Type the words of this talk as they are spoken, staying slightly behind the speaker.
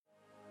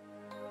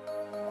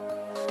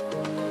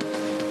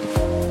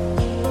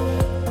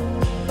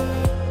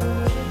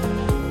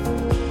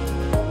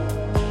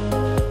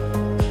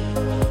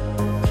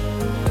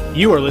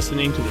You are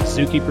listening to the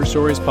Zookeeper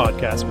Stories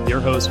podcast with your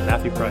host,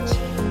 Matthew Price.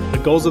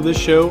 The goals of this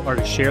show are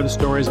to share the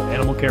stories of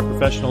animal care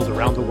professionals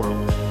around the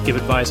world, give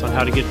advice on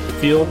how to get in the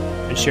field,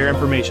 and share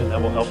information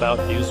that will help out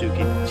new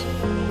zookeepers.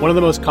 One of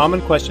the most common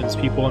questions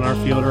people in our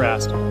field are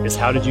asked is,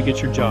 how did you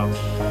get your job?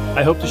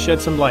 I hope to shed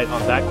some light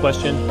on that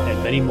question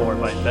and many more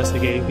by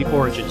investigating the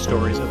origin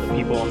stories of the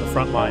people on the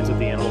front lines of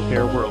the animal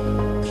care world,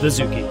 the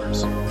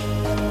zookeepers.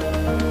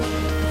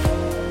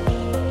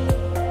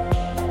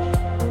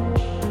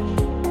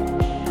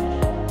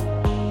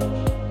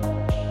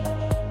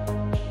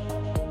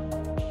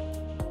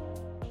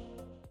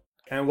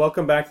 And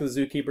welcome back to the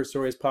Zookeeper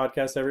Stories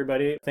podcast,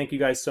 everybody. Thank you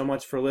guys so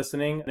much for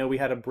listening. I know we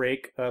had a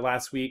break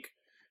last week.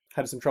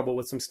 Had some trouble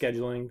with some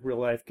scheduling. Real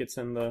life gets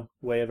in the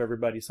way of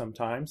everybody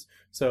sometimes.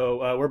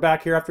 So we're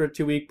back here after a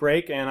 2-week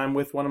break, and I'm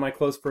with one of my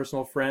close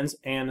personal friends,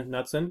 Ann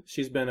Knutson.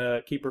 She's been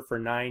a keeper for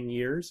 9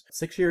 years.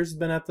 6 years has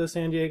been at the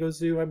San Diego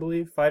Zoo, I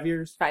believe. 5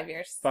 years? 5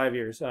 years. 5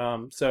 years.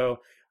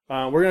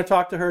 We're going to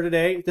talk to her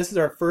today. This is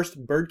our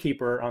first bird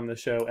keeper on the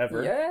show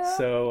ever. Yeah.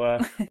 So,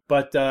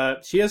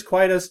 but she has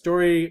quite a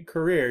storied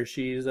career.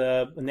 She's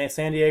a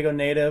San Diego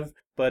native,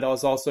 but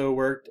has also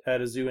worked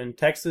at a zoo in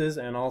Texas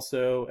and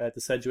also at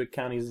the Sedgwick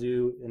County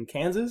Zoo in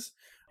Kansas.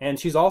 And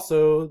she's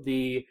also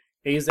the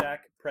AZAC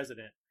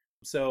president.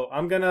 So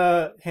I'm going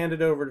to hand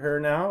it over to her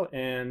now.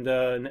 And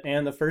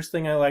the first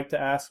thing I like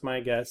to ask my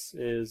guests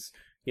is,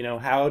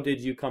 how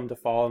did you come to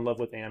fall in love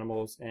with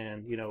animals?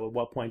 And, at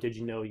what point did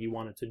you know you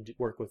wanted to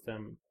work with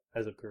them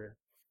as a career?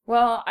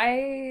 Well,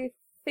 I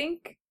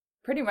think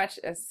pretty much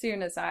as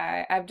soon as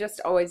I've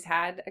just always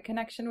had a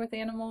connection with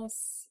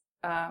animals.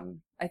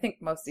 I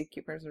think most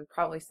zookeepers would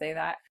probably say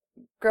that.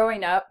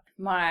 Growing up,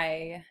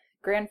 my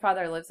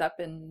grandfather lives up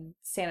in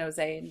San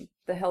Jose in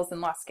the hills in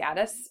Los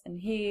Gatos, and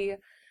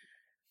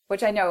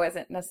which I know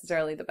isn't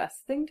necessarily the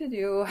best thing to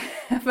do,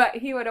 but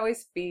he would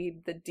always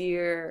feed the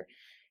deer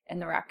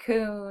and the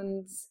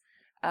raccoons,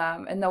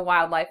 and the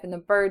wildlife and the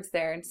birds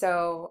there. And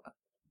so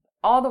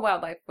all the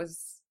wildlife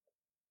was,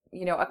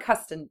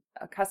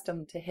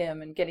 accustomed to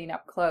him and getting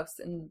up close.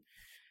 And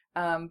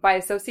by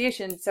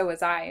association, so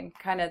was I. And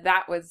kind of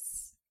that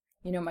was,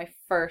 my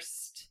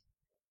first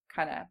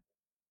kind of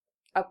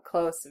up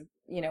close,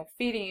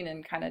 feeding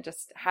and kind of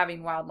just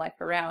having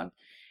wildlife around.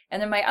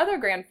 And then my other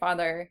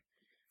grandfather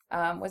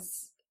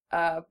was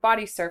a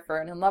body surfer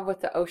and in love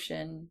with the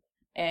ocean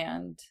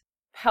and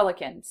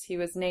pelicans. He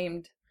was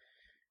named,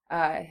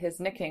 his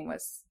nickname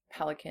was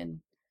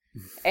Pelican.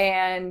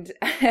 And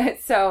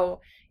so,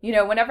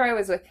 whenever I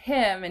was with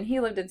him, and he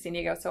lived in San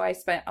Diego, so I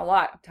spent a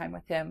lot of time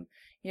with him,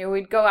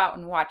 we'd go out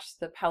and watch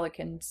the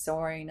pelicans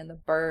soaring and the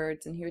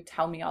birds, and he would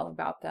tell me all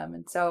about them.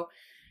 And so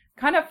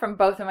kind of from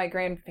both of my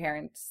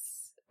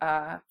grandparents'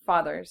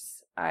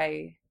 fathers,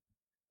 I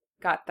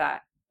got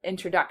that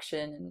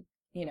introduction.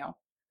 And,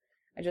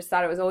 I just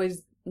thought it was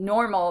always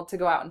normal to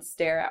go out and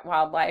stare at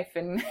wildlife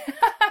and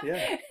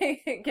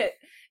get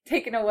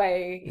taken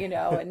away,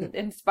 and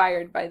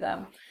inspired by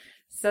them.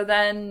 So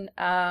then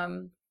I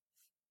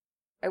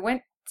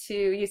went to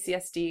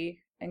UCSD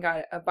and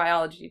got a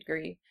biology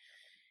degree,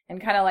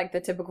 and kind of like the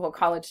typical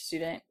college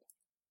student,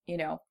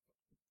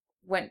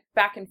 went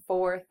back and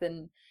forth.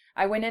 And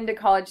I went into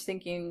college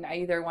thinking I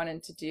either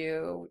wanted to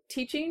do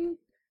teaching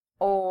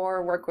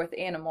or work with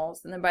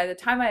animals. And then by the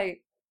time I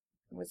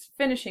was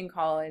finishing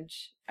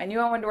college, I knew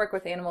I wanted to work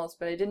with animals,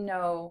 but I didn't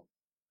know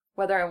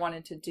whether I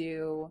wanted to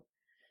do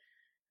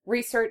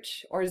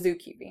research or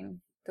zookeeping.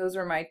 Those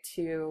were my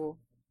two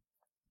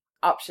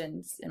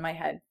options in my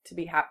head to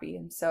be happy.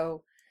 And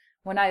so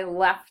when I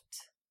left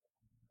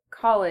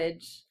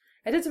college,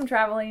 I did some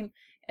traveling,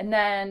 and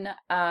then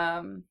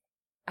I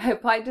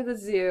applied to the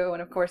zoo,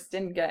 and of course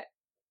didn't get,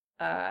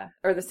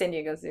 or the San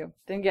Diego Zoo,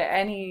 didn't get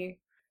any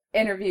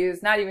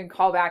interviews, not even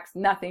callbacks,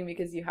 nothing,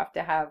 because you have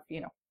to have,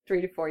 3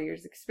 to 4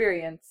 years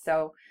experience.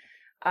 So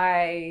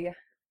I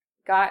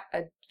got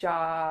a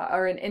job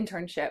or an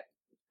internship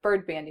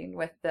bird banding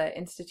with the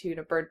Institute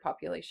of Bird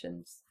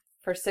Populations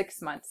for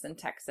 6 months in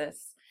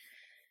Texas.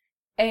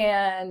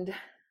 And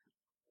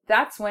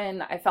that's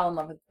when I fell in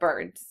love with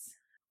birds.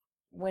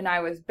 When I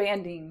was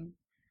banding,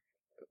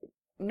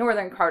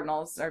 northern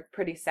cardinals are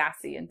pretty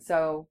sassy. And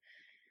so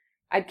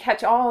I'd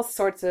catch all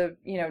sorts of,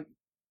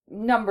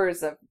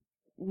 numbers of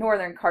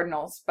northern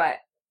cardinals, but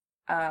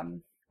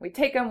we'd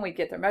take them, we'd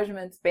get their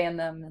measurements, band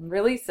them, and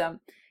release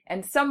them.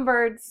 And some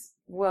birds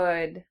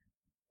would,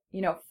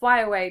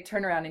 fly away,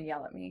 turn around, and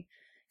yell at me.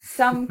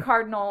 Some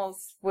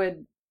cardinals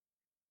would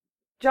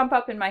jump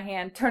up in my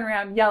hand, turn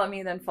around, yell at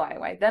me, then fly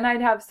away. Then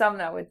I'd have some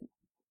that would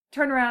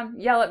turn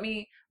around, yell at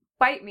me,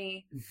 bite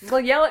me, they'll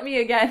yell at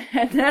me again,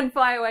 and then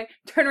fly away,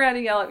 turn around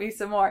and yell at me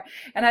some more.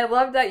 And I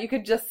loved that you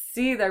could just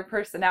see their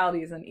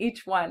personalities in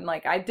each one.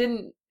 Like, I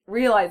didn't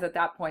realize at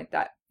that point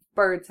that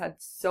birds had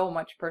so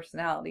much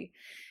personality.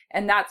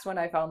 And that's when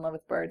I fell in love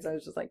with birds. I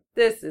was just like,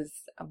 this is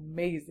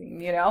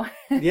amazing, Yeah,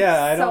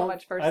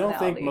 much personality. I don't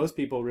think most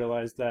people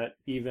realize that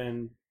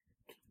even,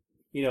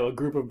 a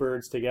group of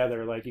birds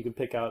together, like you can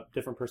pick out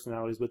different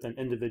personalities within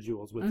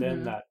individuals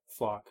within that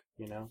flock,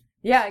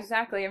 Yeah,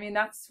 exactly. I mean,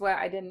 that's what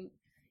I didn't,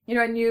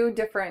 I knew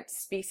different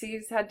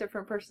species had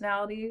different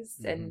personalities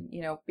and,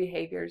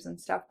 behaviors and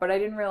stuff, but I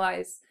didn't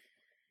realize.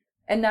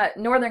 And that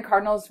northern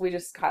cardinals, we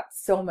just caught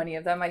so many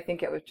of them. I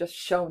think it was just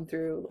shown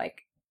through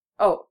like,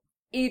 oh,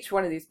 each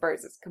one of these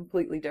birds is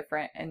completely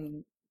different.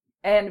 And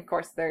of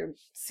course they're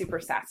super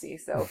sassy.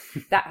 So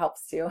that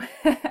helps too.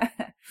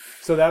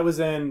 So the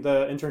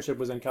internship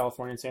was in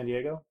California and San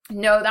Diego?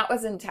 No, that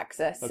was in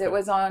Texas. Okay. It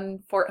was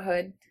on Fort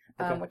Hood,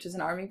 which is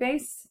an Army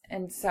base.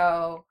 And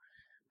so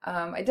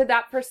I did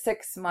that for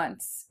 6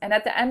 months. And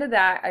at the end of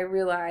that, I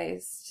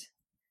realized,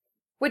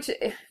 which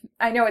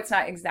I know it's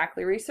not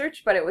exactly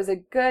research, but it was a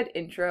good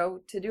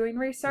intro to doing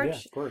research.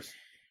 Yeah, of course.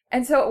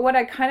 And so what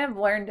I kind of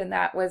learned in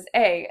that was,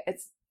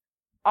 it's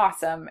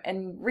awesome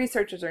and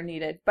researchers are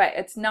needed, but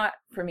it's not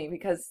for me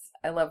because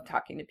I love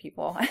talking to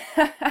people.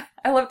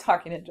 I love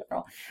talking in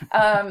general.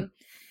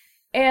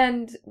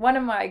 And one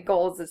of my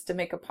goals is to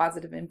make a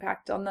positive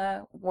impact on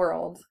the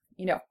world,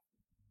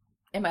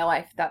 in my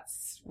life.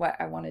 That's what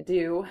I want to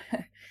do.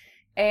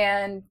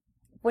 And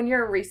when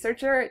you're a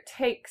researcher, it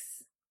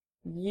takes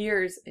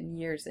years and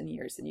years and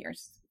years and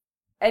years.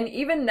 And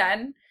even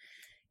then,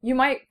 you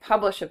might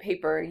publish a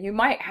paper, you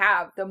might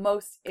have the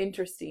most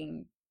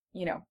interesting,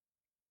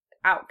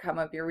 outcome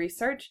of your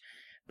research,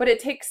 but it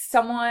takes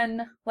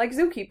someone like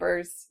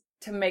zookeepers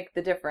to make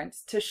the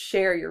difference, to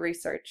share your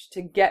research,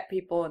 to get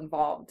people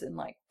involved, and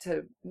like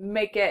to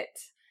make it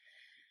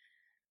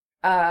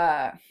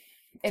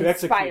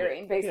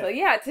inspiring, basically.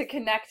 Yeah, to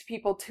connect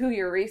people to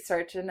your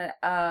research. And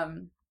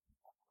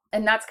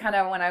that's kind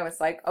of when I was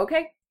like,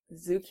 okay,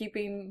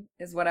 zookeeping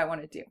is what I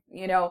want to do.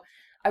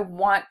 I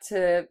want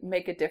to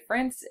make a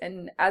difference.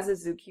 And as a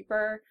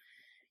zookeeper,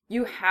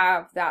 you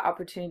have that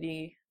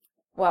opportunity,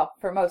 well,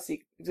 for most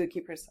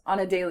zookeepers, on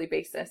a daily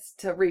basis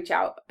to reach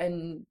out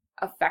and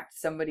affect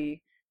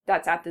somebody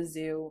that's at the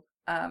zoo,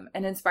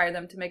 and inspire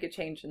them to make a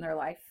change in their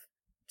life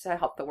to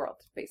help the world,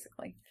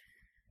 basically.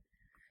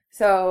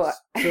 So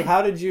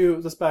how did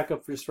you, let's back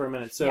up just for a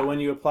minute. So when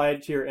you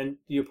applied for an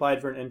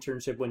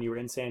internship when you were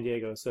in San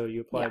Diego, so you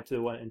applied to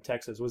the one in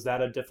Texas, was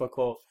that a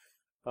difficult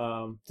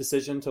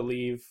decision to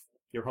leave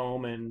your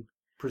home and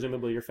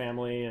presumably your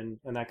family and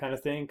that kind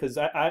of thing? Because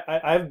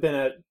I've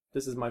been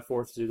this is my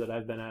 4th zoo that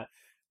I've been at.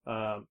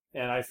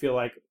 And I feel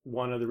like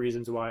one of the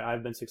reasons why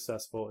I've been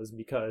successful is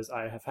because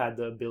I have had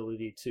the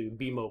ability to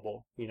be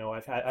mobile.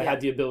 I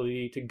had the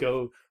ability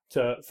to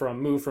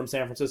move from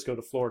San Francisco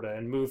to Florida,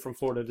 and move from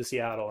Florida to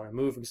Seattle, and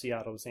move from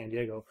Seattle to San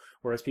Diego.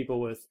 Whereas people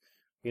with,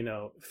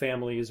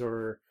 families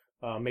or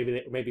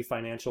maybe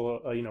financial,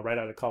 right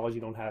out of college,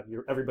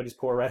 everybody's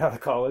poor right out of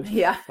college.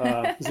 Yeah.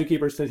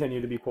 Zookeepers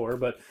continue to be poor,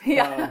 but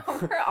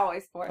we're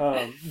always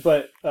poor.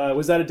 But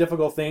was that a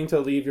difficult thing to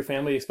leave your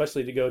family,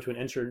 especially to go to an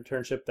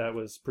internship that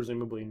was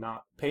presumably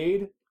not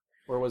paid,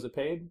 or was it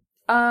paid?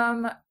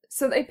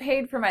 So they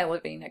paid for my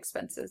living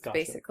expenses, Gotcha.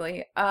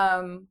 basically.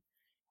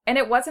 And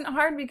it wasn't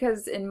hard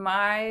because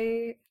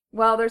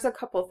there's a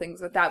couple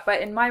things with that, but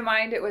in my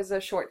mind, it was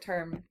a short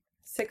term,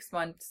 6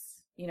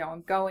 months,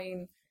 I'm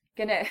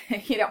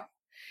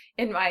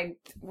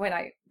when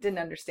I didn't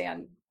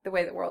understand the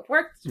way the world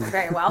worked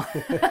very well,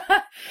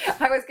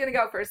 I was going to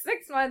go for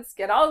 6 months,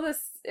 get all this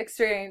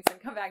experience, and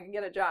come back and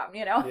get a job,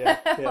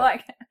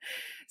 Yeah.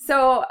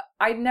 So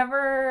I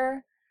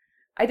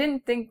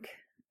didn't think,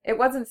 it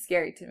wasn't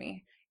scary to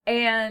me.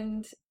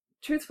 And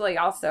truthfully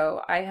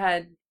also,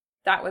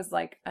 that was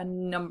like a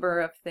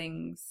number of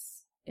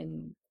things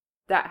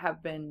that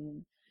have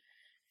been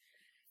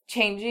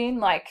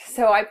changing.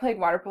 So I played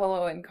water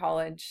polo in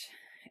college,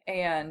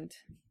 and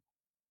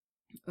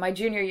my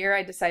junior year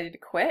I decided to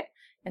quit,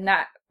 and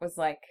that was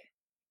like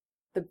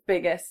the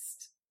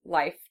biggest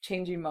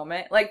life-changing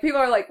moment. People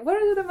are like, what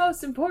are the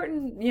most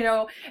important,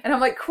 and I'm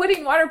like,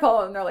 quitting water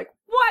polo, and they're like,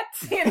 what?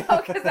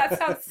 Because that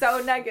sounds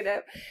so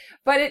negative.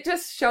 But it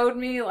just showed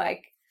me,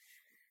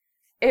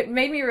 it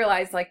made me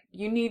realize,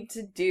 you need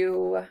to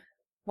do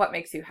what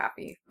makes you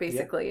happy,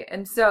 basically. Yeah.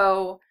 And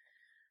so,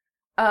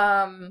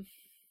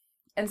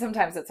 and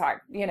sometimes it's hard,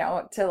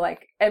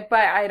 but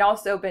I'd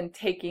also been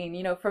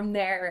taking, from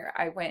there,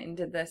 I went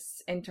into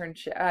this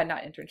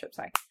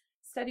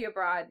study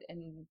abroad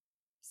in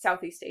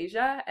Southeast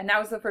Asia. And that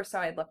was the first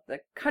time I'd left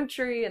the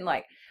country. And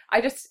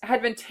I just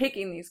had been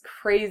taking these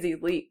crazy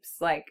leaps,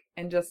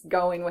 and just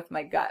going with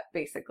my gut,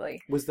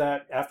 basically. Was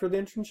that after the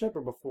internship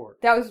or before?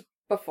 That was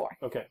before.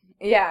 Okay.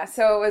 Yeah.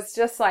 So it was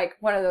just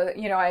one of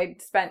the, I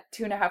spent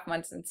 2.5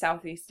 months in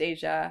Southeast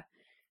Asia.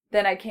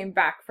 Then I came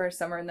back for a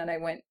summer, and then I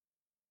went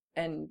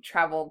and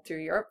traveled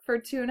through Europe for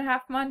 2.5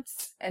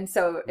 months. And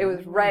so it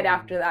was right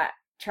after that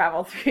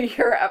travel through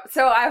Europe.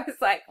 So I was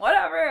like,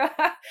 whatever,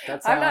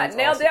 I'm not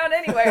nailed down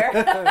anywhere.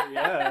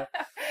 Yeah.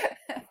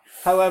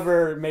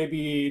 However,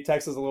 maybe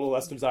Texas is a little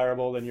less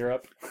desirable than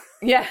Europe.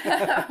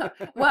 Yeah.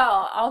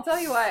 Well, I'll tell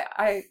you what,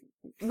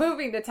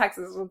 moving to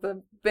Texas was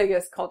the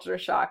biggest culture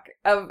shock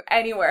of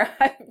anywhere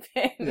I've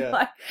been.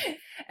 Yeah.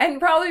 And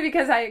probably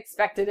because I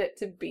expected it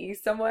to be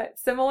somewhat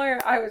similar,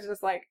 I was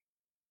just like,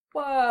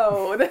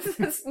 whoa, this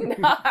is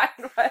not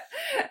what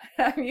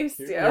I'm used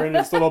to. You're in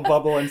this little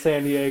bubble in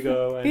San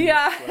Diego. And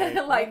yeah, and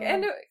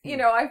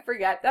I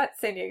forget that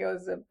San Diego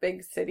is a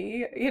big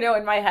city.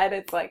 In my head,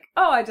 it's like,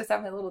 oh, I just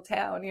have my little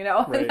town,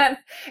 Right. And then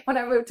when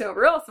I moved to a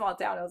real small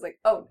town, I was like,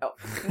 oh no,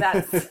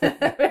 that's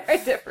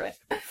very different.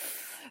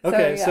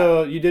 Okay, yeah.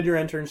 so you did your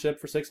internship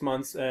for 6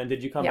 months, and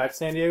did you come Yeah. back to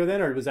San Diego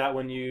then, or was that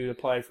when you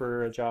applied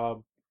for a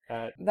job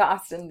at The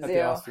Austin Zoo.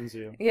 the Austin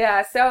Zoo?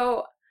 Yeah,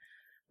 so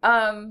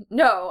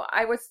no,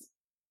 I was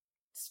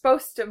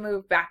supposed to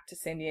move back to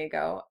San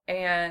Diego,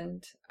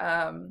 and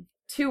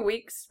 2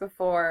 weeks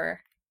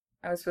before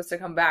I was supposed to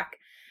come back,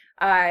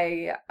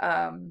 I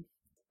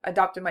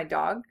adopted my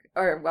dog,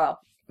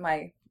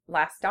 my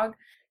last dog,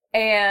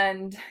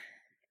 and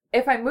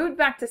if I moved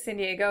back to San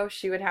Diego,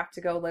 she would have to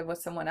go live with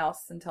someone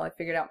else until I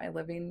figured out my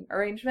living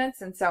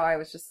arrangements. And so I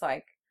was just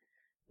like,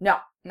 no,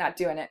 not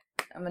doing it.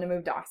 I'm going to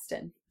move to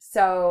Austin.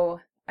 So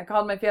I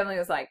called my family,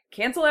 was like,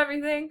 cancel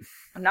everything.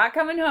 I'm not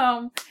coming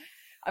home.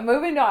 I'm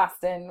moving to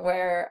Austin,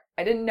 where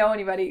I didn't know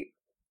anybody.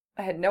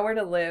 I had nowhere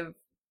to live.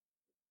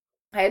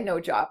 I had no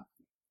job.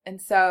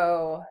 And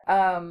so,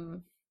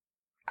 and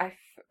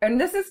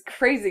this is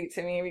crazy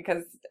to me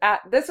because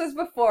this was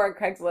before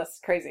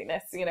Craigslist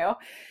craziness,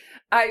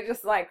 I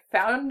just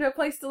found a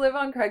place to live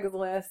on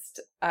Craigslist.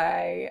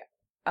 I,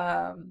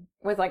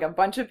 with a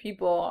bunch of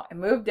people, I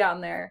moved down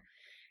there,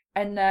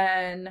 and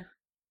then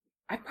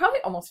I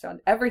probably almost found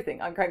everything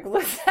on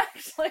Craigslist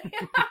actually,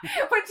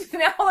 which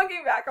now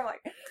looking back, I'm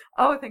like,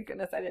 oh, thank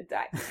goodness I didn't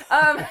die.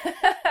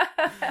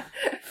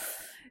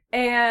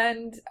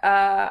 And,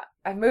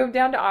 I moved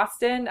down to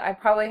Austin. I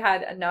probably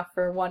had enough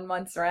for 1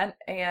 month's rent,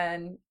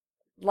 and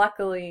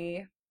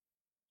luckily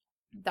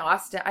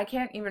I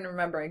can't even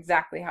remember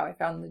exactly how I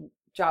found the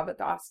job at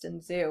the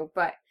Austin Zoo,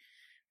 but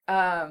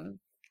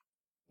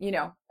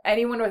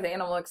anyone with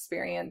animal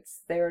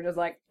experience, they were just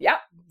like, yep,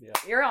 Yeah.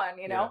 you're on,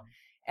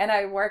 and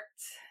I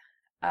worked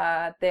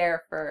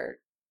there for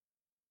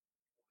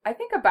I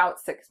think about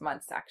 6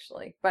 months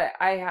actually, but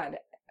I had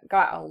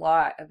got a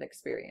lot of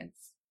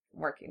experience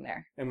working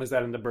there. And was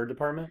that in the bird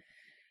department?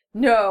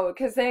 No,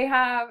 because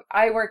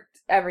I worked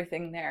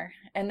everything there,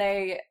 and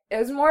it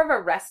was more of a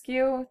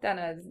rescue than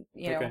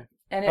Okay.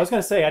 And I was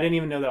going to say, I didn't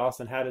even know that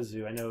Austin had a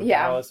zoo. I know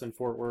Yeah. Dallas and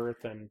Fort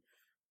Worth, and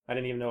I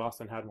didn't even know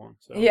Austin had one.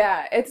 So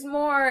yeah, it's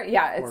more,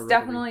 it's More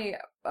definitely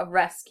a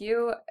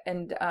rescue,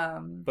 and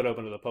But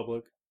open to the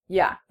public?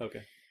 yeah.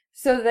 Okay.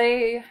 So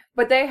they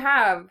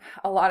have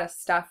a lot of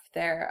stuff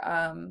there.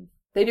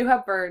 They do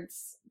have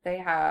birds. They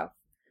have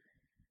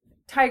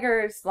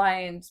tigers,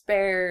 lions,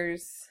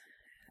 bears,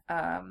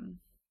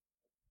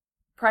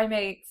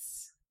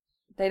 primates.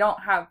 They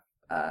don't have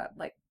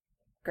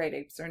great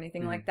apes or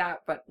anything like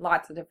that, but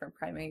lots of different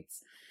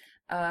primates.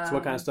 So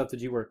what kind of stuff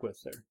did you work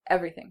with there?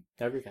 Everything.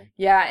 Everything.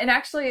 Yeah, and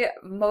actually,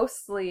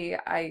 mostly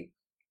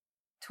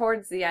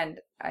towards the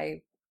end,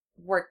 I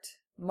worked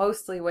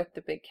mostly with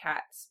the big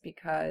cats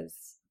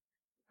because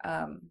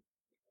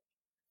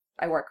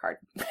I work hard.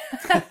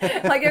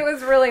 It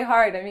was really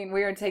hard. I mean,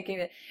 we were taking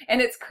it,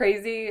 and it's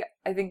crazy.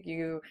 I think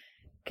you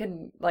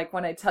can,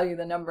 when I tell you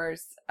the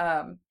numbers,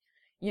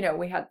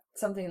 we had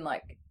something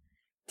like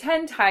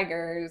 10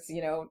 tigers,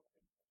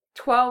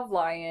 12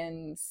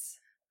 lions,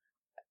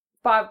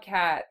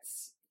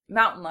 bobcats,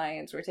 mountain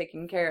lions. We're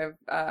taking care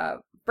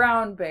of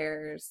brown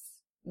bears.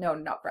 No,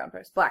 not brown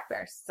bears, black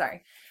bears.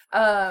 Sorry.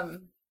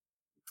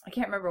 I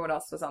can't remember what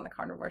else was on the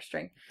carnivore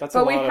string. That's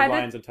a lot of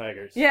lions and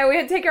tigers. Yeah, we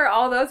had to take care of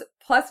all those.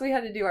 Plus, we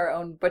had to do our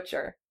own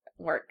butcher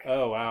work.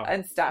 Oh, wow.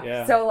 And stuff.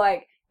 Yeah. So,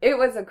 it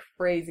was a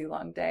crazy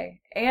long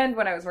day. And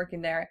when I was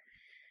working there,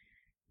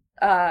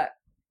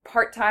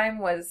 part-time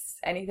was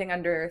anything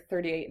under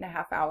 38 and a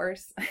half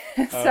hours.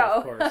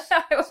 Of course.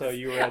 So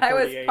you were at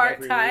 38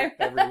 part-time.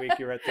 every week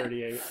you were at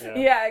 38. Yeah,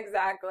 yeah,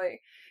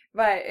 exactly.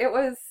 But it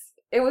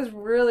was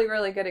really,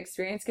 really good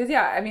experience. Because,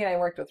 I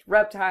worked with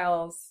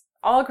reptiles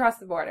all across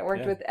the board. I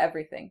worked with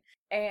everything.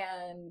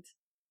 And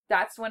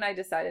that's when I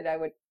decided I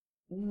would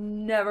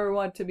never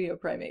want to be a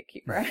primate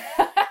keeper.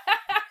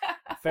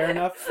 Fair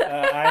enough.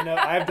 I know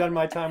I've done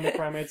my time with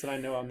primates, and I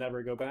know I'll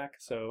never go back.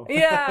 So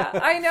yeah,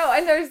 I know.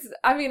 And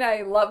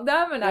I love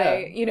them, and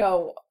I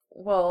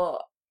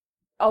will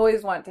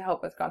always want to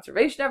help with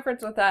conservation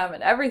efforts with them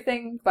and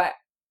everything. But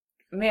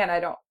man, I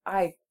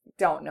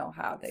don't know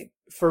how they.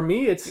 For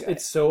me,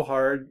 it's so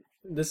hard.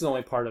 This is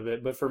only part of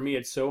it, but for me,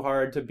 it's so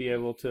hard to be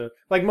able to,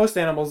 like most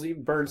animals,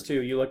 birds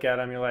too. You look at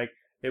them, you're like,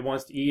 it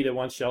wants to eat, it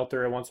wants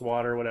shelter, it wants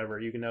water, whatever.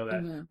 You can know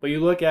that. Mm-hmm. But you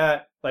look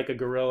at a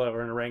gorilla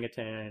or an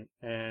orangutan,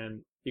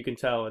 and you can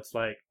tell it's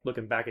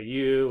looking back at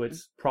you.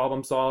 It's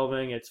problem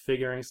solving. It's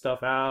figuring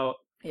stuff out.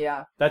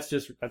 Yeah. That's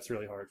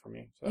really hard for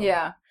me. So.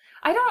 Yeah.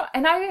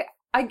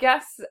 I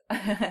guess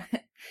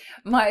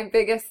my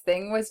biggest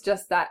thing was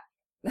just that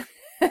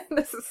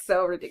this is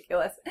so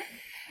ridiculous.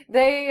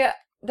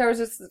 There was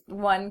this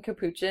one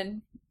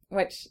capuchin,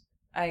 which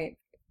I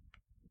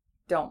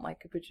don't like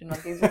capuchin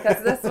monkeys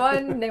because this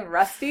one named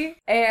Rusty,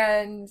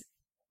 and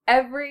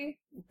every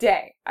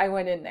day I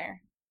went in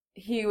there,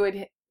 he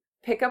would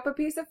pick up a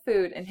piece of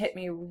food and hit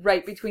me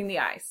right between the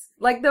eyes.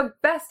 Like the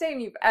best aim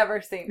you've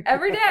ever seen.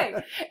 Every day.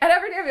 And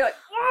every day I'd be like,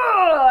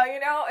 oh, you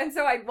know? And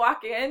so I'd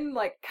walk in,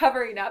 like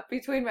covering up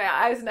between my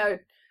eyes, and I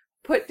would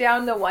put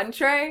down the one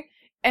tray.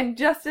 And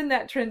just in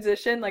that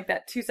transition, like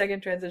that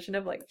 2-second transition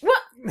of like,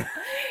 what?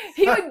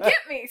 He would get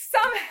me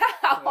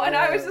somehow. And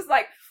I was just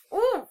like,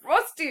 ooh,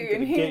 Rusty.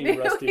 And he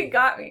nearly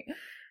got me.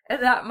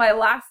 And that my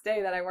last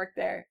day that I worked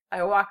there,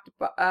 I walked,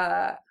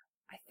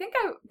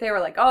 they were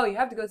like, oh, you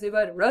have to go say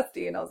bye to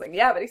Rusty. And I was like,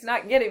 yeah, but he's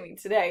not getting me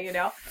today, you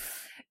know?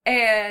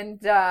 And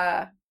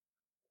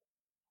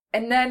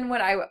then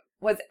when I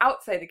was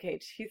outside the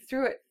cage, he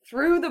threw it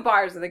through the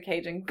bars of the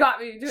cage and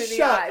got me between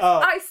the eyes.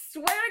 Up. I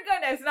swear to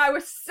goodness. And I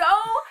was so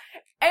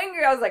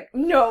angry. I was like,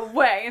 no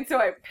way. And so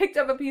I picked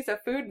up a piece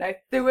of food and I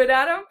threw it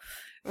at him,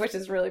 which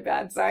is really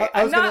bad. Sorry.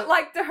 I'm not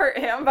like to hurt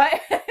him,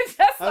 but it's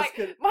just like,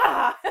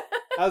 I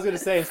was going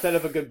to say, instead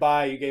of a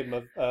goodbye, you gave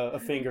him a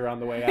finger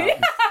on the way out.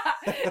 Yeah.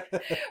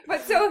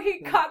 But so he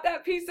caught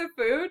that piece of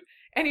food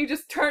and he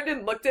just turned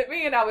and looked at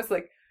me and I was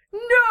like,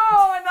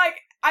 no. And like,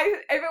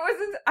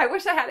 I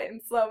wish I had it in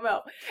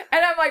slow-mo.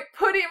 And I'm like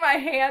putting my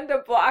hand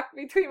to block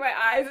between my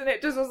eyes and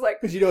it just was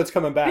like. Because you know it's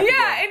coming back. Yeah.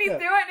 Again. And he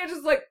threw it and it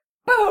just like,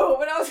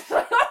 boom. And I was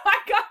like, oh my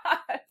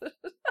God.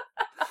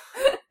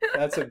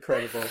 That's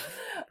incredible.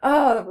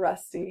 Oh,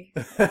 Rusty.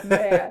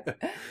 Man.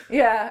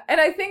 Yeah. And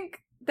I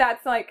think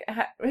that's like,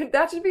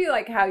 that should be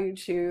like how you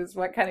choose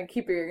what kind of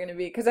keeper you're going to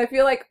be. Because I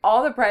feel like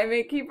all the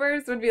primate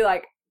keepers would be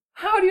like,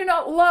 how do you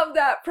not love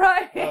that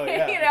primate? Oh,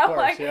 yeah, you know, course,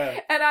 like,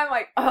 yeah. And I'm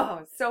like, oh,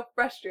 it's so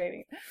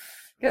frustrating.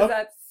 Because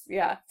that's,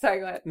 yeah.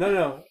 Sorry, go ahead.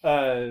 No.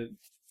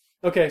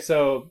 Okay,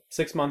 so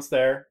 6 months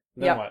there.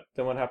 Then what?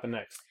 Then what happened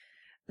next?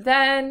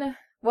 Then,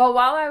 well,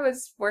 while I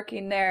was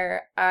working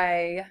there,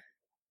 I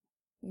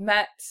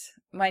met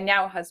my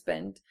now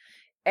husband,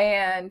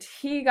 and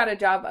he got a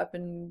job up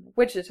in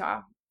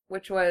Wichita,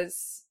 which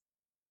was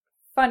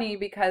funny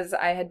because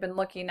I had been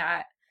looking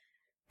at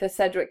the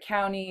Sedgwick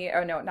County,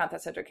 oh no, not the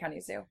Sedgwick County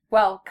Zoo.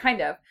 Well,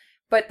 kind of,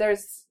 but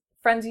there's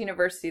Friends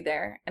University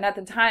there. And at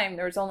the time,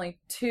 there was only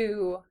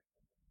 2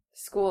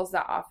 schools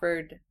that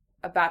offered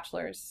a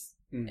bachelor's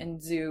in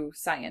zoo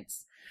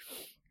science.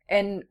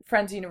 And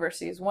Friends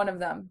University is one of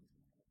them.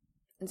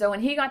 And so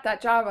when he got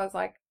that job, I was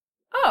like,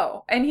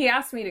 oh, and he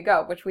asked me to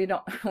go, which we'd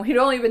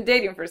only been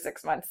dating for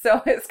 6 months.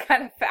 So it's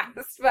kind of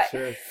fast, but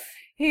sure.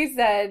 He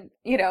said,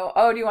 you know,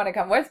 oh, do you want to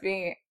come with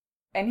me?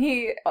 And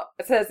he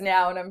says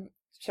now, and I'm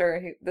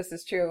sure this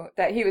is true,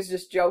 that he was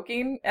just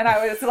joking. And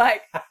I was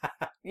like,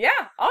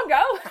 yeah, I'll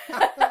go.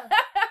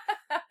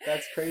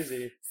 That's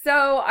crazy.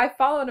 So I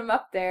followed him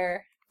up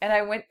there and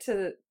I went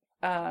to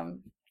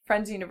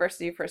Friends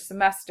University for a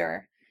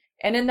semester.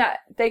 And in that,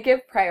 they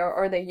give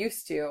or they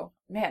used to,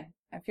 man,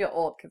 I feel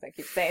old because I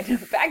keep saying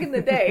it. Back in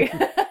the day,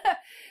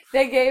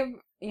 they gave,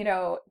 you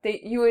know,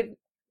 they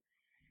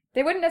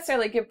wouldn't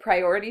necessarily give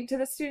priority to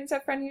the students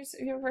at Friends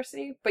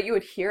University, but you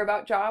would hear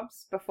about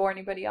jobs before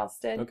anybody else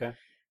did. Okay.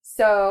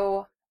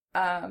 So,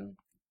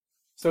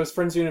 so is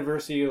Friends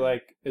University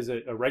like, is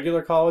it a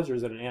regular college or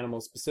is it an animal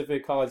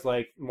specific college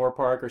like Moore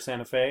Park or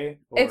Santa Fe?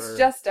 Or...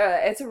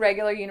 It's a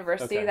regular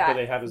university that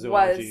they have a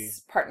zoology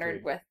was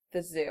partnered with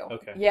the zoo.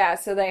 Okay. Yeah.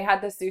 So they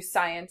had the zoo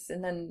science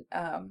and then,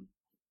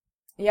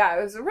 yeah,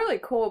 it was a really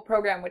cool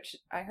program, which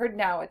I heard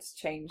now it's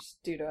changed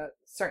due to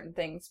certain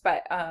things.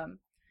 But,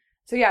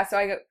 so yeah, so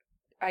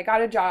I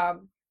got a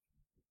job.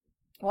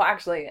 Well,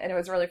 actually, and it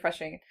was really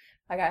frustrating.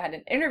 I had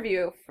an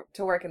interview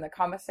to work in the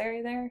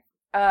commissary there.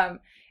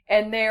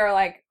 And they were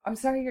like, I'm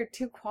sorry, you're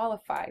too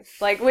qualified.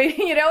 Like,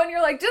 you know, and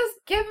you're like, just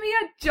give me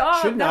a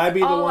job. Shouldn't I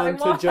be the one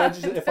to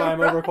judge if I'm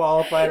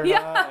overqualified or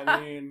not?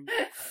 I mean,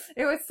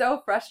 it was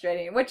so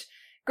frustrating, which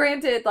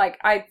granted, like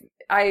I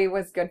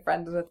was good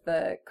friends with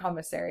the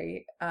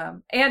commissary,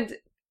 and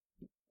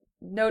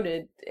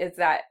noted is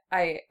that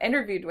I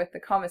interviewed with the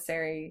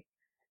commissary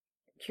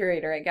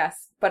curator, I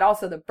guess, but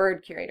also the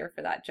bird curator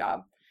for that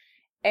job.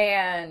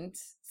 And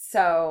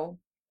so,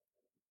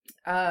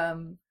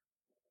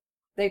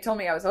 they told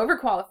me I was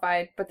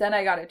overqualified, but then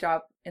I got a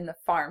job in the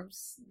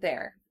farms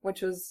there,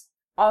 which was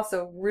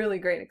also really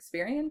great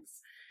experience.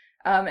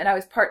 And I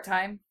was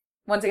part-time.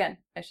 Once again,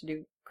 I should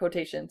do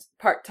quotations,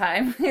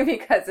 part-time,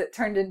 because it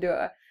turned into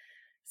a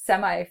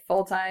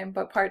semi-full-time,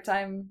 but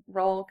part-time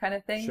role kind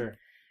of thing. Sure.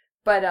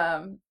 But,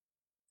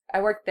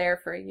 I worked there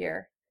for a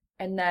year.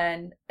 And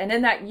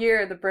in that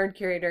year, the bird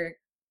curator,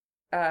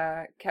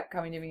 kept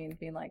coming to me and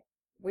being like,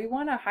 we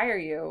want to hire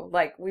you.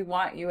 Like, we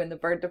want you in the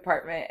bird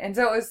department. And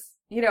so it was,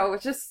 you know, it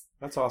was just...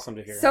 That's awesome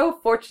to hear. So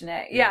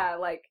fortunate. Yeah,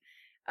 like,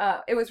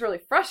 it was really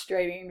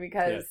frustrating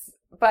because...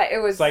 Yeah. But it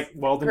was... It's like,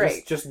 well, then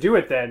just do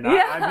it then.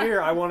 Yeah. I'm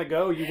here. I want to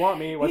go. You want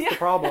me. What's the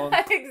problem?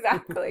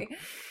 Exactly.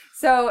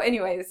 So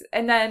anyways,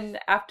 and then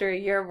after a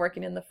year of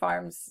working in the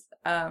farms,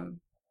 I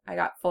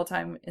got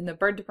full-time in the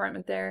bird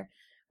department there,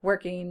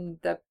 working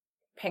the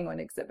penguin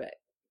exhibit.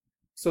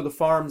 So the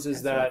farms,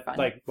 is that really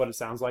like what it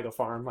sounds like, a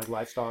farm, like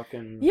livestock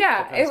and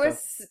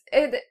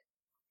it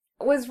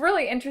was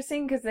really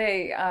interesting because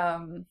I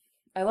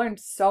learned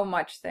so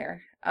much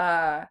there.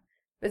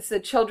 it's the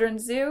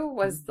children's zoo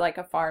was like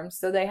a farm,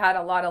 so they had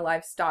a lot of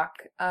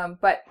livestock.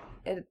 But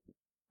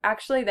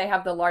actually they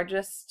have the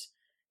largest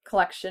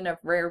collection of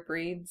rare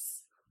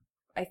breeds,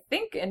 I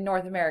think, in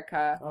North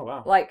America. Oh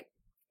wow! Like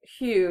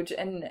huge,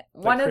 and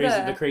one of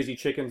the crazy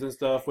chickens and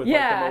stuff with like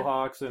the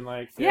mohawks and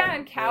like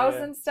and cows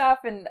and stuff.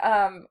 And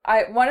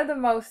one of the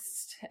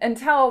most,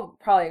 until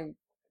probably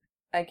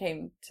I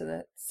came to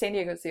the San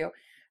Diego Zoo,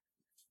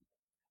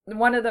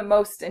 one of the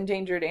most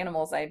endangered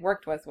animals I had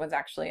worked with was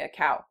actually a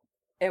cow.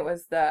 It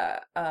was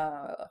the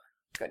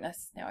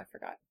goodness, now I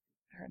forgot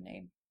her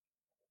name.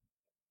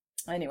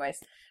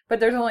 Anyways, but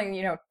there's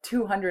only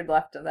 200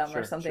 left of them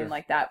or something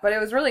like that. But it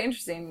was really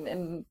interesting,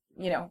 and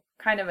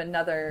kind of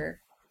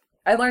another.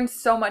 I learned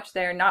so much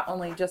there, not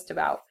only just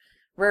about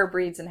rare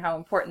breeds and how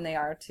important they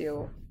are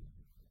to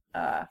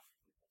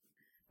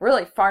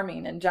really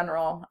farming in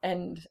general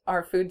and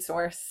our food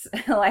source.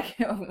 Like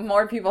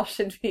more people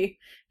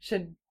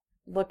should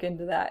look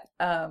into that.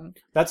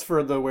 That's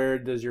for the Where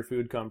Does Your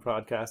Food Come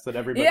podcast that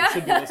everybody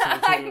should be listening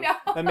to. I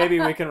know. And maybe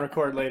we can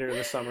record later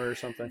this summer or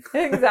something.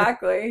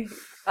 Exactly.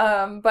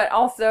 But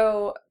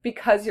also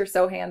because you're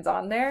so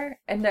hands-on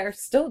there, and they're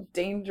still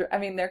dangerous. I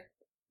mean,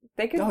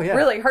 they could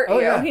really hurt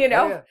you,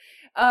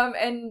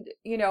 and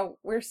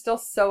we're still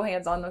so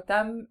hands-on with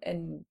them,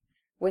 and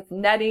with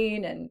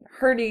netting and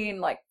herding.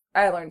 Like,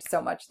 I learned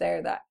so much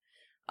there that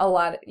a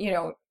lot,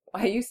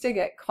 I used to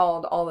get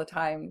called all the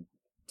time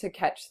to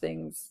catch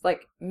things,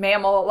 like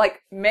mammal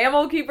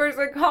keepers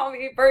would call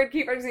me, bird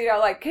keepers,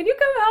 like, can you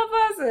come help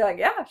us? And like,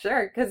 yeah,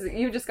 sure. Cause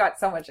you just got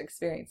so much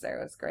experience there.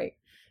 It was great.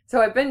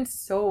 So I've been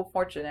so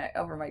fortunate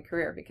over my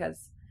career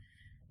because,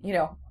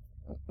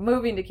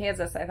 moving to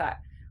Kansas, I thought,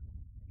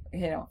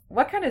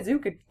 what kind of zoo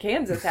could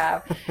Kansas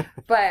have?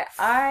 But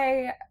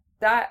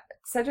that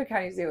Sedgwick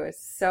County Zoo is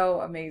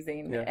so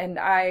amazing. Yeah. And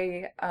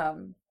I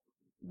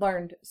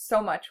learned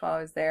so much while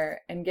I was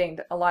there and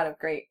gained a lot of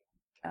great,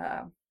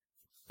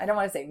 I don't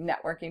want to say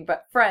networking,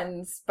 but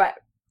friends. But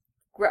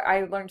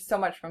I learned so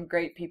much from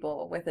great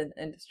people within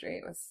the industry.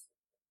 It was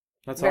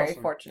very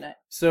fortunate.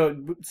 So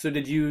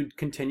did you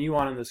continue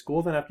on in the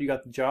school then after you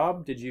got the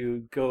job? Did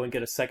you go and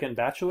get a second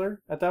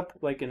bachelor at that,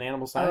 like in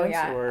animal science?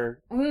 Or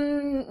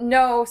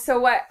no. So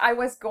what I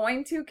was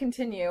going to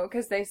continue,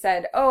 because they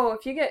said, oh,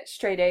 if you get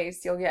straight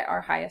A's, you'll get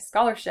our highest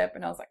scholarship.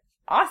 And I was like,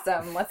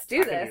 awesome, let's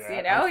do this.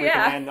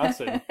 I'm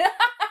Knutson.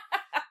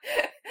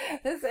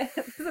 This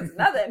is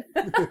nothing.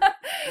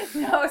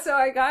 No, so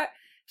I got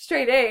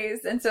straight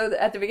A's, and so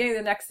at the beginning of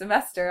the next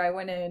semester, I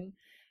went in,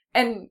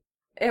 and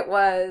it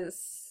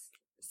was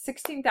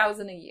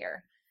 $16,000 a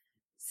year.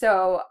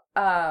 So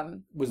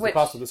was the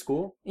cost of the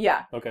school?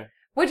 Yeah. Okay.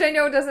 Which I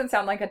know doesn't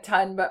sound like a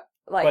ton, but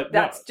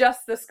that's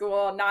just the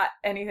school, not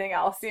anything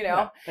else,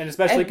 Yeah. And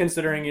especially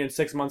considering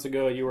 6 months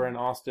ago you were in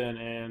Austin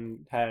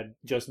and had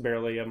just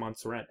barely a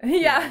month's rent.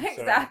 Yeah,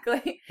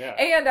 exactly. Yeah.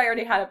 And I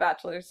already had a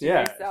bachelor's degree.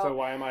 Yeah. So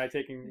why am I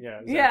taking? Yeah.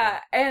 Exactly. Yeah.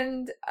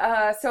 And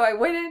so I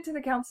went into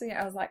the counseling.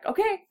 I was like,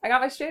 okay, I got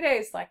my straight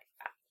A's. Like,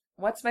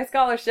 what's my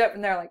scholarship?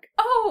 And they're like,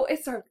 oh,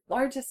 it's our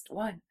largest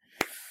one.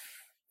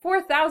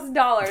 $4,000.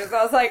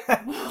 I was like,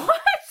 what?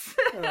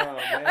 Oh,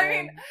 I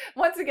mean,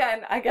 once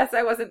again, I guess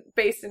I wasn't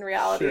based in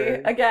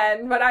reality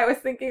again, but I was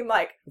thinking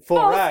like full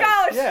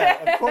scholarship.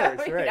 Yeah, of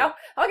course, right.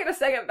 I'll get a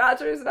second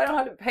bachelor's if I don't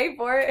have to pay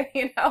for it,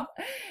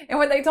 And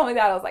when they told me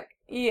that, I was like,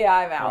 yeah,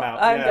 I'm out.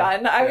 I'm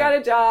done. I've got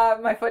a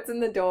job. My foot's in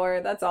the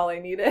door. That's all I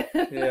needed.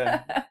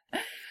 Yeah.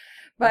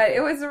 But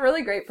it was a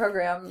really great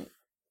program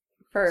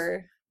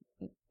for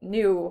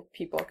new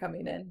people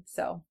coming in.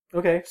 So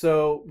okay,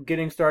 so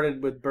getting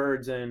started with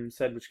birds in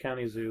Sedgwick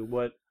County Zoo,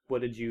 what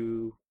did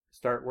you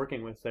start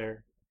working with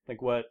there?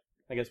 Like what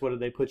did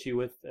they put you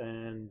with?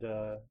 And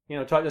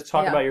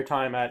talk about your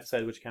time at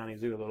Sedgwick County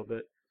Zoo a little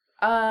bit.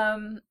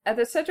 At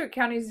the Sedgwick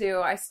County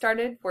Zoo, I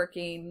started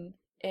working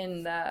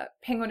in the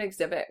penguin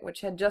exhibit,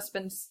 which had just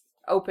been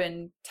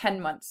open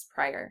 10 months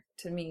prior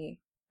to me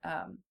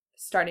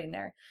starting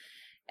there.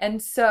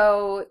 And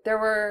so there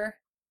were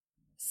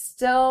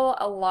still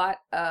a lot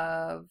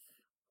of,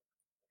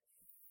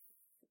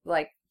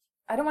 like,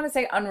 I don't want to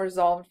say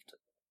unresolved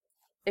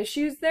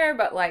issues there,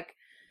 but like,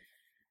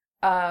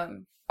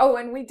 and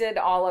we did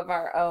all of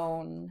our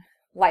own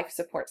life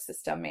support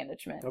system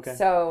management. Okay.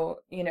 So,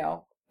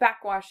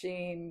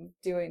 backwashing,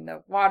 doing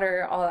the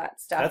water, all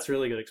that stuff. That's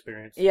really good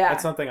experience. Yeah.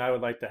 That's something I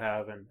would like to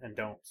have and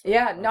don't. So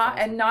yeah,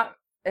 not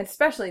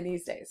especially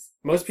these days.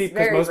 Most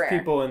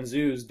people in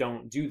zoos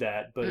don't do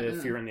that, but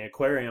if you're in the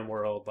aquarium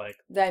world, like,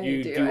 then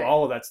you do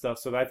all of that stuff.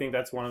 So I think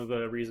that's one of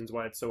the reasons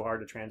why it's so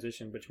hard to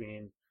transition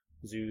between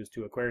zoos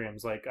to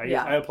aquariums. Like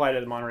I applied at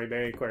the Monterey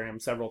Bay Aquarium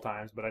several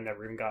times, but I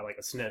never even got like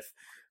a sniff.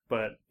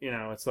 But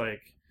it's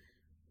like,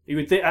 you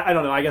would think, I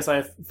don't know, I guess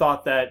I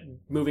thought that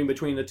moving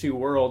between the two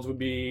worlds would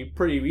be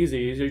pretty easy.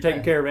 You're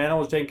taking care of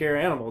animals, taking care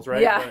of animals,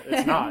 right? Yeah. But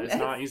it's not. It's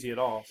not easy at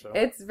all. So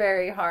it's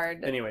very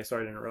hard. Anyway,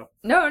 sorry to interrupt.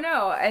 No.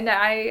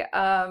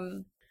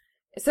 And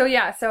so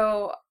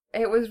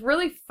it was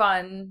really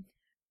fun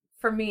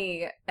for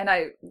me, and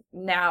I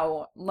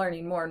now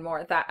learning more and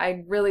more that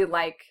I really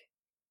like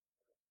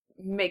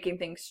making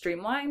things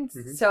streamlined.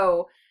 Mm-hmm.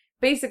 So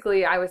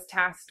basically I was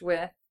tasked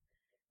with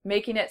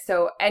making it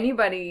so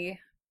anybody,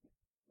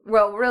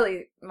 well,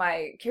 really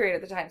my curator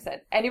at the time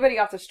said anybody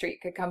off the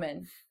street could come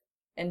in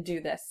and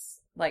do this.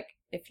 Like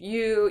if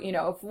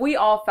if we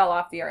all fell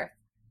off the earth,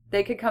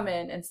 they could come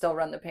in and still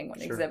run the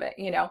penguin exhibit,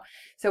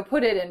 So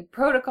put it in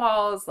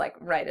protocols, like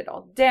write it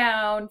all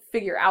down,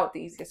 figure out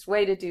the easiest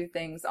way to do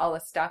things, all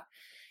this stuff.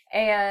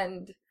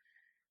 And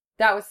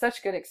that was such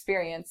a good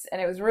experience,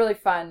 and it was really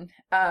fun.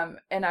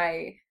 And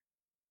I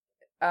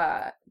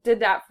did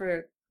that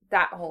for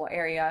that whole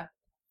area.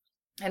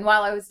 And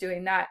while I was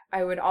doing that,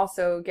 I would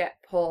also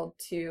get pulled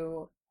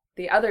to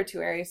the other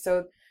 2 areas.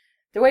 So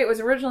the way it was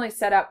originally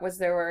set up was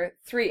there were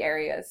 3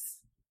 areas: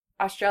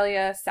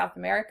 Australia, South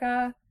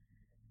America,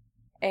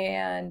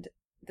 and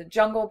the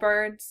jungle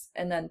birds,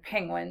 and then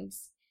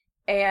penguins.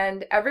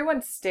 And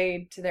everyone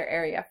stayed to their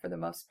area for the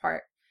most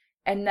part.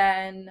 And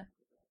then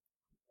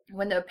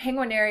when the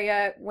penguin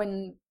area,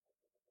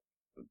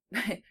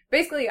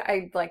 basically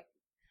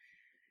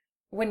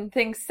when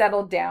things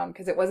settled down,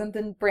 because it wasn't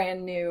the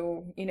brand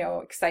new,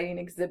 exciting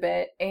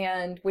exhibit,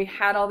 and we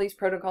had all these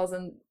protocols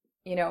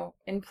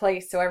in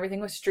place, so everything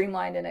was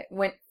streamlined and it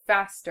went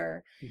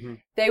faster,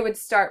 they would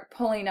start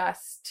pulling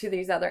us to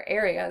these other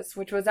areas,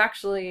 which was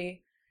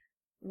actually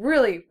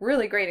really,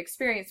 really great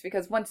experience,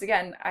 because once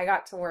again, I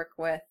got to work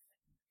with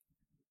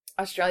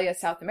Australia,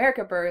 South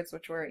America birds,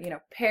 which were,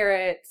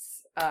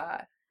 parrots,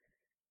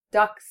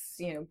 ducks,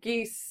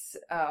 geese,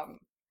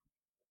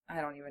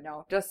 I don't even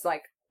know, just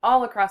like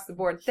all across the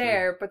board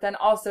there, but then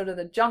also to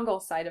the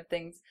jungle side of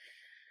things,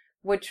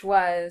 which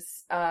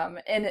was an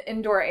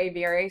indoor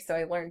aviary. So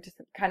I learned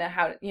kind of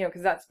how to,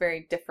 because that's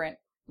very different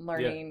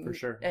learning for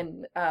sure.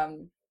 And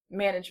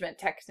management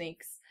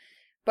techniques.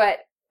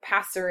 But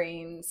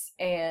passerines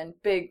and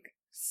big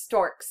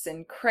storks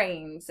and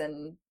cranes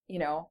and,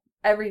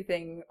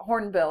 everything,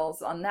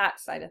 hornbills on that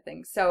side of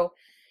things. So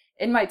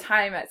in my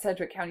time at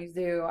Sedgwick County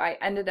Zoo, I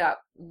ended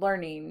up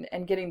learning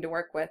and getting to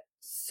work with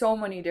so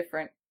many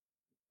different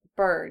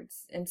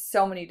birds and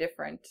so many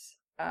different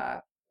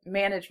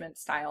management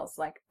styles,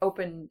 like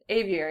open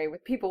aviary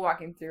with people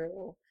walking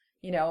through,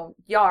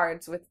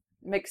 yards with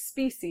mixed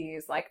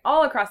species, like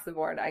all across the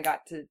board. I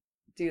got to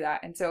do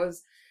that. And so it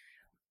was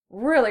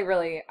really,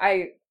 really,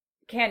 I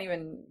can't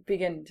even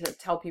begin to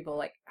tell people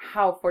like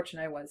how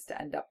fortunate I was to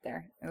end up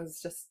there. It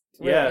was just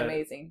really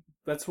amazing.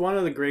 That's one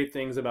of the great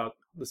things about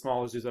the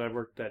smaller zoos that I've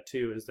worked at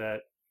too, is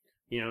that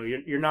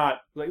you're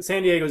not, like,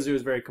 San Diego Zoo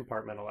is very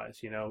compartmentalized.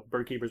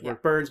 Bird keepers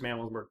work birds,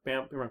 mammals work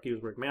mammal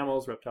keepers work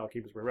mammals, reptile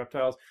keepers work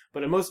reptiles.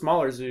 But in most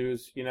smaller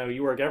zoos,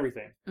 you work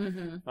everything.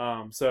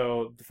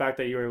 So the fact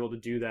that you were able to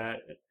do that,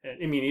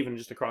 I mean, even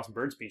just across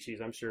bird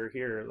species, I'm sure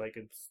here, like,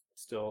 it's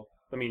still,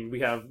 I mean, we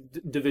have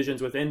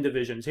divisions within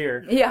divisions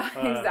here. Yeah,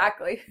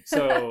 exactly.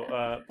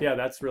 So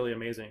that's really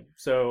amazing.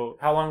 So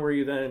how long were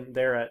you then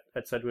there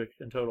at Sedgwick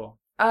in total?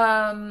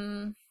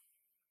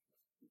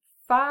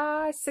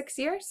 6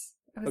 years.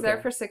 I was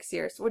there for 6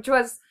 years, which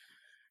was,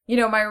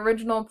 my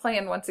original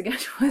plan, once again,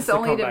 was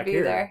only to be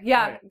there.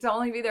 Yeah, right. To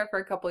only be there for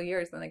a couple of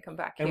years and then come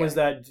back here. And was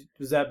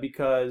that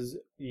because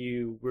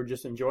you were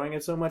just enjoying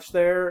it so much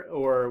there,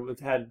 or it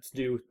had to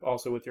do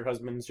also with your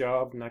husband's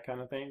job and that kind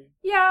of thing?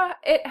 Yeah,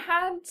 it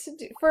had to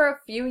do, for a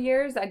few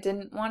years, I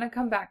didn't want to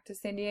come back to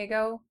San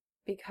Diego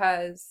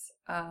because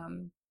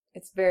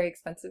it's very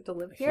expensive to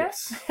live here.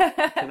 Yes.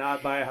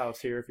 Cannot buy a house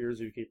here if you're a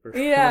zookeeper.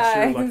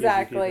 Yeah,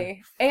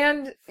 exactly.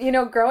 And,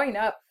 growing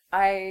up,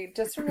 I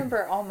just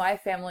remember all my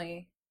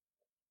family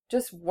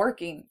just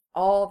working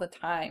all the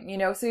time,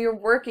 so you're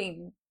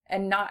working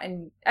and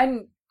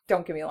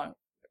don't get me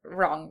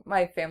wrong,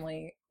 my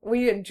family,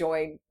 we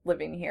enjoyed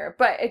living here,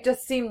 but it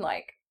just seemed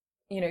like,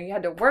 you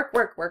had to work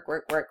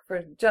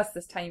for just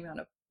this tiny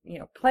amount of,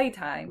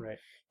 playtime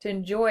to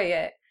enjoy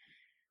it,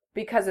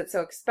 because it's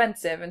so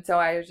expensive. And so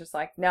I was just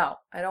like, no,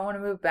 I don't want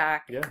to move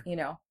back,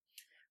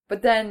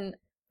 but then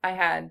I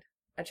had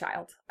a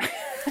child.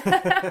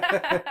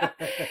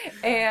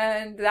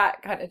 And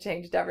that kind of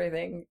changed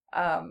everything.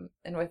 And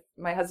with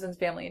my husband's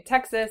family in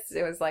Texas,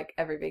 it was like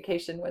every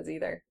vacation was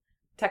either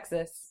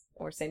Texas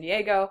or San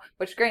Diego,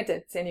 which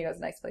granted, San Diego is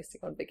a nice place to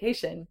go on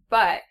vacation,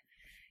 but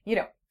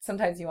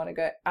sometimes you want to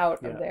get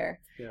out of there.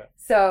 Yeah.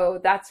 So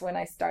that's when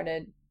I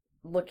started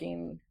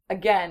looking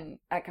again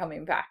at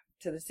coming back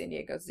to the San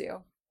Diego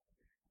Zoo,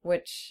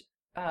 which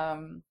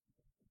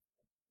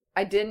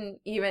I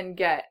didn't even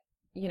get,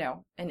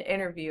 an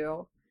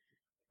interview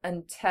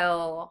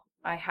until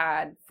I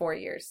had 4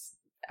 years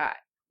at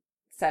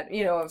so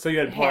you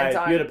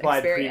had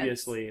applied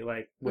previously,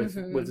 like with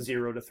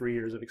 0 to 3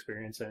 years of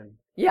experience, and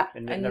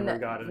never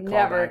got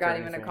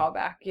even a call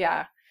back.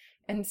 Yeah.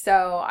 And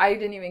so I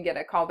didn't even get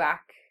a call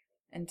back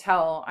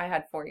until I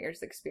had 4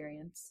 years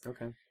experience.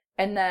 Okay.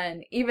 And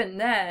then even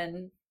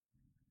then,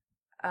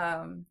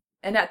 and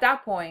at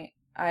that point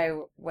I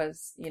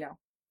was,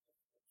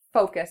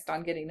 focused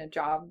on getting a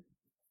job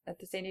at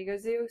the San Diego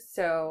Zoo.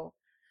 So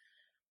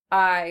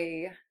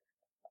I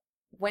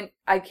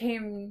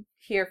came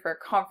here for a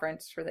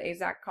conference, for the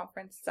AZAC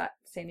conference that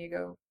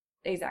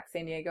AZAC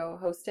San Diego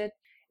hosted.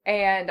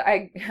 And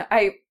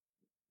I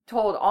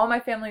told all my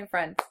family and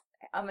friends,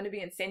 I'm going to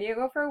be in San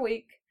Diego for a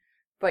week,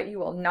 but you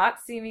will not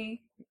see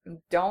me.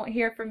 Don't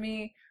hear from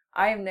me.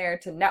 I am there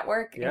to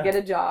network and get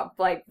a job.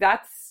 Like,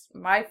 that's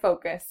my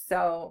focus.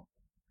 So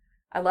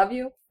I love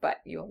you, but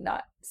you will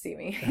not see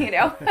me, you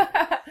know?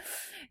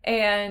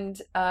 And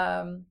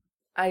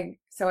I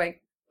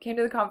came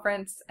to the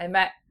conference. I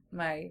met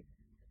my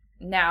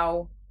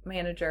now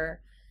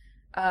manager.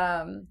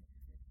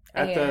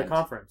 At the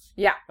conference?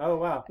 Yeah. Oh,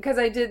 wow. Because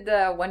I did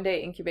the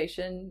 1-day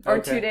incubation or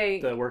 2-day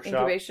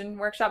incubation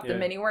workshop, the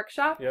mini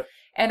workshop. Yep.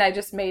 And I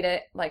just made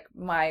it like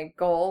my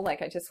goal.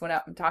 Like, I just went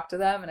out and talked to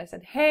them and I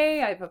said,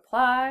 hey, I've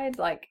applied.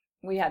 Like,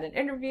 we had an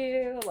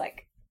interview.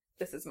 Like,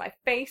 this is my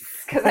face,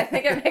 because I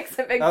think it makes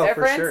a big difference,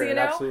 for sure. you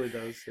know? It absolutely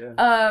does,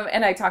 yeah.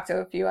 And I talked to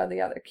a few of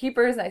the other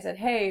keepers and I said,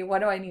 hey, what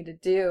do I need to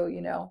do?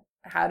 You know,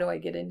 how do I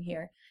get in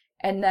here?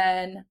 And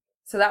then,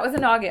 so that was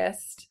in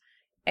August,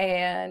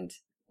 and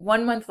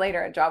 1 month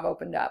later, a job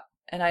opened up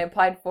and I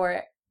applied for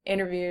it,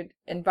 interviewed,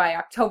 and by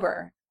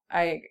October,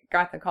 I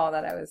got the call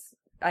that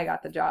I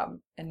got the job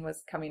and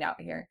was coming out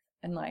here.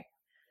 And like,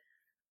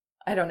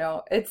 I don't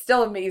know, it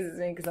still amazes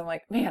me because I'm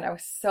like, man, I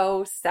was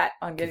so set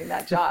on getting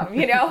that job,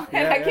 you know?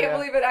 And I can't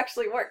believe it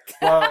actually worked.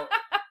 Well,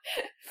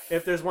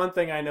 if there's one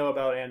thing I know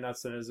about Ann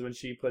Knutson is when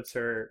she puts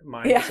her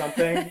mind to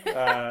something,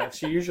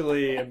 she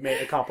usually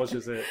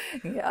accomplishes it.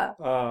 Yeah.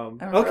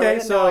 Okay,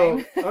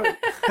 so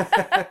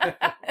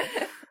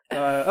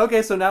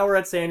okay, so now we're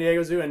at San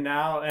Diego Zoo, and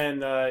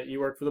you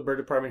work for the bird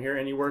department here,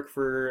 and you work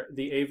for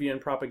the Avian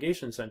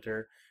Propagation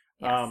Center.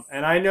 Yes.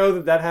 And I know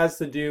that has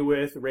to do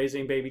with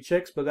raising baby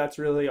chicks, but that's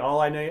really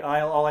all I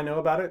know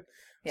about it.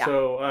 Yeah.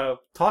 So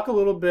talk a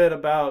little bit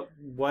about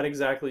what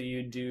exactly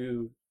you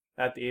do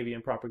at the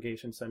Avian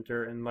Propagation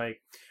Center. And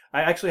like,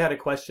 I actually had a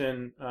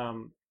question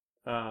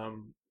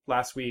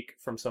last week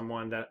from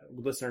someone, that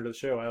listener to the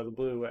show out of the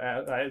blue,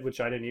 which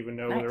I didn't even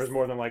know there was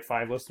more than like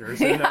 5 listeners.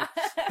 Yeah.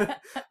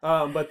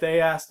 But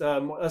they asked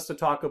us to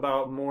talk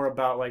more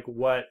about like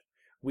what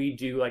we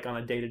do like on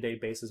a day-to-day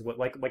basis, what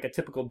like a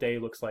typical day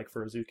looks like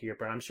for a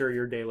zookeeper. I'm sure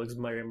your day looks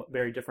very,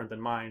 very different than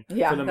mine.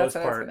 Yeah, for the that's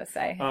most what part. I was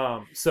going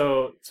to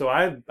say. So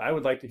I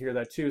would like to hear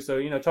that too. So,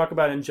 you know, talk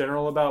about in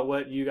general about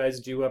what you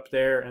guys do up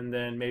there, and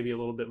then maybe a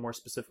little bit more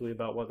specifically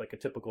about what like a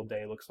typical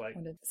day looks like.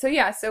 So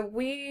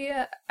we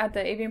at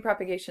the Avian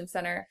Propagation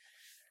Center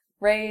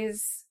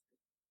raise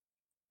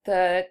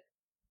the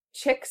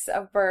chicks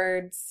of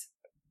birds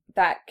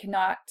that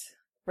cannot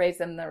raise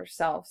them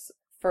themselves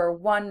for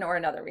one or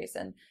another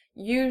reason.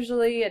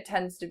 Usually it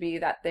tends to be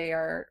that they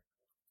are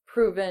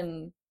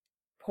proven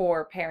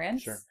poor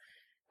parents. Sure.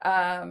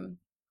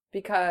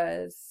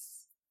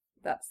 Because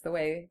that's the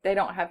way, they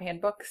don't have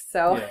handbooks.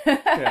 So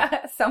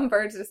some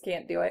birds just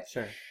can't do it.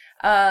 Sure.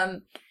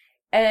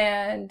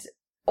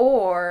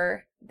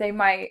 Or they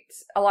might,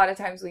 a lot of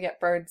times we get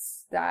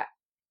birds that,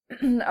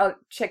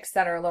 chicks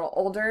that are a little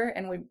older,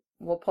 and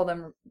we'll pull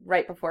them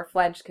right before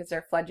fledge because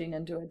they're fledging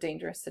into a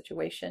dangerous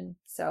situation.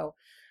 So,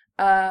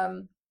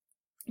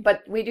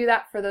 but we do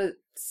that for the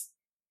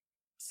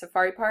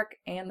safari park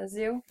and the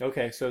zoo.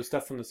 Okay, so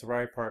stuff from the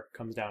safari park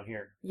comes down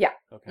here. Yeah.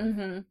 Okay.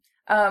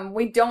 Mm-hmm.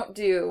 We don't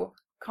do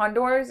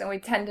condors, and we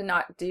tend to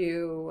not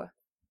do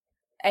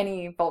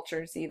any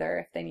vultures either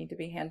if they need to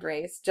be hand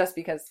raised, just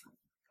because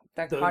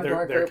the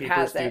condor their group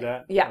has it. Do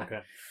that?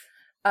 Yeah.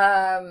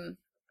 Okay.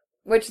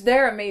 Which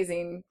they're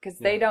amazing because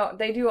they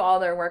do all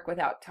their work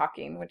without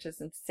talking, which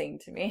is insane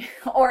to me,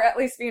 or at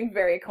least being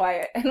very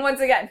quiet. And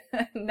once again,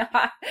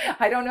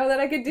 I don't know that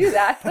I could do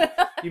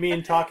that. You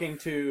mean talking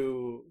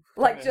to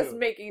like just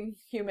making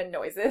human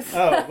noises?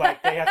 Oh,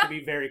 like they have to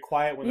be very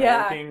quiet when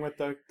they're working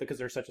with because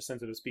they're such a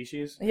sensitive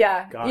species.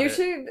 Yeah, Got you it.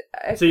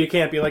 should. So you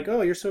can't be like, oh,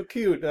 you're so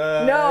cute.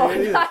 No,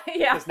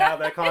 because now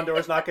that condor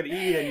is not going to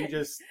eat, and you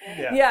just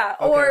yeah,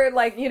 okay. Or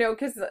like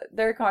because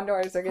their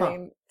condors are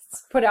getting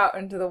put out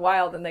into the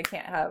wild and they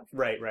can't have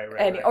right.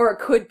 Or it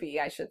could be,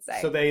 I should say.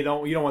 So you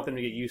don't want them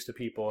to get used to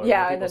people. Or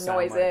yeah, people the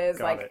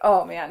noises, like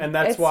oh man, and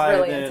that's it's why.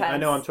 Really then intense. I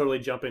know I'm totally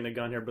jumping the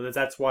gun here, but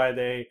that's why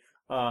they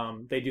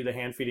do the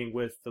hand feeding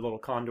with the little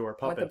condor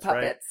puppets, with the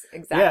puppets, right?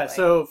 Exactly. Yeah.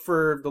 So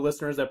for the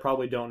listeners that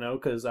probably don't know,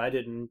 because I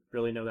didn't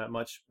really know that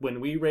much,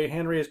 when we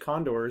hand raise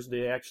condors,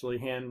 they actually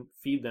hand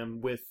feed them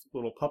with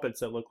little puppets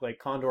that look like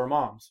condor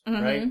moms,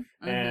 right?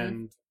 Mm-hmm.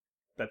 And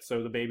that's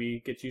so the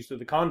baby gets used to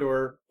the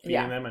condor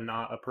feeding them and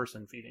not a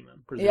person feeding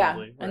them,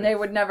 presumably. Yeah, and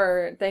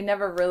right? they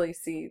never really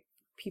see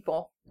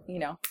people, you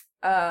know.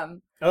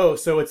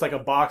 So it's like a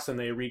box and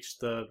they reach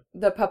the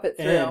puppet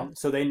through. end,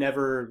 so they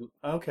never,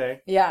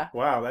 okay. Yeah.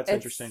 Wow, that's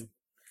interesting.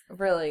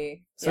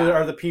 Really. So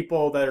are the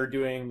people that are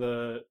doing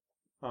the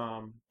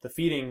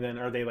feeding, then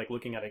are they like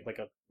looking at like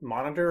a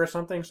monitor or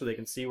something so they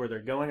can see where they're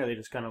going? Are they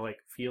just kind of like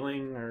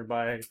feeling or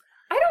by...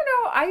 I don't know.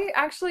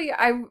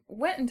 I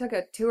went and took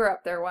a tour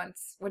up there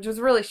once, which was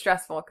really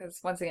stressful because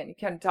once again you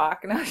couldn't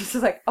talk, and I was just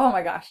like, oh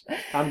my gosh,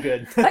 I'm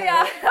good.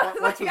 Yeah,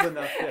 once was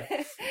enough.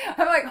 Yeah.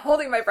 I'm like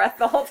holding my breath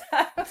the whole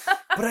time.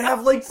 But I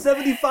have like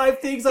 75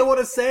 things I want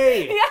to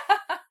say.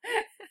 Yeah,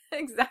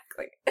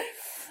 exactly.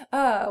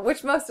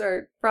 Which most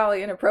are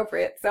probably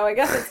inappropriate, so I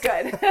guess it's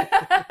good.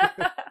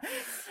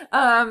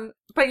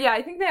 But yeah,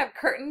 I think they have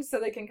curtains so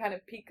they can kind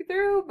of peek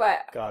through, but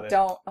Got it.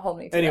 don't hold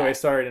me to Anyway, that.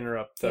 sorry to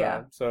interrupt.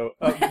 Yeah. So,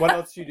 what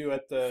else do you do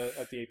at the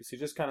APC?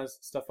 Just kind of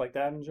stuff like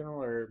that in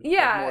general, or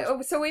Yeah,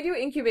 more? so we do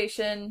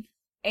incubation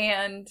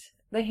and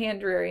the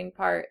hand rearing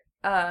part.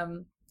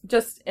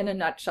 Just in a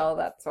nutshell,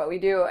 that's what we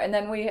do. And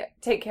then we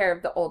take care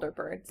of the older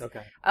birds.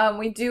 Okay.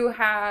 We do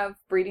have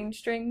breeding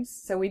strings,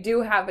 so we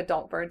do have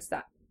adult birds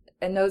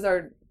and those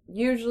are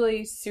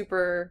usually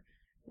super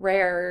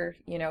rare,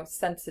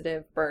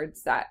 sensitive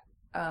birds that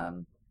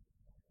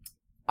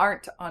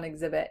aren't on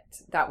exhibit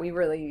that we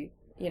really,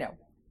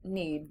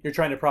 need. You're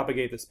trying to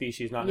propagate the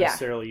species, not Yeah.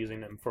 necessarily using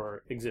them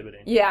for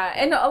exhibiting. Yeah,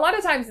 and a lot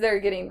of times they're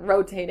getting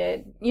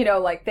rotated,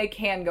 like they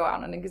can go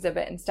out on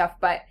exhibit and stuff,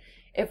 but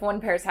if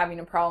one pair is having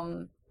a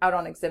problem out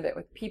on exhibit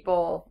with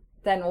people,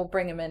 then we'll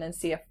bring them in and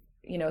see if,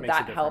 Makes a that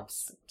difference.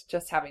 helps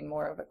just having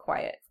more of a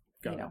quiet,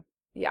 Got it.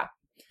 yeah.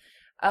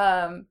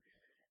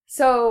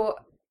 So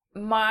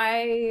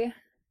my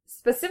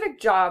specific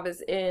job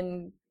is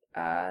in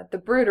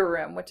the brooder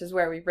room, which is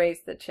where we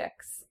raise the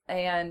chicks.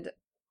 And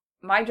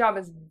my job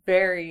is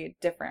very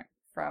different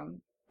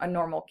from a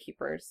normal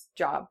keeper's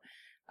job.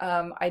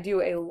 I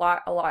do a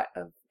lot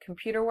of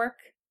computer work.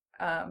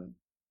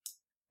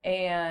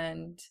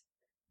 And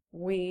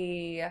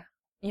we,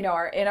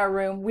 are in our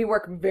room. We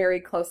work very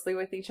closely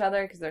with each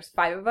other because there's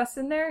 5 of us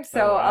in there.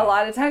 So Oh, wow. a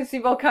lot of times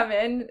people come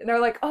in and they're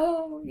like,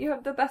 oh, you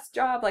have the best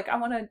job. Like, I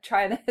want to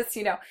try this,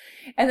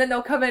 and then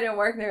they'll come in and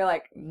work and they're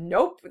like,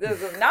 nope,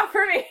 this is not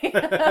for me.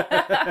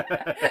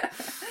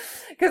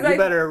 You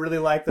better really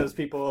like those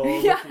people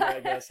with you,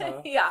 I guess,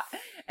 huh? Yeah.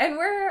 And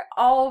we're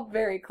all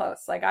very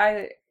close. Like,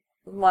 I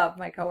love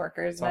my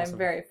coworkers. That's and awesome. I'm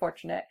very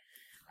fortunate.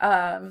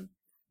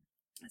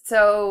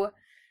 So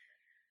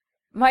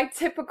my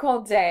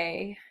typical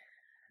day,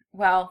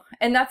 well,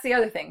 and that's the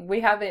other thing.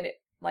 We have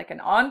it like an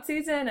on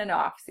season and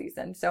off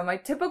season. So my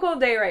typical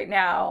day right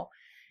now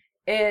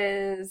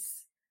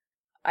is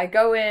I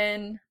go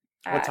in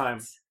at, What time?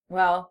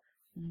 Well,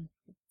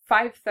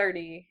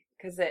 5:30,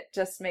 because it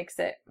just makes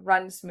it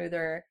run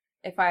smoother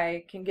if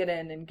I can get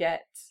in and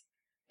get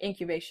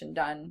incubation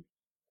done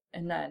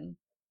and then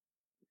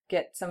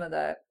get some of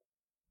the,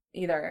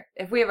 either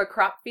if we have a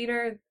crop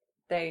feeder,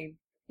 they,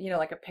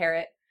 like a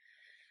parrot,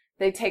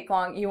 they take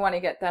long. You want to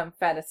get them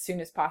fed as soon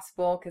as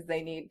possible because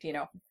they need,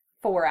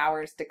 4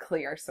 hours to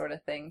clear, sort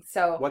of thing.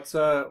 So What's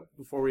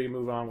before we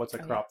move on, what's a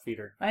crop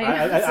feeder?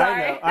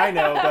 Sorry. I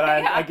know, but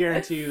Yeah. I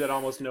guarantee you that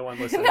almost no one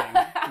listening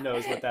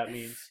knows what that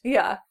means.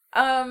 Yeah.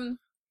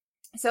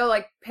 So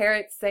like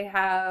parrots, they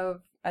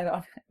have,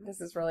 this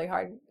is really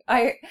hard.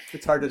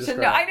 It's hard to should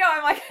describe. know. I know.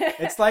 I'm like,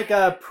 It's like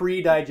a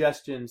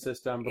pre-digestion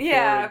system before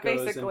Yeah, it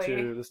goes basically.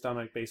 into the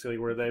stomach, basically,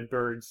 where the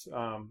birds,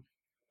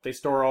 they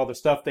store all the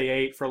stuff they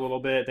ate for a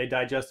little bit, they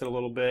digest it a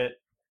little bit,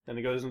 then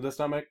it goes into the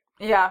stomach.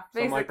 yeah,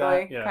 Something basically,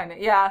 like that? Yeah. kind of,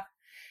 yeah.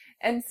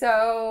 And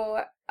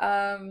so,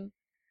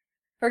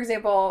 for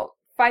example,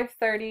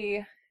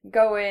 5:30,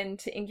 go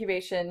into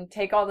incubation,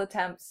 take all the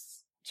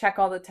temps, check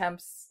all the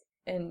temps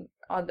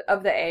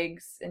of the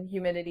eggs and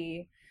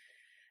humidity.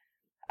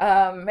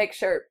 Make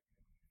sure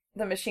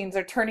the machines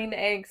are turning the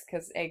eggs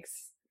because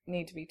eggs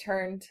need to be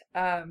turned.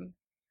 And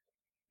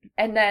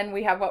then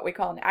we have what we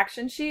call an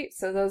action sheet.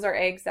 So those are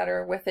eggs that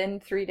are within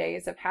 3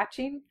 days of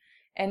hatching.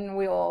 And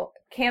we'll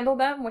candle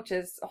them, which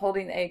is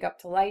holding the egg up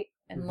to light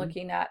and Mhm.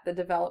 looking at the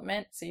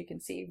development. So you can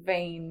see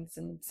veins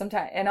and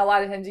a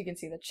lot of times you can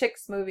see the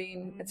chicks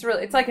moving. It's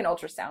like an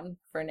ultrasound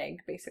for an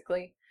egg,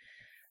 basically.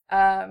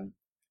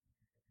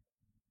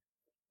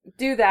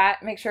 Do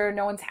that, make sure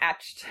no one's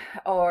hatched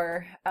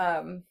or,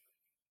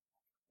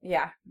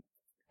 yeah.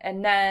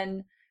 And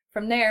then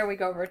from there we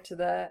go over to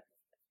the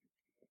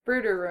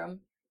brooder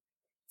room.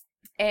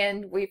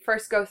 And we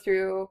first go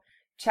through,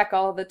 check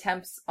all the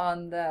temps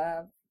on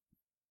the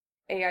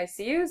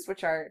AICUs,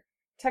 which are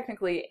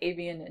technically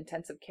avian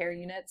intensive care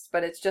units,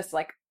 but it's just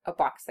like a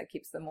box that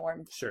keeps them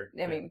warm. Sure.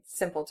 I mean,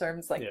 simple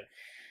terms, like,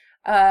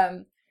 Yeah.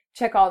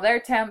 Check all their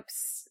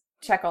temps,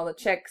 check all the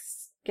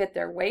chicks, get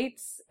their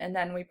weights, and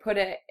then we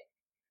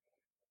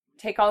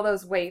take all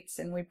those weights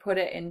and we put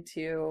it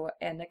into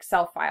an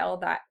Excel file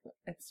that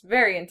it's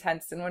very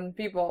intense. And when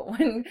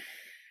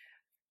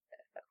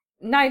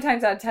 9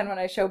 times out of 10, when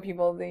I show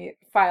people the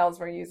files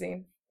we're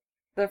using,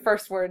 the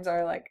first words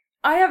are like,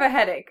 I have a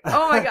headache.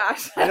 Oh my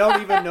gosh. I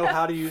don't even know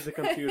how to use a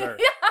computer.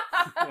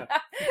 Yeah.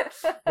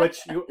 Which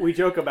we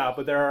joke about,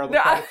 but there are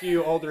quite a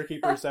few older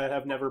keepers that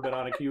have never been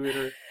on a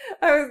computer.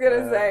 I was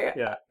going to say,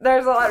 yeah.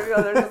 There's a lot of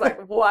people that are just like,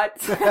 what?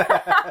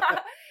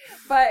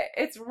 But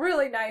it's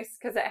really nice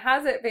because it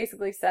has it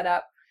basically set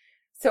up.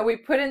 So we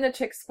put in the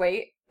chick's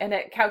weight and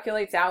it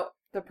calculates out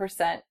the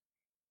percent,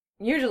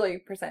 usually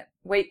percent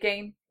weight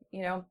gain,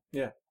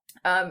 Yeah.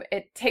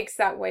 It takes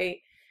that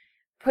weight,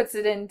 puts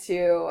it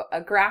into a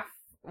graph.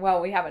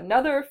 Well, we have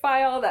another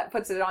file that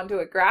puts it onto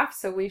a graph.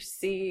 So we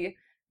see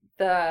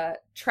the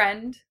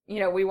trend.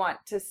 We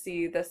want to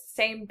see the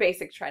same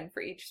basic trend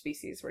for each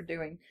species we're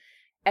doing.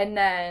 And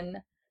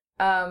then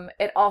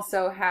it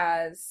also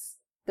has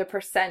the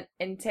percent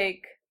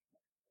intake,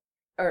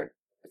 or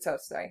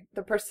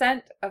the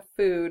percent of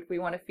food we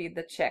want to feed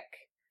the chick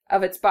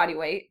of its body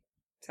weight.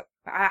 So,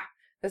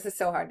 this is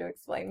so hard to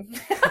explain.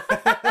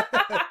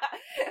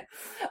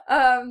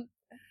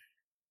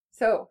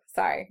 So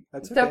sorry.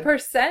 That's okay. The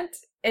percent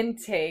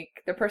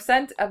intake, the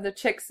percent of the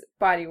chick's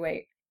body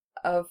weight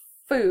of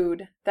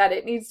food that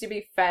it needs to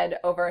be fed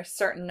over a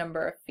certain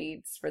number of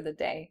feeds for the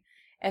day.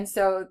 And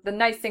so the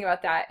nice thing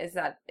about that is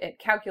that it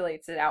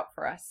calculates it out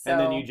for us. So, and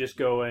then you just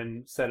go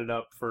and set it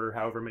up for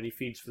however many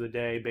feeds for the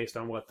day based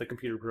on what the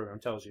computer program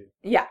tells you.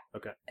 Yeah.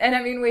 Okay. And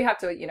I mean, we have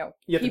to,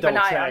 keep an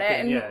eye on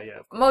it. And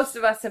most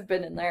of us have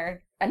been in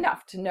there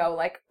enough to know,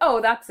 like, oh,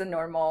 that's a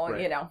normal,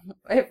 right.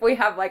 If we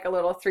have like a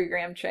little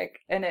 3-gram chick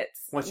and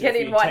it's Once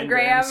getting 1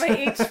 gram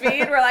each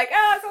feed, we're like,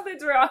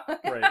 something's wrong.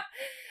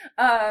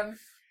 Right.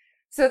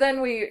 So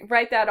then we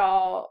write that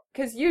all,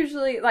 because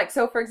usually, like,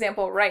 so for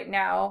example, right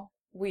now,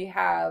 we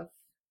have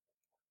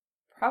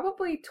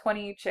probably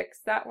 20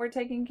 chicks that we're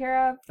taking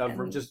care of.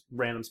 Just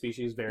random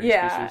species, various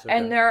species. Okay.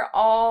 And they're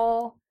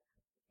all,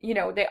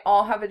 they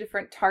all have a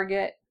different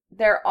target.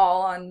 They're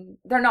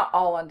not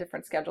all on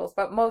different schedules,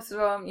 but most of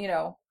them,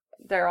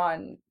 they're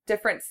on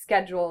different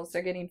schedules.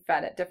 They're getting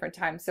fed at different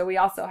times. So we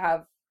also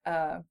have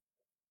a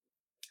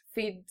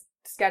feed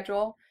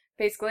schedule,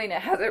 basically, and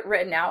it has it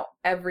written out,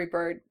 every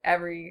bird, at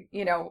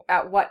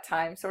what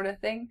time sort of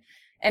thing.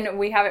 And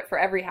we have it for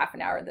every half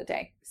an hour of the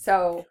day.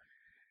 So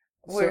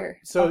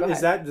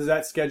does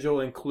that schedule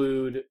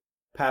include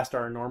past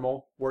our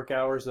normal work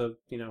hours of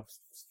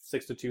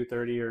 6 to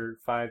 2:30 or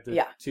 5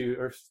 to 2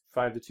 or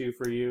 5 to 2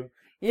 for you?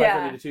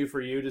 5:30 to 2 for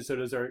you. So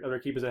does our other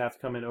keepers that have to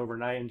come in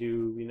overnight and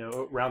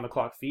do round the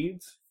clock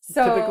feeds?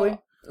 So typically,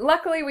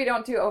 luckily we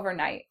don't do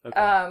overnight.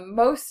 Okay.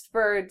 Most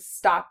birds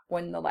stop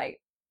when the light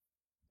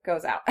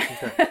goes out.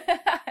 Okay.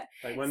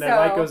 Like when that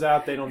light goes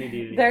out, they don't need to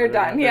eat anymore. They're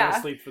done. They're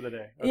asleep for the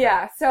day. Okay.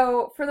 Yeah.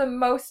 So for the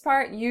most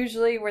part,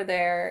 usually we're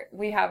there.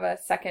 We have a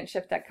second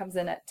shift that comes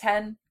in at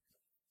 10.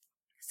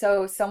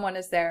 So someone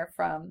is there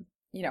from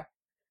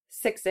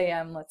 6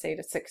 a.m. let's say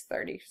to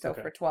 6:30. So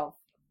for 12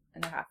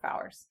 and a half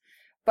hours.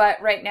 But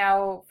right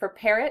now for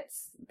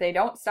parrots, they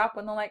don't stop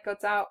when the light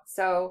goes out.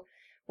 So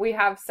we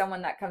have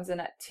someone that comes in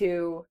at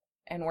 2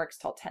 and works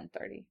till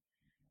 10:30.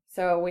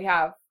 So we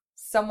have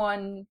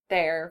someone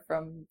there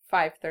from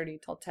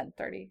 5:30 till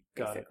 10:30,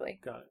 basically.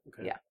 Got it.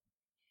 Okay.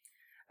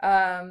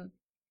 Yeah.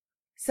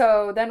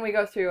 So then we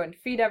go through and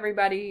feed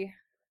everybody,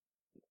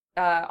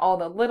 all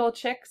the little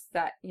chicks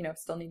that,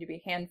 still need to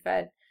be hand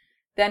fed.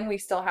 Then we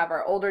still have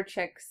our older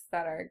chicks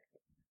that are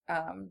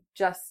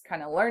just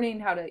kind of learning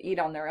how to eat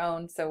on their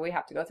own. So we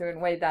have to go through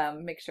and weigh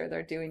them, make sure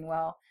they're doing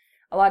well.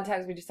 A lot of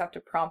times we just have to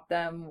prompt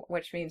them,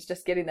 which means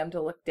just getting them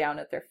to look down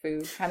at their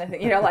food kind of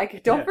thing.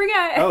 Like, don't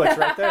forget. Oh, it's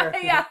right there.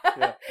 Yeah.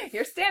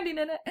 You're standing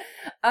in it.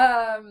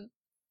 And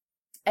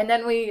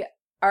then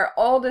our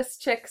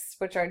oldest chicks,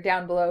 which are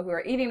down below, who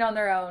are eating on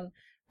their own,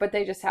 but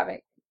they just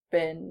haven't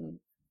been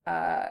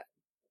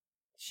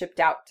shipped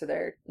out to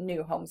their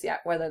new homes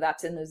yet, whether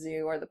that's in the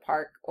zoo or the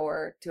park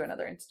or to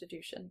another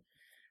institution.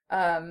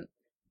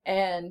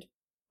 And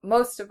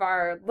most of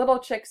our little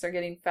chicks are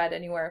getting fed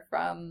anywhere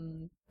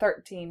from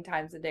 13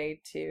 times a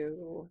day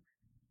to,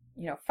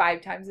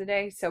 5 times a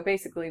day. So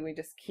basically we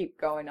just keep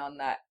going on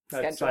that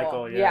schedule.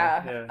 Cycle,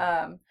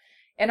 yeah.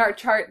 In our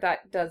chart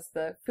that does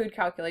the food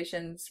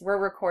calculations, we're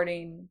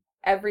recording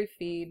every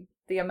feed,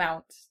 the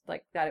amount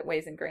like that it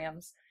weighs in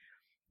grams,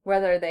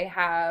 whether they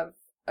have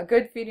a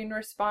good feeding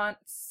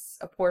response,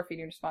 a poor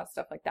feeding response,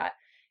 stuff like that.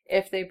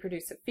 If they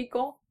produce a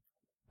fecal,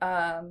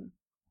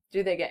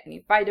 do they get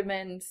any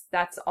vitamins?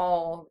 That's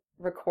all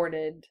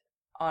recorded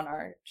on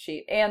our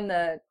sheet, and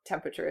the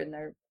temperature in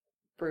their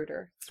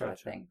brooder sort of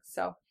thing.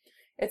 So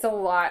it's a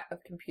lot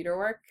of computer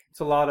work. It's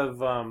a lot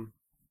of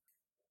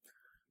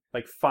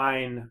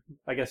fine,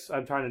 I guess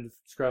I'm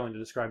struggling to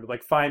describe it,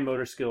 like fine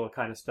motor skill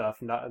kind of stuff,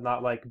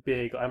 not like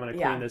big, I'm going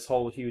to clean this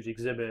whole huge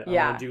exhibit. I'm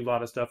going to do a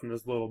lot of stuff in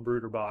this little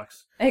brooder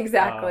box.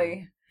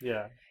 Exactly.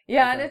 Yeah.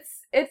 Yeah, okay. And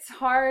it's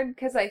hard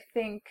because I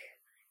think,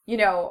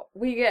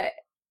 we get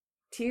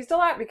teased a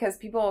lot because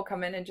people will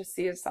come in and just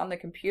see us on the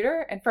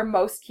computer. And for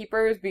most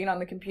keepers, being on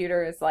the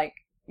computer is like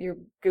you're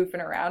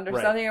goofing around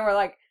or something. And we're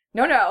like,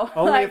 no.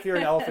 Only if you're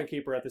an elephant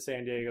keeper at the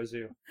San Diego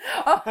Zoo.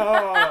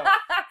 Oh,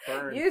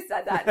 burn. You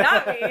said that,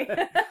 not me.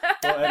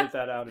 We'll edit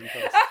that out in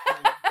post.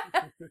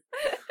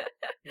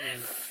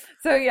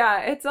 So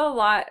yeah, it's a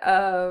lot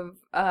of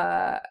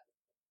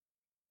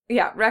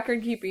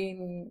record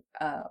keeping,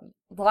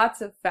 lots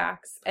of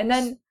facts. And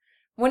then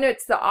when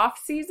it's the off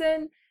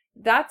season,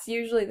 that's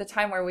usually the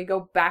time where we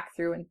go back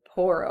through and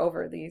pore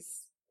over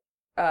these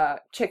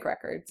chick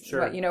records.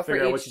 Sure. For each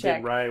figure out what you chick.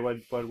 did right,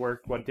 what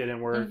worked, what didn't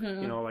work,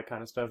 that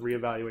kind of stuff.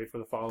 Reevaluate for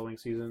the following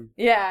season.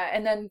 Yeah,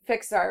 and then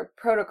fix our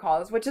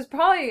protocols, which is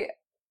probably,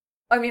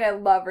 I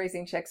love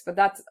raising chicks, but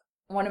that's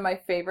one of my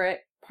favorite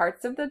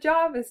parts of the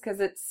job is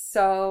because it's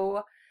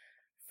so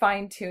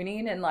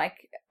fine-tuning and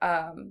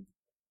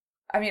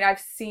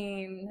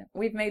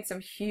we've made some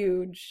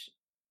huge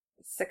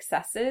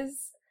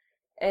successes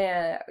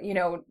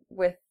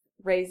with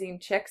raising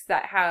chicks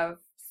that have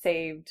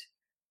saved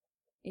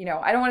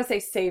I don't want to say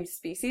saved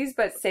species,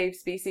 but saved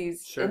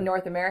species Sure. in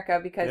North America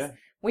because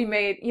we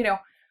made,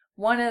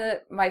 one of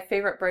my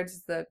favorite birds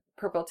is the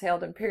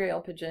purple-tailed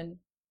imperial pigeon,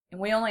 and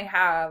we only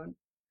have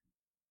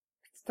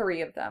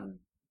 3 of them.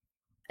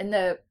 And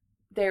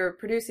they were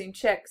producing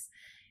chicks,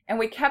 and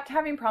we kept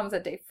having problems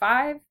at day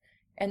 5,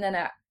 and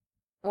then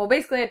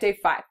basically at day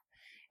 5.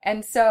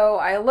 And so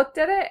I looked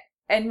at it,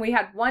 and we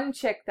had one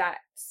chick that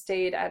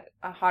stayed at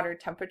a hotter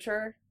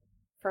temperature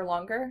for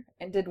longer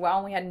and did well,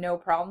 and we had no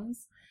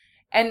problems.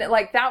 And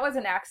like that was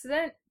an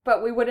accident,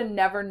 but we would have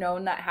never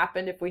known that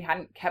happened if we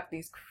hadn't kept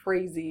these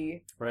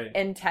crazy,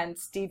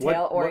 intense,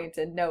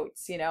 detail-oriented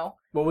notes.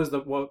 What was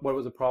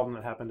the problem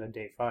that happened on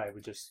day 5?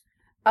 We just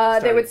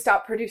they would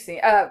stop producing,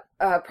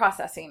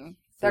 processing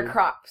their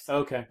crops.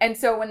 Okay. And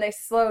so when they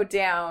slowed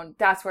down,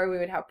 that's where we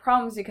would have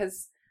problems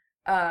because,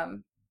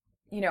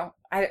 you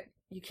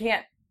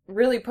can't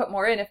really put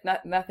more in if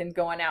nothing's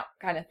going out,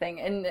 kind of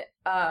thing.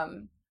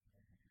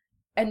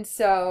 And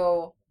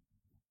so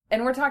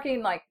we're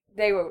talking like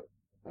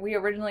we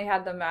originally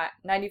had them at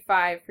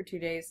 95 for 2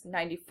 days,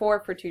 94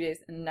 for 2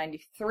 days, and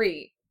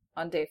 93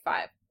 on day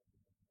 5.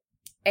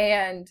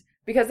 And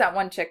because that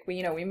one chick,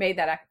 we made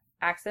that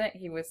accident,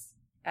 he was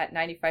at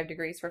 95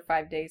 degrees for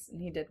 5 days,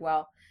 and he did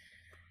well.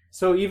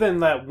 So even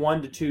that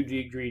 1 to 2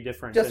 degree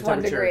difference just in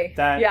 1 temperature, degree,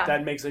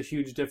 that makes a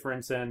huge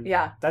difference. And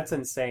that's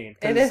insane.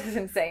 It is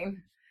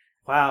insane.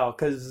 Wow,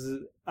 because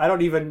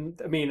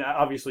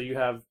obviously you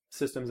have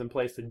systems in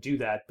place to do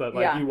that, but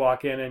like you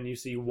walk in and you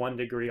see 1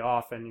 degree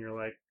off, and you're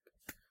like,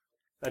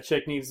 that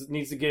chick needs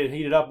to get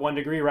heated up 1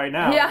 degree right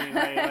now.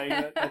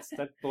 Yeah.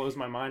 That blows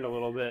my mind a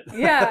little bit.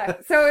 Yeah.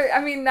 So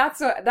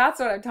that's what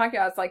I'm talking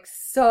about. It's like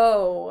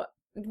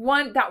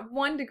that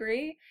 1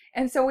 degree,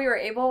 and so we were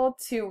able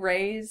to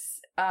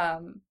raise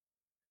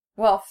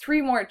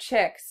 3 more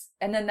chicks,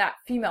 and then that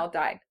female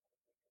died.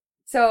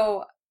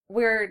 So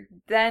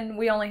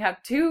we only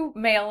have 2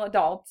 male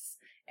adults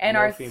and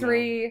our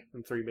 3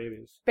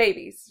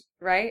 babies,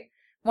 right?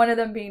 One of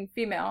them being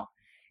female.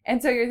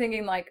 And so you're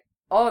thinking like,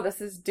 oh, this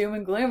is doom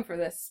and gloom for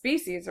this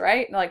species,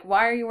 right? Like,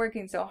 why are you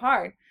working so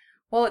hard?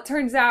 Well, it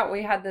turns out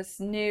we had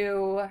this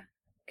new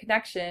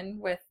connection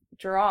with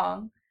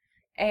Jurong,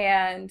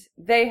 and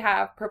they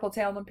have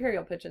purple-tailed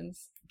imperial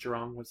pigeons.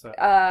 Jurong, what's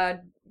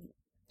that?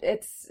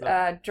 It's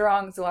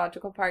Jurong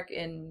Zoological Park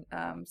in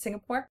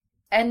Singapore.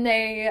 And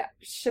they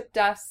shipped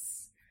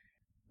us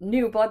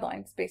new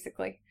bloodlines,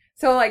 basically.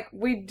 So, like,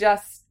 we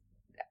just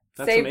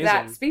saved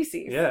that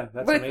species. Yeah,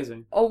 that's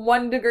amazing. A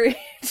 1 degree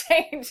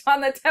change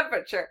on the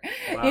temperature.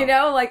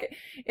 Wow. Like,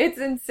 it's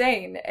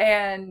insane.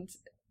 And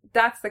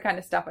that's the kind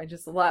of stuff I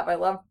just love. I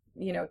love,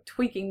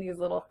 tweaking these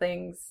little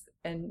things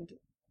and,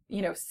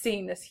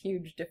 seeing this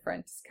huge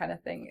difference kind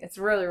of thing. It's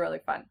really, really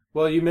fun.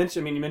 Well, you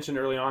mentioned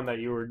early on that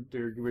you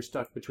were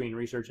stuck between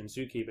research and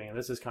zookeeping, and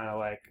this is kind of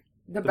like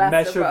the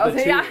mesh of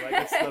the two. Yeah. Like,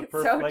 it's the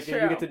perfect, so like,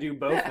 true. you get to do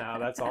both now.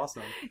 That's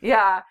awesome.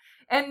 Yeah.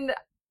 And,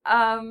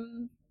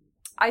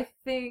 I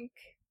think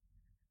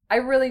I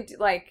really do,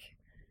 like,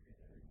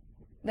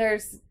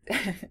 there's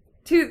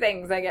 2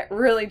 things I get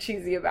really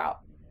cheesy about.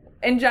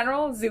 In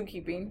general,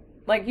 zookeeping.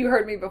 Like, you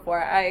heard me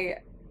before. I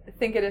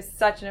think it is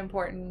such an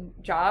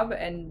important job,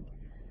 and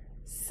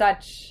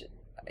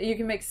you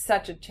can make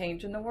such a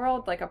change in the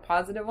world, like a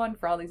positive one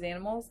for all these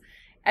animals.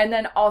 And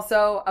then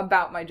also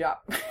about my job.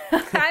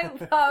 I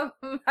love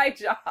my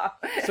job.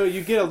 So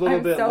you get a little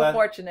bit so less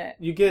fortunate.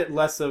 You get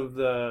less of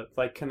the,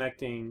 like,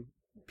 connecting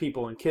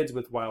people and kids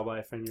with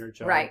wildlife in your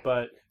job. Right.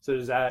 But so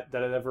does that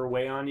ever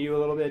weigh on you a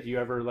little bit? Do you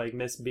ever like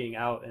miss being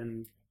out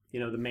and,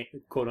 the main,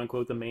 quote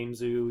unquote, the main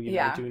zoo,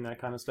 doing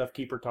that kind of stuff,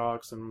 keeper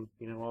talks and,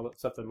 all that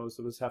stuff that most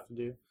of us have to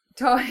do?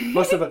 Totally.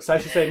 Most of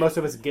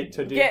us get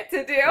to do. Yeah.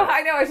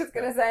 I know. I was just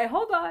going to say,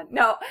 hold on.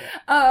 No.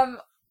 Yeah.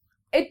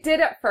 It did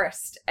at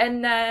first.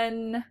 And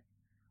then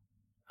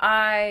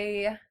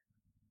I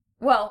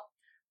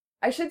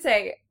should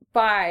say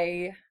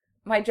by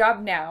my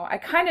job now, I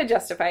kind of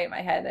justify it in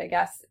my head, I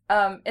guess,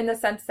 in the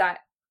sense that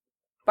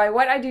by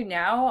what I do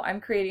now,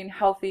 I'm creating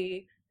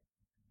healthy,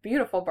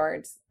 beautiful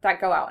birds that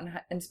go out and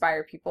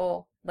inspire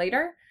people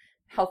later.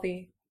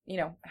 Healthy,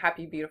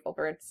 happy, beautiful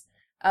birds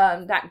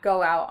that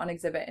go out on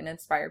exhibit and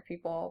inspire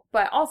people.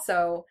 But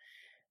also,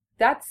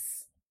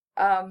 that's,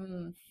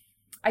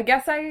 I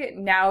guess I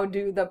now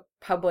do the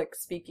public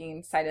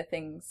speaking side of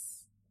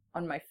things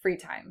on my free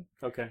time.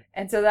 Okay.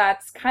 And so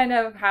that's kind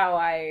of how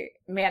I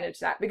manage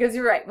that. Because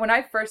you're right. When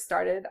I first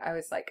started, I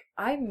was like,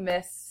 I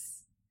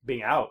miss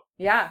being out.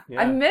 Yeah.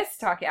 I miss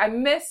talking.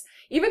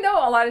 Even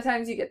though a lot of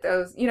times you get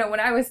those, when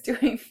I was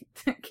doing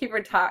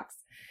keeper talks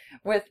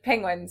with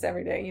penguins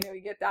every day,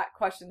 you get that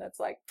question that's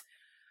like,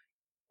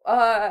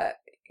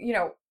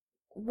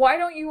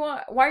 why are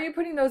you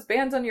putting those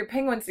bands on your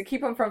penguins to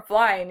keep them from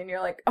flying? And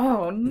you're like,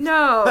 oh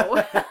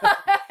no.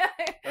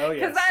 Oh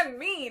yes. Because I'm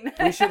mean.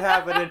 We should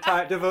have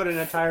devote an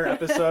entire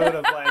episode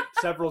of like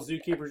several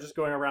zookeepers just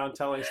going around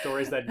telling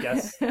stories that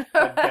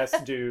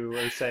guests do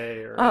or say.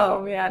 Or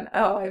oh man.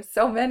 Oh, I have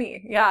so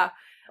many. Yeah.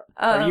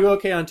 Are you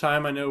okay on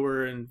time? I know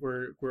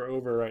we're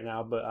over right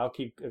now, but I'll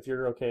keep if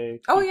you're okay.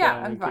 Oh Keep yeah,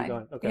 going. I'm You keep fine.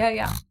 going. Okay. Yeah,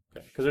 yeah.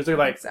 Okay. Because there's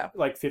I think so.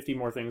 like 50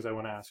 more things I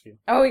want to ask you.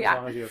 Oh As yeah.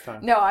 long as you have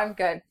time. No, I'm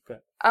good. Okay.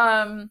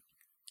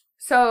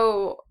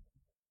 So,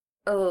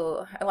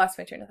 oh, I lost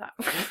my train of thought.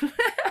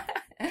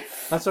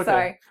 That's okay.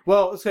 Sorry.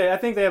 Well, okay. I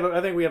think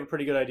we have a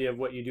pretty good idea of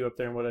what you do up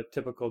there and what a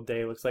typical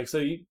day looks like.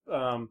 So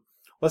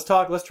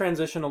let's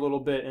transition a little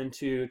bit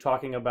into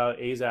talking about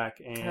AZAC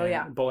and Oh,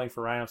 yeah. Bowling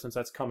for Rhino since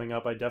that's coming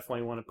up. I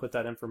definitely want to put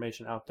that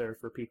information out there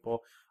for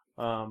people.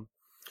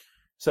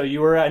 So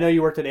I know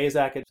you worked at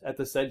AZAC at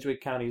the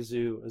Sedgwick County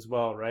Zoo as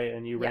well, right?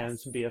 And you ran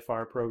Yes. some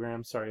BFR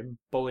programs,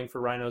 Bowling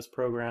for Rhinos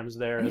programs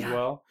there as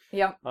well.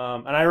 Yep.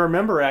 And I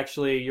remember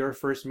actually your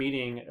first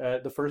meeting,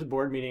 the first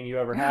board meeting you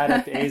ever had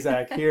at the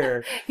AZAC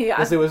here, Yeah.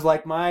 because it was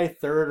like my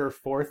third or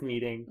fourth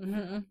meeting.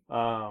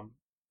 Mm-hmm.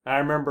 I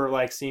remember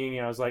like seeing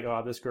you, I was like,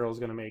 oh, this girl's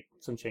going to make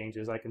some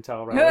changes. I can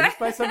tell, right? Just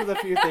by some of the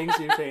few things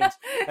you changed.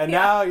 And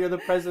now you're the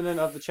president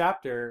of the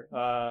chapter.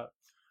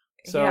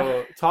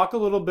 So talk a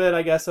little bit,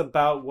 I guess,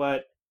 about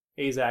what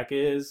AZAC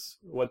is,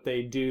 what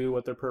they do,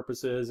 what their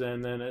purpose is,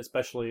 and then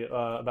especially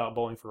about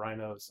Bowling for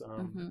Rhinos.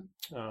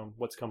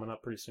 What's coming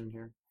up pretty soon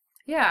here.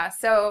 Yeah,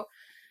 so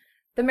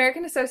the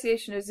American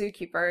Association of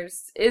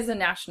Zookeepers is a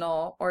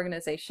national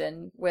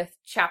organization with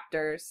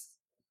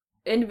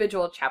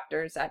individual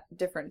chapters at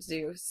different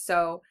zoos.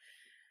 So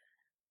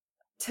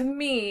to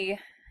me,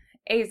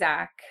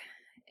 AZAC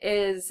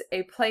is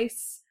a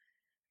place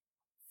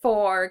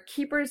for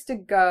keepers to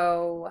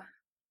go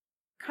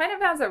kind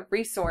of as a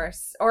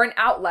resource or an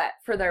outlet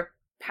for their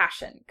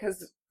passion.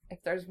 Because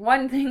if there's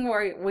one thing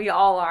where we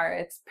all are,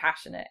 it's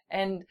passionate.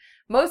 And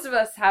most of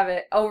us have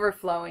it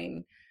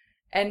overflowing.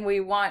 And we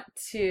want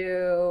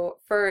to,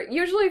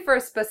 usually for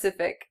a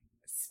specific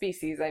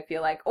species, I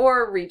feel like,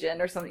 or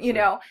region or something, you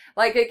know,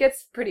 like it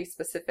gets pretty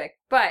specific.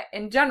 But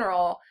in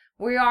general,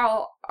 we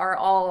all are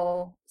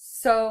all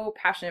so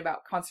passionate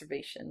about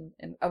conservation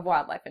of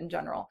wildlife in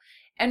general.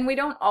 And we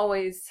don't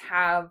always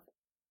have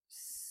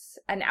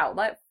an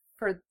outlet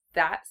for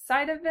that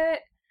side of it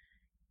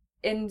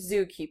in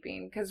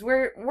zookeeping, because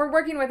we're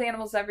working with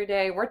animals every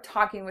day, we're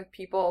talking with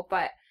people,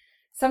 but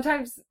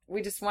sometimes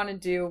we just want to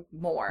do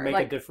more.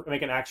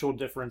 Make an actual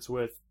difference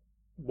with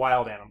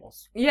wild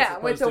animals. Yeah,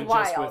 with the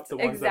wild. With the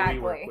ones that we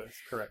work with.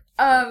 Correct.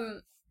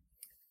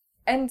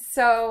 And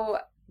so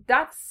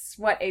that's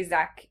what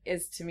AZAC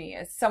is to me,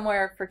 is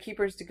somewhere for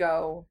keepers to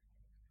go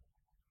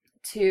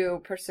to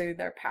pursue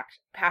their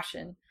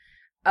passion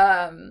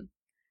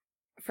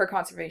for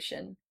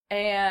conservation.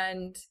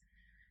 And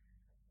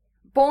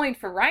Bowling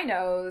for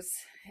Rhinos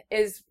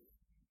is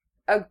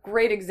a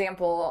great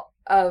example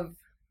of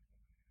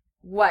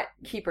what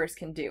keepers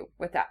can do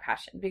with that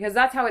passion, because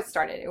that's how it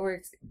started. It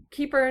was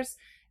keepers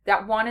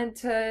that wanted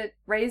to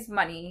raise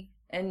money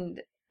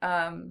and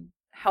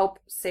help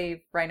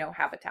save rhino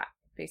habitat,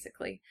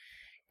 basically.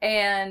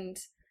 And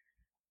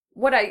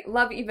what I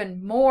love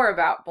even more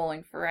about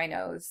Bowling for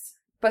Rhinos,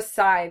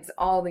 besides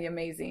all the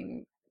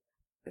amazing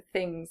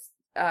things,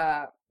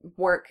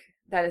 work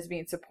that is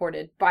being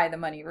supported by the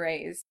money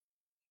raised.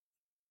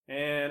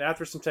 And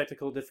after some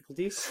technical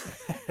difficulties,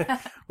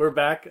 we're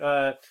back.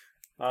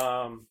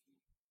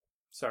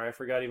 Sorry, I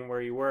forgot even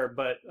where you were,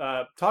 but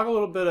talk a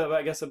little bit,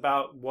 I guess,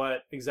 about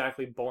what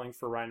exactly Bowling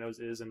for Rhinos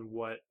is and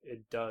what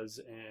it does,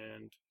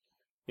 and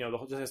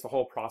just the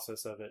whole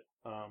process of it.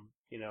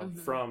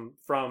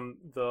 From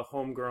the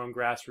homegrown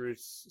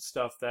grassroots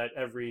stuff that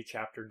every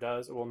chapter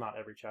does. Well, not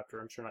every chapter.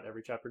 I'm sure not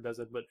every chapter does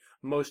it, but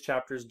most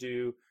chapters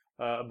do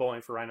a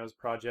Bowling for Rhinos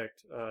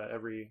project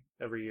every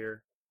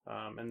year,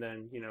 and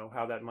then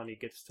how that money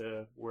gets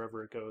to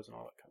wherever it goes and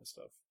all that kind of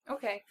stuff.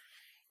 Okay.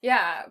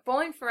 Yeah,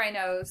 Bowling for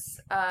Rhinos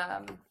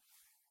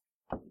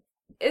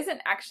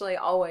isn't actually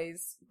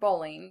always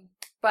bowling,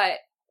 but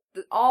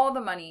all the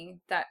money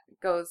that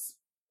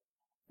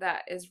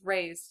is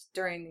raised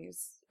during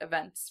these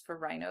events for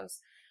rhinos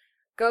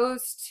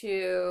goes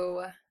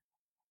to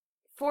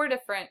 4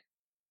 different,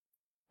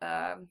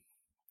 I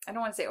don't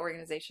want to say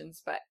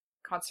organizations, but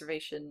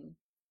conservation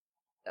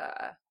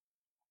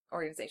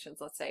organizations,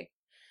 let's say.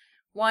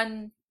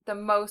 One, the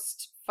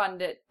most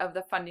funded of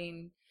the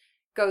funding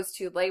goes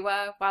to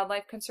Lewa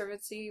Wildlife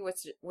Conservancy,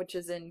 which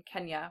is in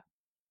Kenya.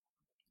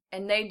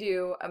 And they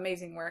do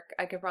amazing work.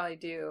 I could probably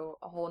do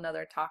a whole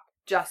nother talk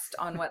just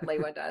on what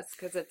Lewa does,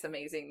 because it's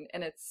amazing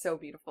and it's so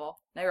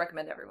beautiful. And I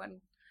recommend everyone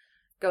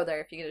go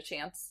there if you get a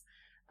chance.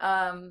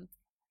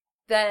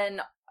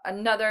 Then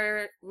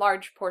another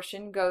large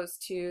portion goes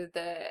to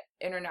the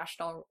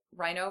International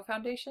Rhino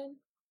Foundation.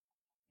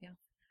 Yeah.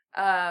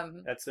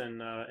 That's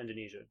in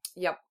Indonesia.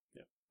 Yep.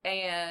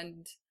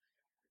 And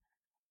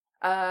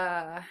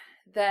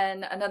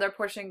then another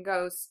portion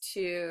goes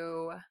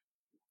to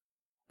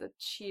the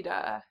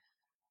Cheetah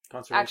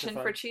Action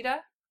Fund? for Cheetah.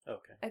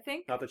 Okay. I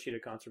think. Not the Cheetah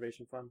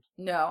Conservation Fund?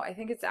 No, I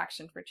think it's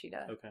Action for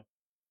Cheetah. Okay.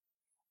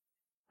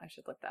 I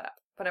should look that up,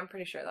 but I'm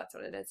pretty sure that's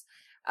what it is.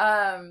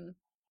 And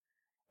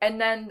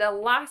then the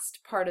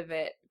last part of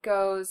it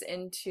goes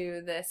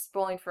into this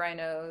Bowling for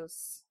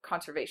Rhinos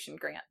conservation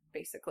grant,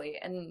 basically.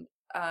 And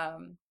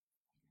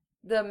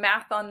the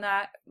math on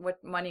that,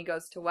 what money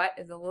goes to what,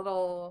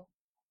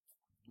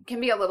 can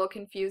be a little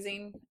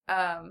confusing.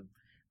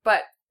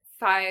 But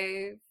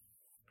 5%,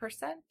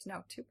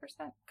 no,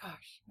 2%.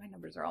 Gosh, my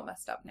numbers are all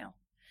messed up now.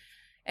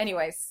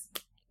 Anyways,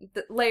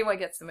 the Lewa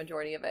gets the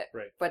majority of it,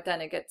 right. But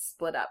then it gets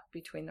split up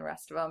between the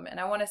rest of them. And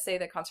I want to say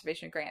the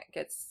conservation grant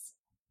gets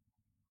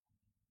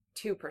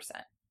 2%,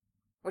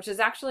 which is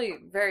actually a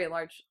very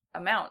large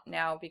amount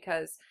now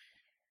because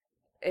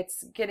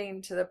it's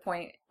getting to the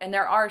point, and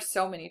there are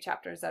so many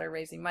chapters that are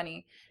raising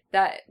money,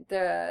 that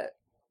the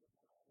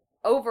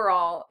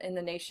overall in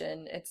the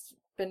nation, it's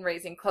been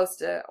raising close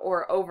to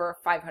or over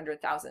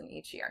 500,000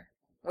 each year,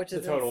 which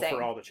is the total insane.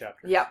 For all the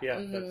chapters. Yep. Yeah,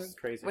 that's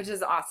crazy. Which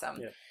is awesome.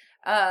 Yeah.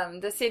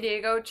 The San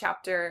Diego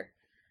chapter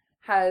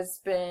has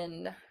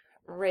been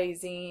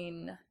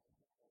raising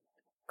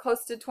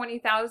close to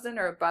 20,000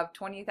 or above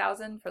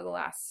 20,000 for the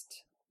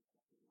last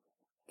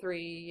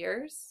 3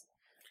 years.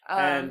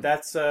 And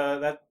that's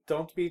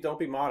don't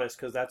be modest,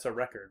 because that's a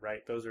record,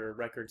 right? Those are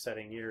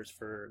record-setting years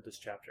for this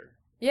chapter.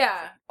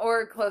 Yeah,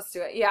 or close to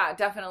it. Yeah,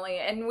 definitely.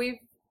 And we've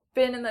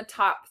been in the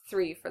top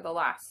 3 for the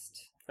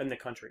last in the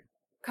country.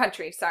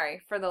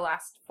 For the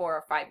last 4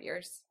 or 5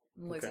 years.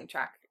 I'm losing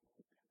track.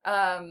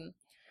 And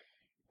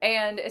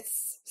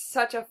it's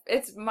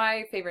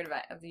my favorite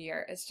event of the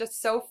year. It's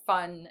just so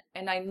fun,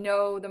 and I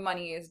know the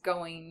money is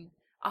going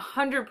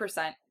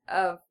 100%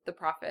 of the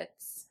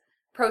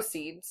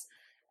proceeds,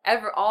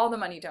 all the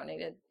money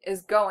donated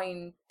is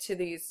going to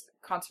these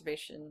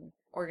conservation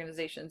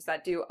organizations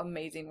that do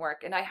amazing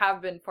work. And I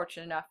have been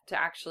fortunate enough to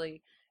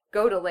actually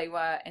go to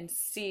Lewa and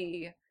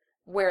see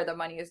where the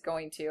money is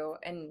going to,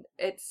 and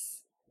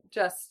it's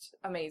just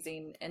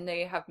amazing. And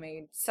they have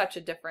made such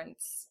a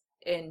difference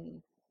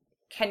in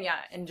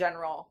Kenya in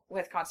general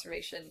with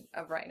conservation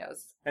of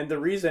rhinos. And the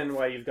reason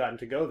why you've gotten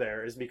to go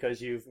there is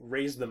because you've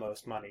raised the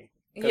most money.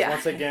 Because Yeah.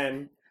 once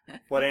again,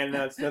 what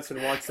Anna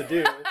Knutson wants to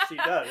do, she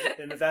does.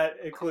 And that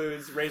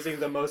includes raising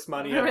the most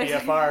money at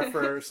BFR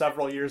for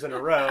several years in a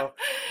row.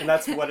 And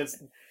that's what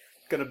it's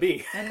going to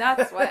be. And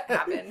that's what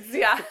happens,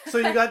 yeah.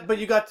 So didn't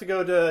you get to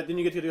go to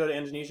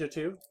Indonesia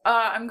too?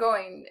 I'm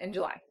going in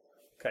July.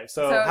 Okay,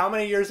 so how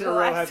many years in a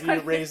row have you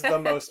raised the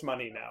most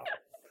money now?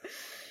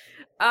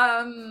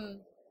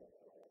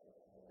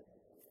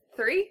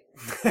 3?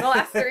 The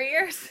last 3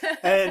 years.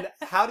 And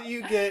how do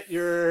you get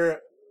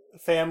your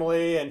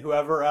family and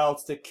whoever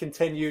else to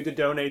continue to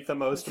donate the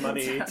most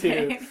money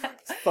to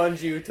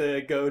fund you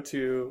to go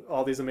to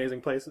all these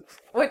amazing places?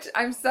 Which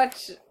I'm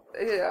such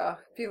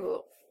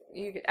people.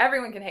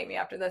 Everyone can hate me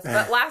after this,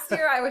 but last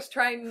year I was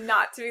trying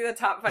not to be the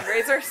top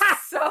fundraiser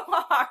so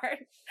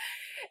hard,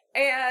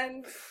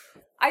 and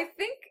I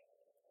think,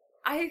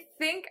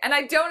 and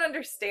I don't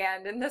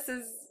understand, and this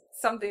is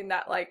something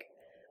that like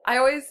I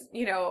always,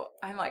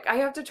 I'm like, I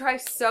have to try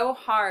so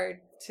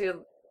hard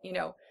to,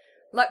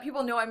 let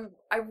people know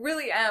I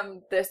really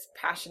am this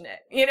passionate,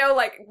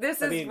 like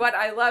this is what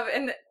I love.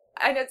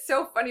 And it's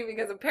so funny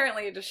because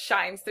apparently it just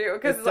shines through.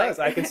 Cause it does.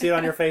 I can see it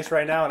on your face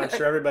right now, and I'm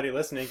sure everybody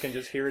listening can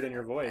just hear it in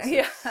your voice.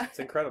 Yeah. It's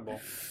incredible.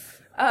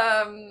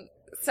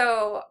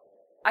 So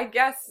I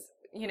guess,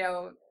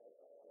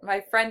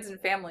 my friends and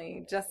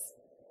family just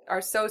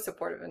are so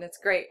supportive, and it's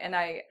great. And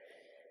I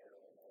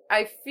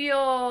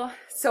feel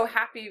so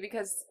happy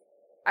because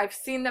I've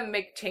seen them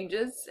make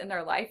changes in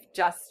their life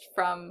just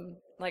from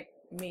like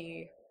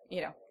me,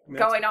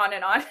 going on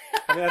and on.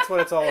 I mean, that's what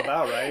it's all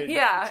about, right?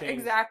 Yeah,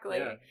 exactly.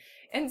 Yeah.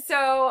 And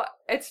so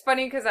it's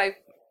funny because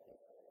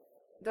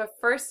the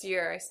first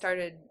year I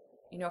started,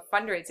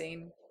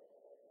 fundraising,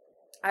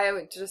 I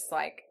was just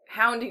like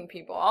hounding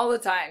people all the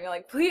time. You're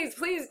like, please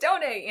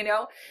donate,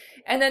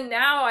 And then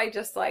now I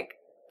just like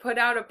put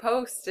out a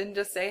post and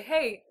just say,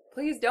 hey,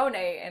 please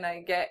donate. And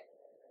I get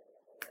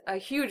a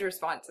huge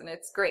response, and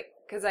it's great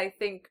because I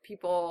think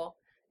people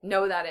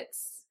know that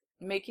it's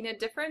making a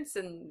difference,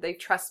 and they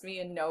trust me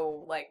and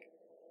know, like,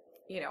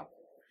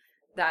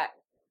 that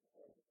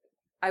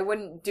I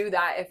wouldn't do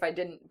that if I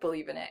didn't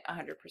believe in it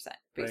 100%,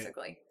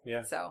 basically. Right.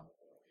 Yeah. So,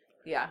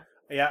 yeah.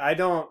 Yeah, I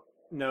don't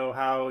know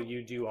how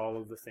you do all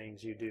of the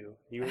things you do.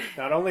 You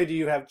not only do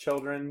you have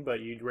children, but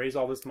you raise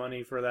all this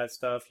money for that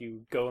stuff.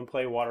 You go and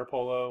play water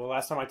polo.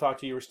 Last time I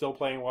talked to you, you were still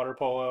playing water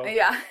polo.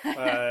 Yeah.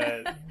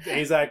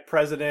 AZAC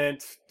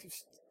president.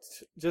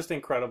 Just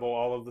incredible,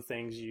 all of the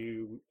things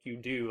you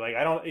do. Like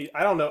I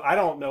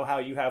don't know how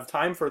you have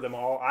time for them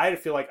all. I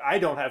feel like I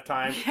don't have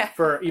time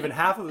for even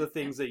half of the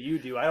things that you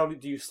do.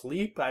 Do you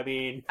sleep? I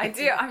mean, I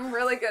do. I'm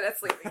really good at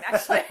sleeping,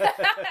 actually.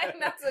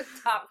 And that's a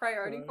top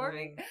priority for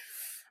me.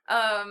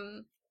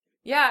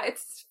 Yeah,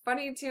 it's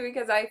funny too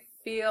because I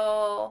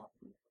feel,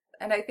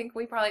 and I think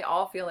we probably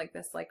all feel like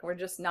this, like we're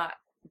just not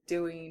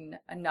doing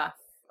enough.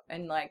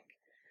 And like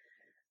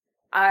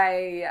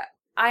I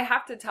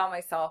have to tell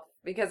myself,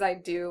 because I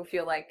do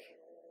feel like,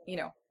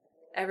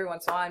 every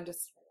once in a while I'm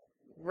just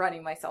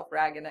running myself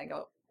ragged, and I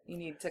go, you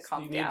need to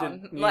calm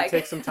down. You need to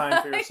take some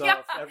time for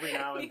yourself every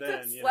now and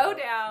then. Slow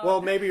down.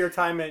 Well, maybe your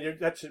time,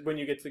 that's when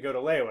you get to go to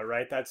Lewa,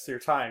 right? That's your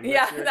time.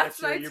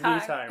 That's your me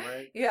time,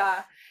 right?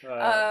 Yeah.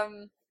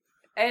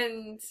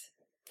 And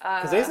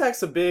Because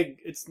ASAC's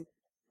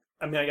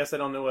I mean, I guess I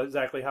don't know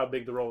exactly how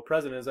big the role of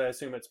president is. I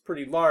assume it's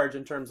pretty large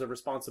in terms of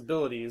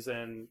responsibilities.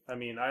 And I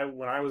mean,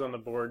 when I was on the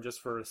board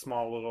just for a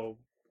small little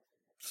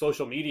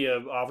social media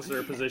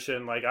officer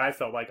position, like I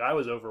felt like I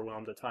was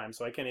overwhelmed at times.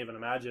 So I can't even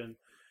imagine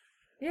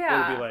what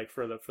it would be like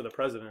for the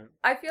president.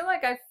 I feel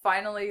like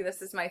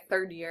this is my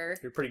 3rd year.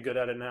 You're pretty good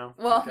at it now.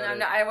 Well, no,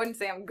 I wouldn't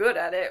say I'm good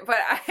at it, but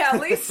I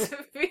at least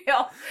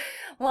feel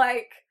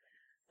like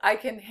I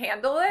can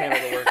handle it.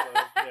 Handle the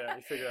workload. Yeah,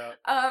 you figure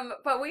out.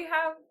 But we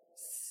have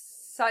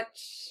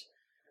such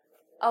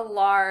a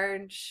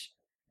large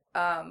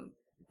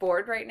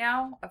board right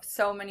now of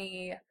so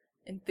many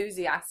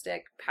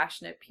enthusiastic,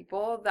 passionate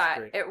people that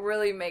it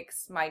really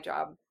makes my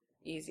job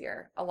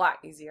easier, a lot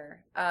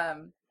easier.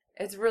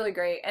 It's really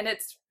great, and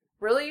it's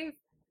really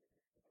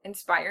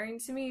inspiring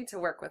to me to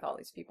work with all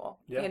these people,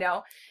 you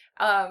know?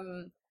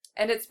 And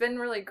it's been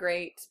really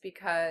great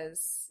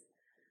because,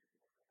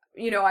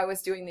 you know, I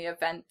was doing the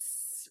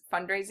events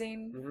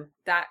fundraising,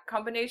 that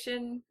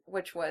combination,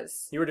 which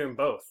was... You were doing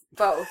both.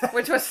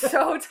 Which was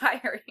so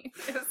tiring.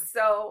 It was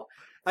so...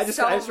 I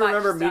just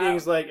remember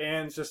meetings like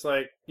Anne's just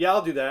like, yeah,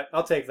 I'll do that.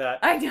 I'll take that.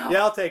 I know.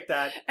 Yeah, I'll take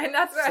that. And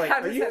that's what I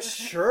had to say. Are you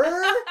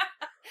sure?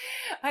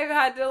 I've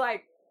had to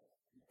like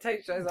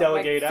take myself,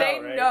 delegate like, out, say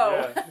right?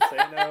 no. Yeah. Say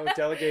no.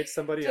 Delegate to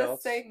somebody else.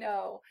 Just say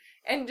no.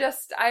 And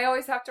just, I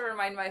always have to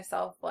remind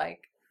myself,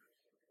 like,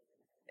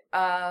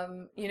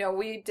 you know,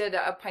 we did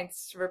a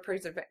Pints for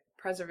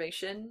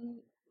Preservation,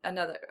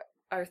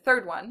 our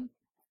 3rd one,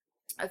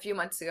 a few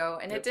months ago,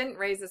 and it didn't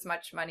raise as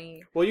much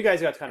money. Well, you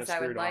guys got kind of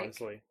screwed,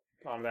 honestly,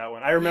 on that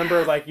one. I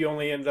remember, like, you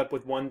only ended up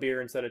with 1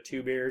 beer instead of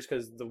 2 beers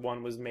because the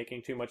one was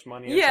making too much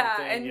money. Or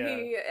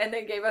something. And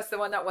they gave us the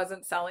one that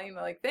wasn't selling.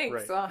 Like,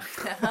 thanks. Right.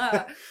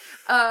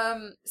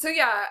 Well, so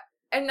yeah,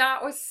 and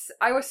I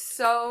was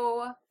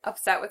so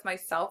upset with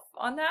myself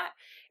on that.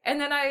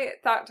 And then I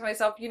thought to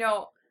myself, you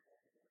know,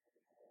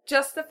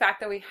 just the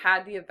fact that we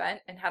had the event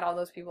and had all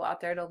those people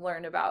out there to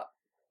learn about,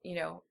 you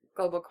know,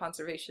 Global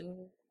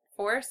Conservation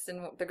Force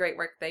and the great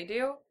work they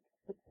do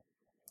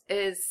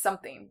is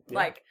something.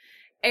 Like,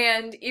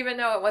 and even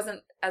though it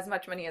wasn't as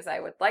much money as I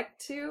would like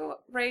to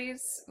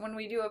raise when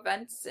we do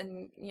events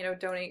and, you know,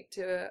 donate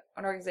to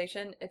an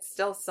organization, it's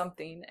still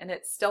something, and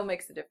it still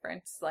makes a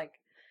difference. Like,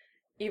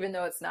 even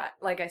though it's not,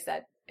 like I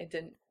said, it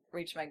didn't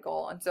reach my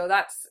goal. And so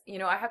that's, you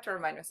know, I have to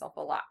remind myself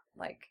a lot,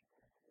 like,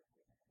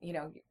 you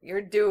know,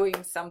 you're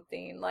doing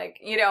something, like,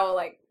 you know,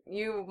 like,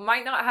 you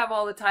might not have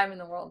all the time in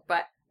the world,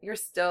 but you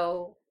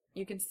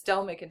can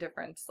still make a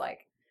difference.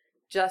 Like,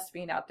 just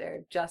being out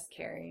there, just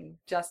caring,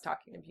 just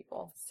talking to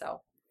people.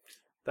 So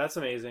that's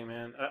amazing,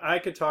 man. I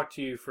could talk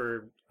to you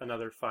for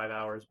another 5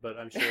 hours, but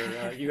I'm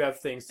sure you have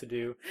things to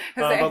do.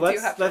 But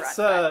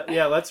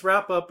let's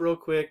wrap up real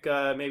quick.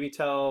 Maybe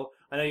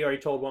I know you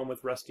already told one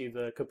with Rusty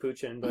the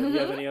Capuchin, but do you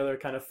have any other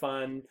kind of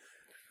fun,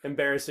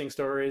 embarrassing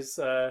stories?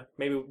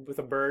 Maybe with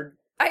a bird?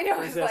 I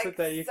know, it's like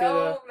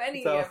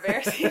many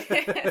embarrassing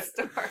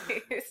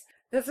stories.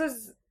 This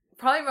was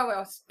probably my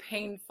most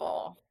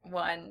painful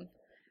one.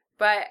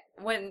 But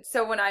when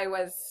I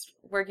was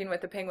working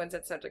with the penguins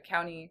at Sedgwick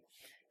County,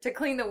 to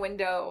clean the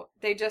window,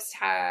 they just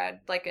had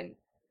like an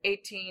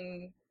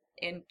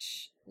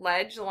 18-inch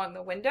ledge along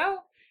the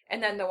window,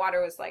 and then the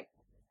water was like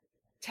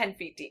 10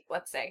 feet deep,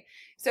 let's say.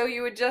 So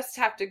you would just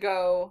have to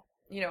go,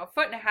 you know,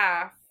 1.5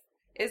 feet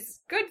is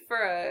good for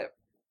a,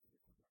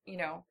 you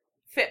know,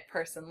 fit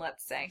person,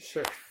 let's say.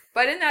 Sure.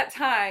 But in that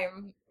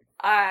time,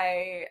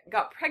 I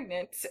got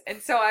pregnant,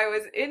 and so I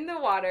was in the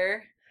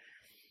water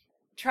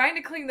trying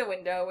to clean the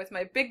window with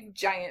my big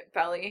giant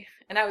belly,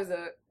 and I was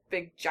a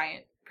big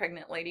giant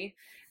pregnant lady,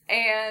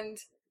 and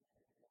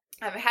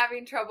I'm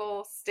having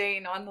trouble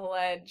staying on the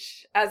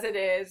ledge as it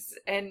is,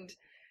 and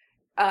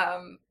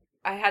I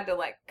had to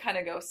like kind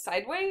of go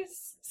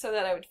sideways so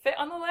that I would fit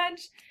on the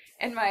ledge.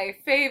 And my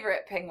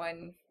favorite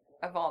penguin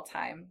of all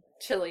time,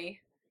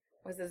 Chili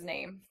was his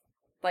name,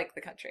 like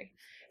the country.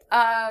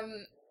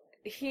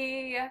 If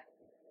he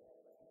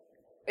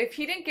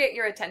didn't get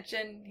your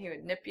attention, he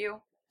would nip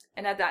you.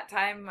 And at that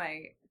time,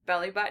 my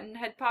belly button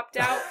had popped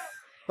out.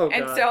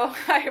 And so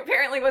I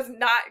apparently was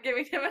not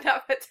giving him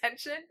enough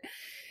attention,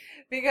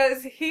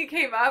 because he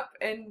came up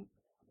and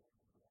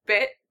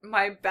bit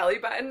my belly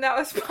button that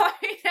was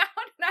popping out.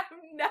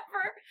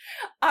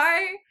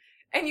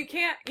 And you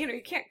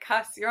can't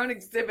cuss your own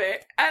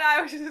exhibit. And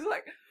I was just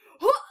like,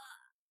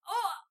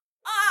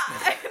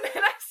 and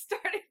then I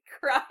started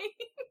crying.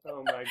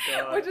 Oh my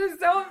God. Which is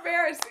so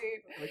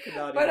embarrassing. I could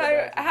not But even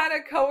imagine. I had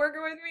a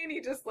coworker with me, and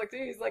he just looked at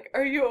me. He's like,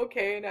 "Are you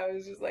okay?" And I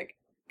was just like,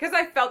 because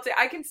I felt it.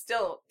 I can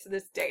still, to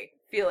this day,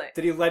 feel it.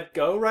 Did he let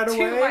go right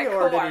away,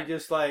 or did he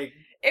just like?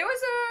 It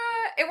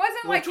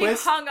wasn't like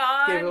twist? He hung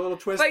on. Gave it a little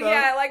twist. But though?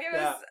 yeah, like it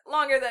was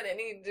longer than it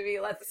needed to be.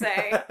 Let's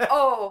say.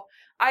 Oh,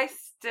 I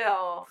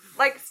still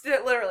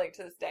literally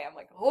to this day, I'm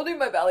like holding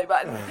my belly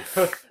button.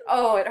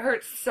 Oh, it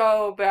hurts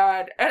so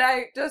bad, and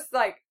I just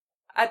like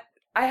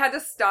I had to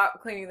stop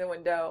cleaning the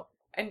window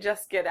and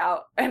just get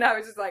out. And I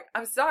was just like,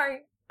 I'm sorry,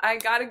 I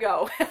gotta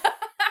go.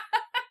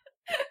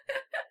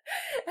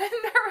 And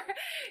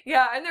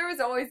Yeah, and there was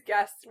always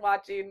guests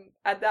watching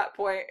at that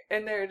point,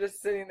 and they were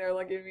just sitting there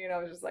looking at me, and I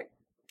was just like,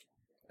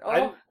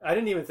 oh. I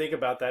didn't even think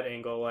about that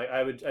angle. Like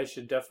I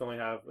should definitely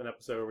have an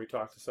episode where we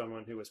talk to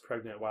someone who was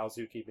pregnant while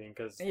zookeeping,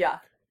 because Yeah.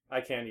 I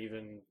can't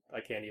even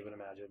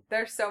imagine.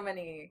 There's so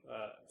many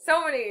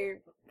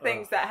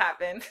things that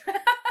happen.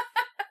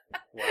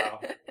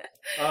 Wow.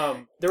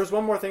 There was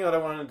one more thing that I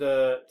wanted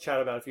to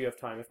chat about if you have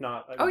time. If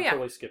not, I can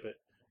totally skip it.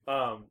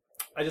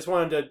 I just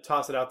wanted to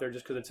toss it out there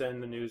just because it's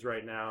in the news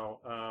right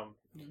now.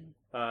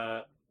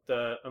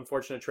 The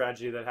unfortunate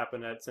tragedy that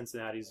happened at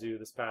Cincinnati Zoo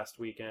this past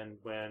weekend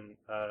when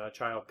a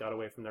child got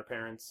away from their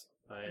parents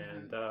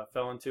and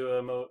fell into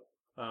a moat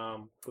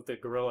with a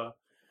gorilla,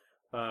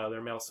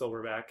 their male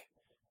silverback.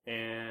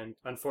 And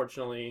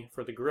unfortunately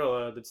for the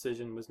gorilla, the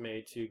decision was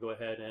made to go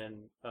ahead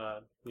and,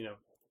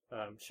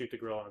 shoot the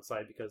gorilla on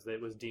sight because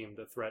it was deemed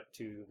a threat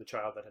to the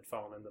child that had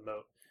fallen in the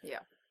moat.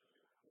 Yeah.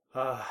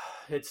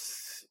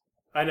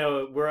 I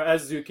know we're,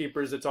 as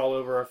zookeepers, it's all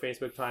over our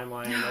Facebook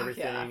timeline and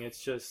everything. Yeah.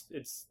 It's just,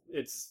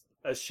 it's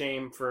a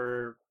shame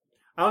for,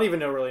 I don't even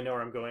really know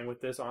where I'm going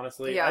with this,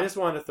 honestly. Yeah. I just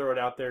wanted to throw it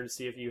out there to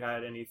see if you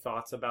had any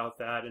thoughts about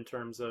that in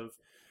terms of,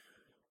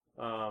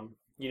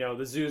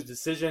 the zoo's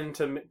decision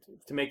to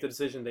make the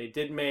decision they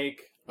did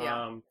make.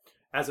 Yeah.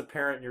 As a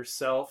parent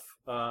yourself,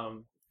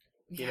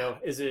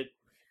 is it,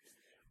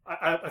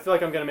 I feel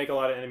like I'm going to make a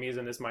lot of enemies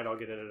and this might all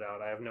get edited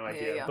out. I have no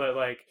idea. Yeah. But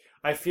like,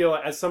 I feel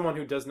as someone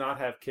who does not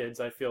have kids,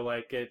 I feel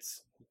like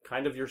it's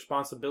kind of your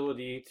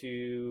responsibility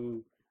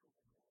to,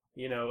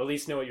 at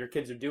least know what your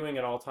kids are doing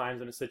at all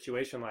times in a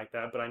situation like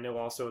that. But I know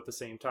also at the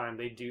same time,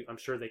 I'm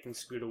sure they can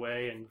scoot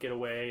away and get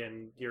away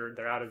and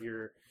they're out of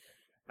your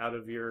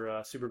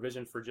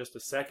supervision for just a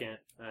second.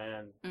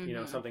 And,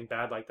 something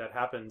bad like that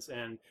happens.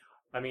 And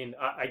I mean,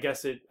 I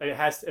guess it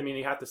has,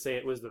 you have to say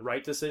it was the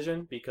right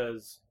decision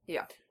because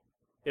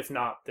if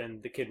not, then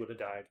the kid would have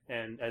died.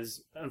 And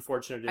as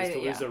unfortunate it is to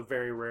lose a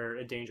very rare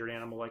endangered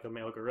animal like a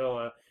male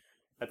gorilla,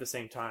 at the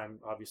same time,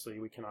 obviously,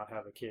 we cannot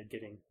have a kid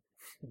getting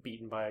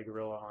beaten by a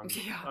gorilla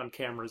on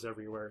cameras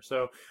everywhere.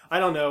 So I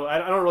don't know. I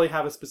don't really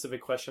have a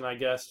specific question, I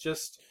guess.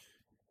 Just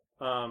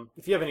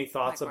if you have any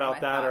thoughts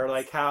about that, or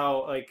like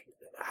how,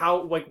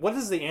 what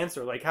is the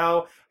answer? Like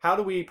how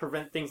do we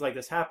prevent things like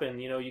this happen?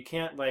 You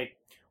can't like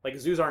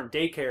zoos aren't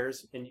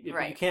daycares, and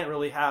you can't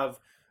really have.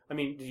 I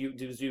mean,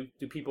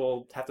 do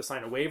people have to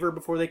sign a waiver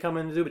before they come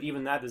in the zoo? But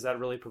even that, does that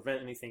really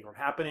prevent anything from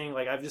happening?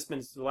 Like, I've just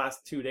been, the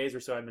last 2 days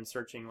or so, I've been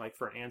searching like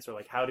for an answer.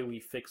 Like, how do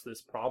we fix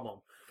this problem?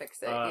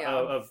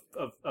 Of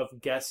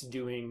guests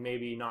doing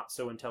maybe not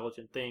so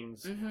intelligent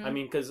things. I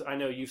mean, because I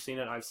know you've seen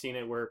it, I've seen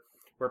it where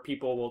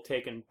people will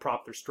take and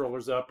prop their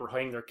strollers up or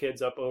hang their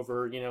kids up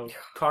over,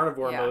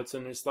 carnivore moats,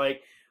 and it's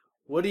like,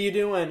 what are you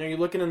doing? Are you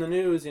looking in the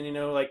news? And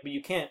but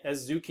you can't,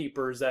 as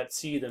zookeepers that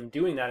see them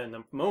doing that in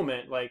the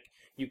moment, like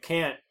you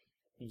can't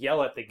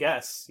yell at the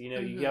guests. You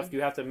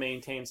have to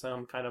maintain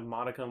some kind of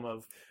modicum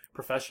of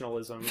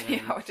professionalism.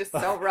 And, which is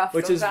so rough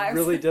which sometimes. Is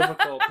really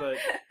difficult. But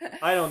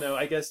I don't know.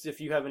 I guess if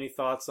you have any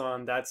thoughts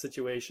on that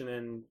situation,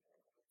 and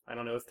I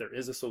don't know if there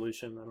is a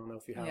solution. I don't know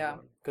if you have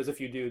one. Because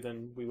if you do,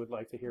 then we would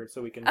like to hear it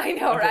so we can. I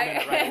know,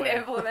 right? And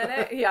implement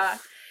it. Yeah.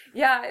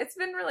 It's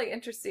been really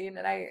interesting,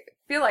 and I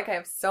feel like I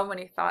have so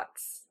many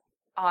thoughts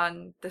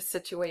on the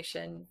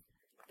situation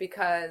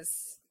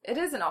because it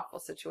is an awful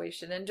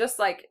situation, and just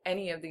like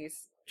any of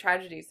these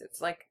tragedies,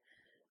 it's like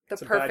the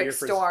perfect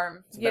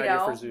storm,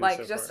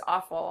 like just far.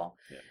 Awful.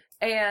 Yeah.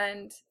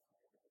 And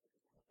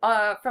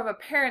from a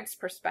parent's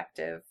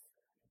perspective,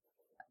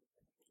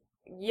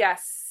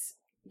 yes,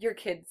 your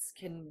kids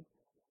can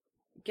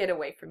get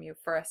away from you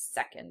for a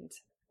second,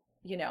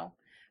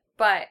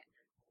 but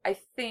I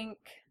think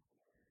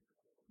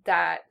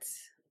that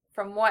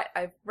from what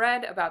I've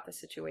read about the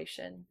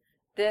situation,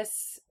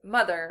 this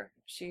mother,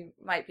 she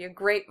might be a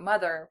great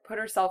mother, put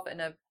herself in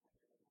a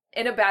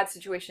bad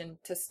situation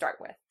to start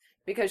with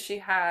because she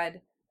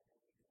had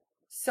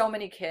so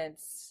many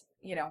kids,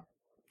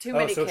 too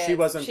many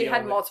kids. She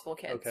had multiple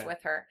kids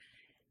with her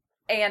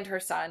and her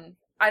son.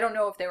 I don't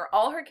know if they were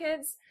all her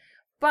kids,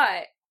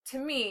 but to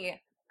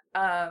me,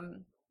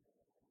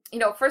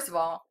 first of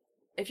all,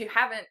 if you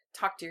haven't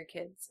talked to your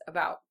kids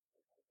about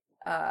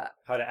how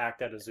to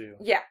act at a zoo.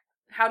 Yeah.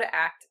 How to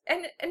act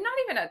and not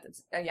even at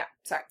this,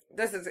 sorry.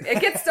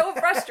 It gets so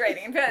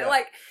frustrating, but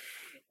like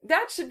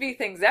that should be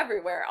things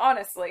everywhere,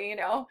 honestly,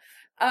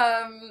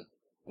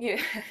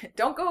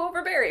 don't go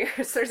over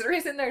barriers. There's a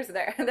reason they're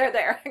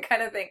there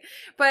kind of thing.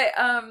 But,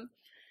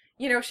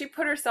 she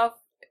put herself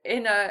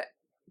in a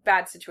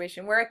bad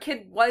situation where a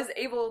kid was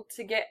able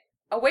to get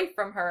away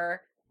from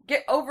her,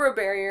 get over a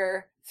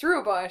barrier,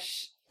 through a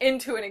bush,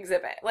 into an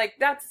exhibit. Like,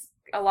 that's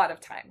a lot of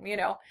time,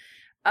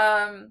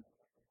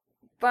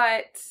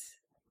 but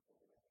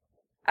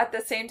at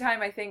the same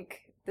time, I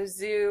think the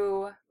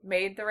zoo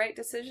made the right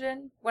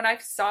decision. When I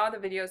saw the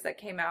videos that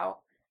came out,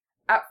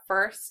 at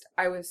first,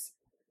 I was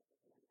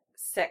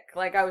sick.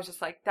 Like, I was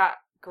just like,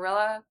 that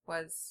gorilla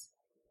was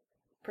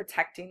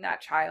protecting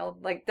that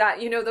child. Like that,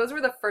 those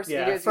were the first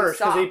videos you first,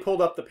 saw. because he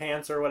pulled up the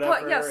pants or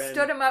whatever.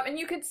 Stood him up, and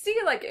you could see,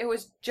 like, it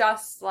was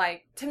just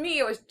like, to me,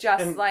 it was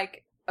just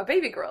like a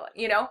baby gorilla,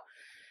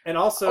 And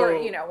also, or,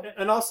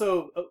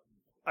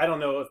 I don't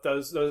know if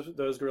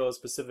those gorillas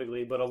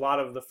specifically, but a lot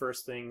of the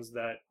first things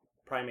that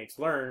primates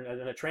learn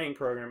in a training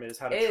program is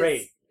how to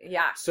trade.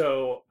 Yeah.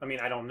 So, I mean,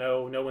 I don't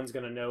know. No one's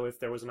going to know if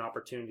there was an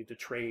opportunity to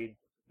trade,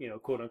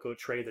 quote unquote,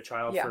 trade the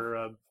child for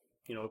a,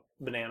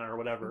 banana or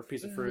whatever, a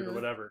piece of fruit or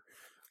whatever.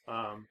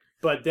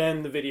 But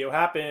then the video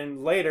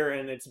happened later,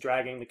 and it's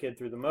dragging the kid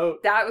through the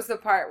moat. That was the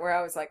part where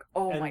I was like,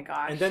 oh my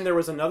gosh. And then there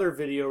was another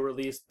video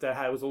released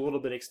that was a little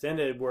bit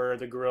extended where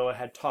the gorilla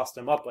had tossed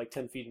him up like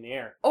 10 feet in the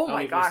air. Oh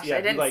my gosh,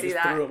 I didn't see just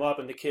that. Threw him up,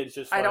 and the kid's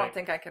just I don't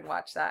think I could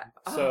watch that.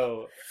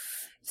 Oh.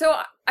 So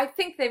I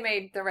think they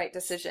made the right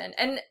decision.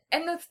 And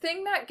the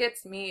thing that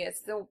gets me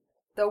is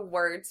the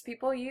words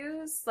people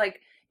use.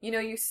 Like,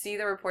 you see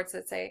the reports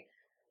that say,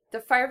 the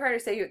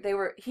firefighters say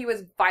he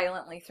was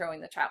violently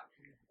throwing the child.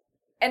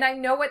 And I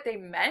know what they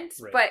meant,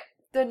 right. But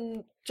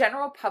the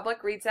general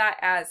public reads that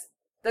as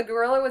the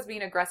gorilla was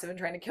being aggressive and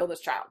trying to kill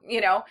this child,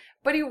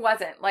 But he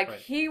wasn't. Like,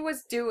 he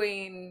was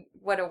doing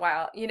what a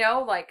wild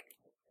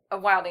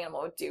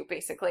animal would do,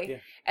 basically. Yeah.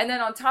 And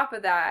then on top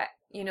of that,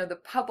 the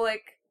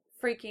public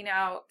freaking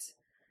out,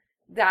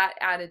 that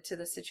added to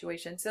the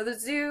situation. So the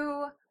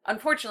zoo,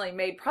 unfortunately,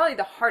 made probably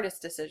the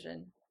hardest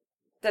decision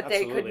that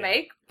Absolutely. they could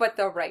make, but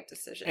the right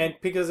decision. And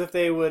because if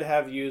they would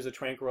have used a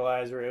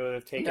tranquilizer, it would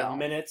have taken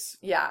minutes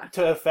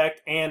to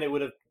effect, and it would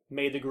have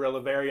made the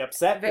gorilla very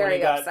upset when he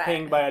got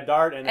pinged by a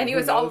dart. And he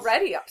was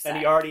already upset. And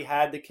he already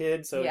had the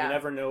kid, so you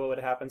never know what would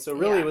happen. So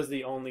really it was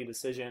the only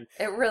decision.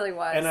 It really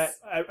was. And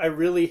I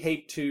really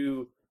hate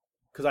to,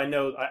 because I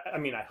know, I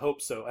mean, I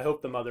hope so. I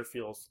hope the mother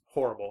feels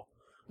horrible.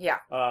 Yeah.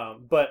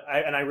 But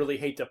I really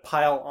hate to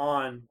pile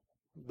on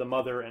the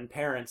mother and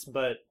parents,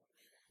 but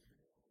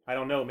I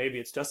don't know. Maybe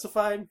it's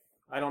justified.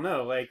 I don't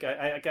know. Like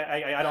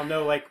I don't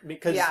know. Like,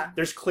 because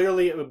there's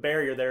clearly a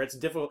barrier there. It's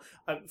difficult.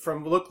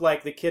 Look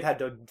like the kid had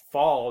to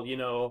fall.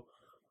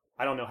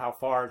 I don't know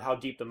how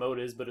deep the moat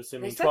is, but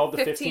assuming 12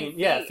 to 15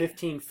 feet.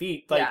 15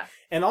 feet. Like,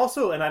 and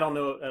also, and I don't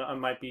know. I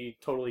might be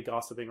totally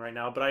gossiping right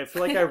now, but I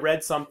feel like I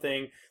read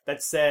something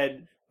that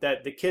said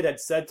that the kid had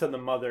said to the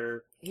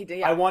mother,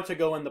 "I want to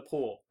go in the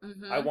pool.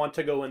 Mm-hmm. I want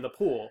to go in the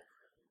pool."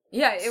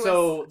 Yeah,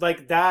 so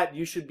like that,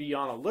 you should be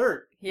on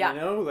alert. Yeah,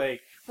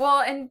 like. Well,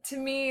 and to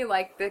me,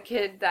 like, the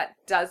kid that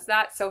does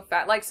that so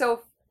fast, like,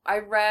 so I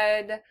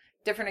read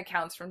different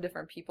accounts from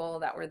different people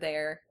that were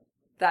there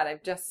that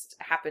I've just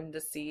happened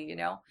to see,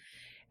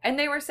 and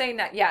they were saying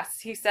that yes,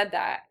 he said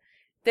that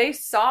they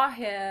saw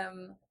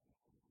him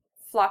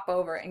flop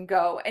over and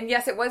go, and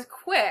yes, it was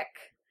quick.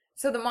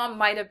 So the mom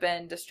might have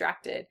been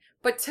distracted.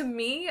 But to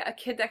me, a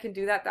kid that can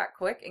do that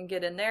quick and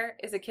get in there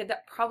is a kid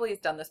that probably has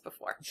done this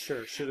before.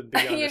 Sure, should have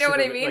been. You know what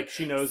I mean? Like,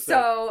 she knows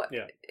so, that.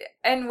 Yeah.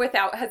 And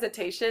without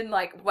hesitation,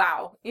 like,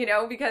 wow.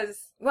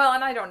 Because, well,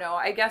 and I don't know.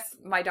 I guess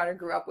my daughter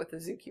grew up with a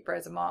zookeeper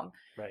as a mom.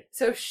 Right.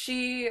 So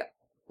she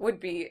would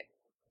be,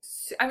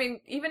 I mean,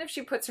 even if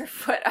she puts her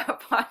foot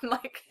up on,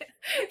 like,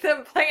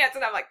 the plants,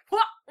 and I'm like,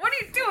 what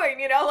are you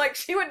doing? Like,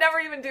 she would never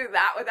even do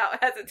that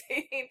without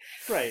hesitating.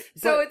 Right.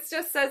 So it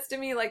just says to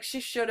me, like,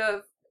 she should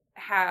have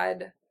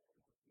had,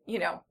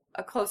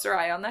 a closer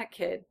eye on that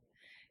kid.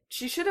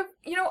 She should have,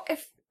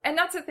 and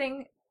that's the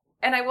thing.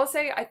 And I will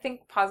say, I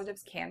think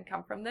positives can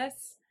come from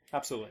this.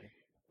 Absolutely.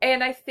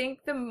 And I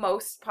think the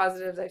most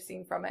positives I've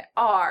seen from it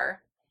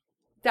are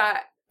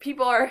that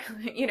people are,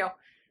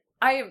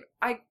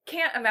 I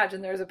can't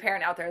imagine there's a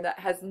parent out there that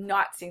has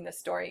not seen this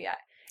story yet.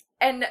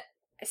 And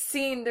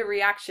seen the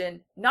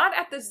reaction, not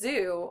at the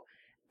zoo,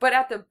 but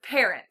at the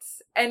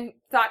parents, and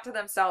thought to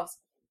themselves,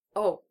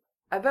 oh,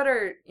 I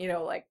better,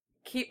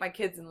 keep my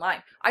kids in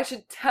line. I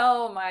should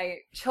tell my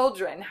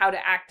children how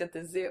to act at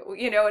the zoo.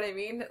 You know what I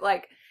mean?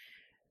 Like,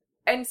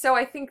 and so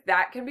I think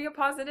that can be a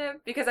positive,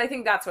 because I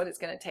think that's what it's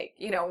going to take.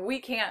 We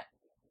can't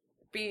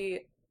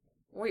be,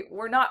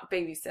 we're not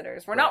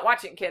babysitters. We're not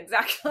watching kids,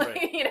 actually.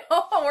 Right.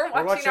 We're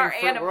watching our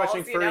animals. We're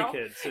watching furry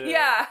kids.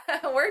 Yeah,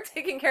 we're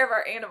taking care of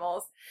our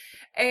animals.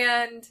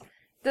 And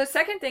the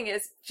second thing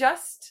is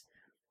just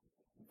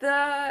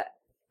the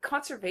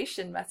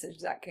conservation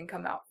message that can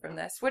come out from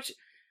this, which,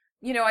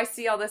 I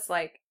see all this,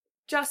 like,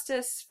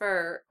 justice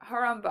for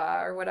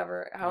Harambe or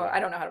whatever. I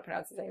don't know how to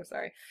pronounce his name.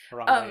 Sorry.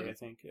 Harambe, I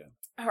think. Yeah.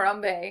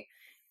 Harambe.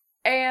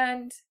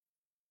 And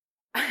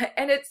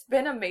it's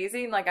been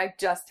amazing. Like, I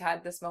just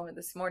had this moment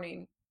this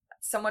morning.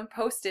 Someone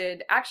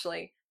posted,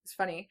 actually, it's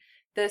funny,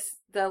 there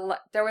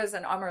was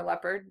an Amur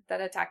leopard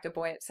that attacked a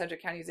boy at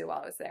Sedgwick County Zoo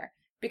while I was there,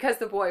 because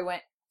the boy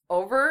went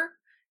over,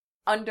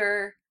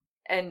 under,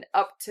 and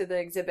up to the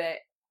exhibit,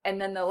 and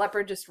then the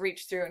leopard just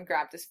reached through and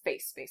grabbed his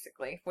face,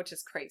 basically, which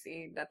is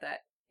crazy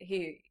that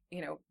he,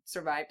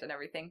 survived and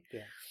everything.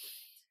 Yeah.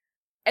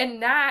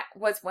 And that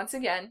was, once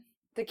again,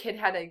 the kid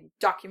had a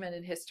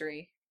documented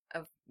history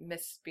of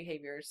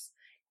misbehaviors.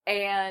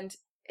 And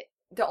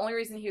the only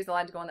reason he was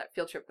allowed to go on that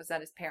field trip was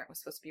that his parent was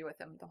supposed to be with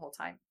him the whole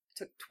time. It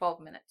took 12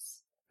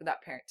 minutes for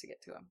that parent to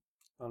get to him.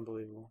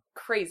 Unbelievable.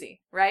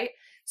 Crazy, right?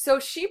 So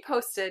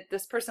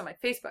this person on my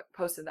Facebook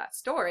posted that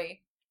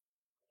story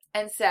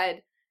and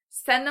said,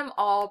 send them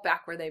all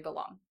back where they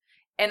belong.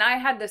 And I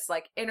had this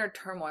like inner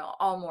turmoil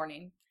all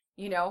morning.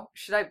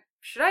 Should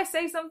I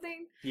say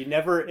something?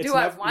 Do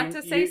I want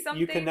to say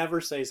something? You can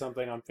never say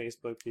something on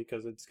Facebook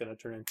because it's going to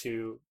turn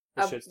into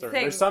a shitstorm.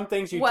 Thing. There's some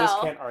things you just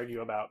can't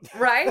argue about.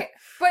 Right?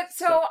 But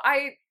so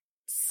I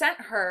sent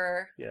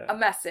her a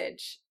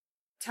message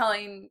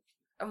telling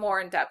a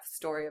more in-depth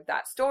story of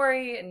that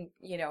story, and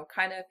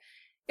kind of,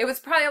 it was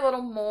probably a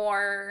little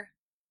more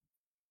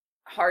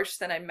harsh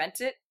than I meant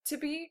it to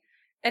be,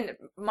 and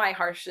my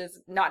harsh is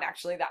not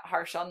actually that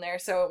harsh on there,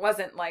 so it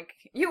wasn't like,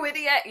 you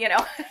idiot,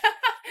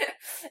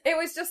 it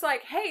was just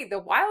like, hey, the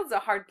wild's a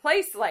hard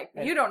place, like,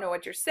 you don't know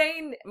what you're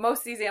saying. Most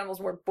of these animals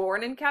were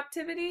born in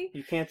captivity.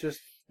 You can't just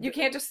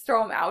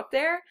throw them out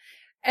there.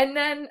 And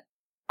then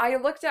I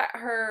looked at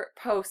her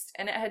post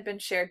and it had been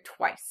shared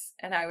twice,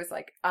 and I was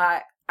like,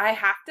 I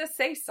have to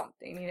say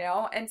something,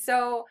 And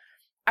so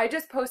I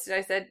just posted,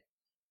 I said,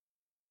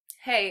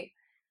 hey,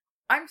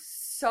 I'm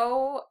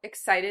so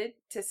excited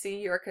to see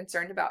you're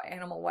concerned about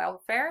animal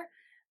welfare,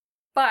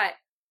 but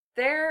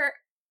there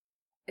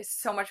is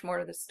so much more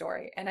to the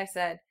story. And I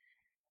said,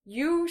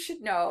 you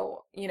should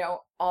know,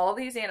 all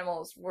these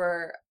animals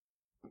were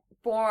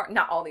born,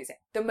 not all these,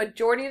 the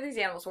majority of these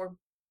animals were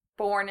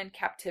born in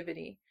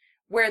captivity,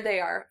 where they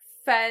are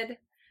fed,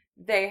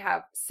 they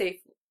have safe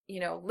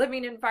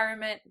living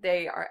environment,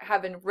 they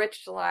have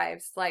enriched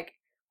lives. Like,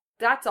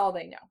 that's all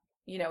they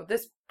know.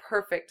 This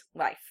perfect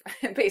life,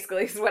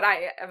 basically, is what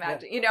I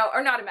imagine,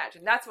 or not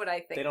imagine. That's what I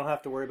think. They don't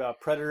have to worry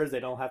about predators. They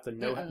don't have to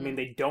know.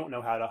 They don't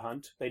know how to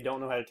hunt. They don't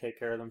know how to take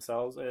care of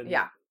themselves. And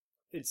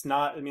it's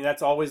not,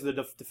 that's always the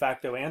de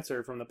facto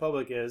answer from the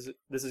public is,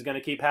 this is going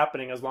to keep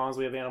happening as long as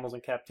we have animals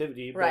in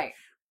captivity. But right.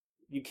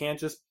 You can't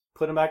just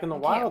put them back in the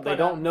wild. They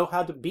don't know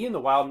how to be in the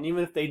wild. And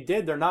even if they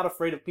did, they're not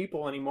afraid of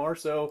people anymore.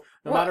 So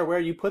no matter where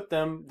you put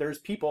them, there's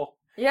people.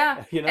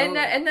 Yeah. And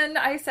then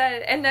I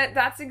said, and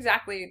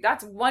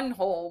that's one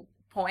whole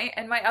point.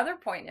 And my other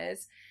point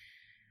is,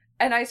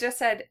 and I just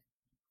said,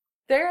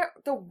 the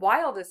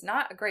wild is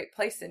not a great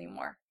place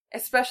anymore.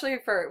 Especially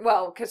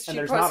because she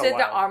posted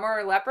the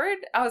armor leopard.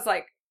 I was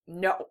like,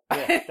 no.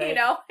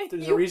 Yeah,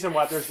 there's a reason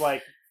why there's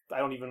like, I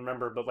don't even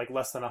remember, but like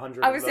less than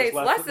 100. I would say it's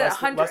less than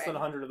 100. Less than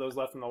 100 of those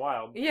left in the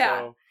wild. Yeah.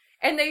 So.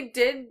 And they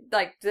did,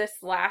 like, this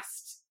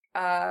last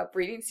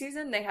breeding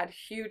season, they had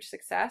huge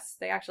success.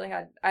 They actually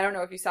had, I don't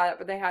know if you saw that,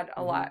 but they had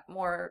a lot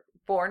more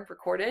born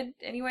recorded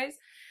anyways.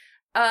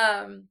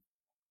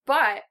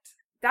 But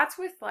that's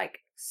with, like,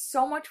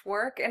 so much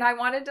work. And I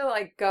wanted to,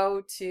 like,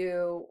 go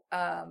to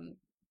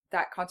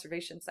that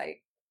conservation site.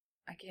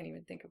 I can't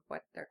even think of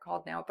what they're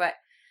called now, but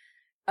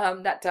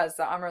that does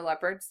the armor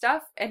leopard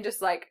stuff, and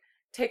just, like,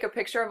 take a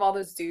picture of all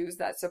the zoos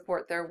that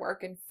support their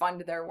work and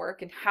fund their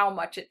work and how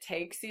much it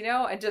takes,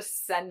 and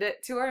just send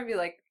it to her and be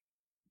like,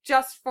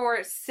 just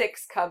for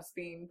 6 cubs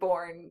being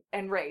born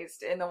and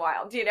raised in the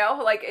wild,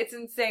 like, it's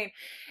insane.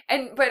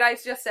 But I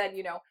just said,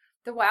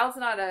 the wild's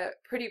not a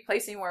pretty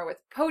place anymore,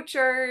 with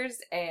poachers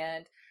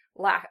and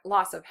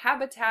loss of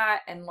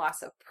habitat and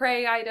loss of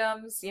prey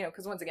items,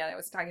 because once again, I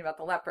was talking about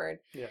the leopard.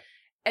 Yeah.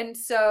 And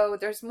so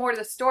there's more to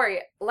the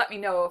story. Let me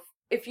know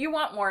if you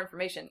want more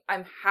information.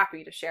 I'm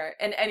happy to share it,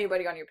 and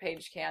anybody on your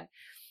page can.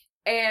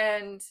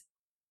 And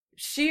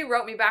she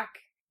wrote me back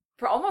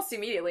for almost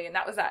immediately, and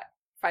that was at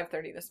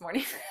 5:30 this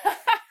morning,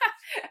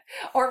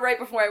 or right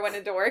before I went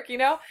into work.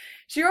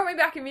 She wrote me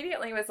back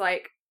immediately and was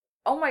like,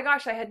 "Oh my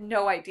gosh, I had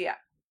no idea.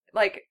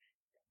 Like,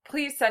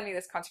 please send me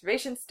this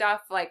conservation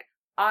stuff."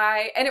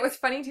 And it was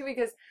funny too,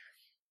 because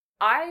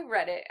I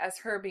read it as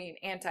her being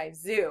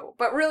anti-zoo,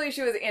 but really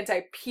she was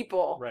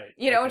anti-people, right?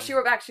 And she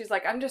wrote back, she's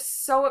like, "I'm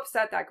just so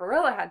upset that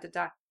gorilla had to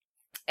die."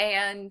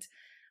 And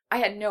I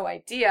had no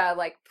idea,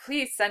 like,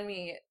 please send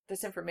me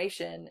this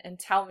information and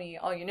tell me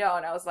all you know.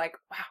 And I was like,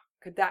 wow,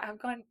 could that have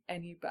gone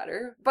any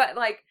better? But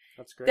like,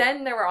 that's great.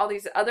 Then there were all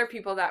these other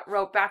people that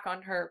wrote back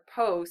on her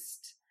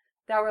post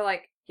that were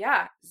like,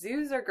 yeah,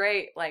 zoos are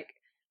great. Like,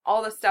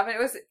 all this stuff. And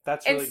it was,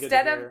 that's really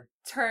instead good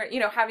to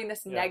hear. Having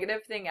this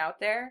negative thing out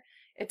there,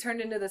 it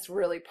turned into this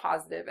really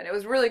positive, and it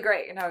was really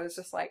great. And I was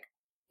just like,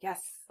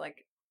 yes,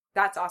 like,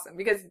 that's awesome,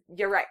 because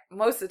you're right.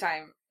 Most of the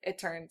time it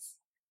turns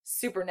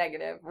super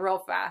negative real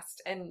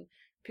fast, and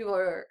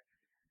people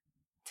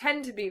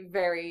tend to be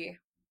very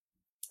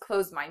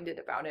closed-minded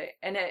about it.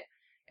 And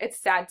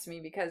it's sad to me,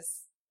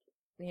 because,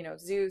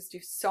 zoos do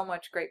so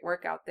much great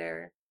work out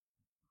there,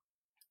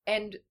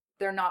 and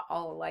they're not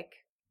all alike.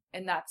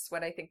 And that's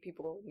what I think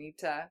people need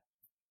to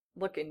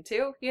look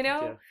into,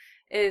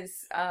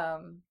 is,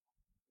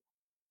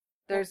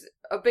 there's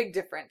a big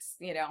difference,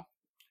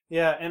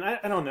 Yeah, and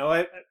I don't know.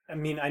 I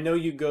mean, I know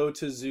you go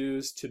to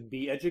zoos to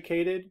be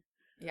educated.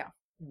 Yeah.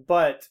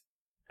 But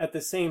at the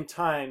same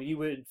time, you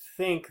would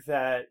think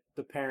that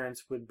the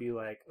parents would be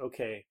like,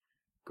 okay,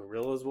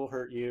 gorillas will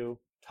hurt you,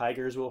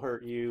 tigers will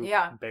hurt you,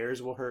 Yeah.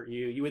 bears will hurt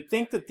you. You would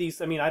think that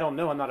these, I mean, I don't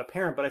know, I'm not a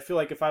parent, but I feel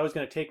like if I was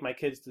going to take my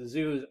kids to the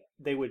zoos,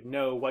 they would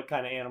know what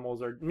kind of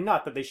animals are, I mean,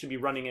 not that they should be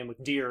running in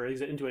with deer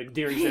into a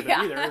deer exhibit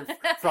Yeah. either,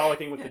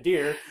 frolicking with the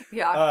deer.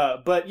 Yeah.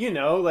 But, you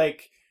know,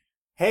 like,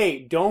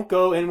 hey, don't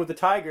go in with the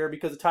tiger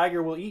because the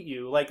tiger will eat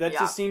you. Like, that Yeah.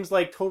 just seems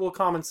like total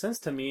common sense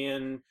to me.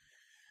 And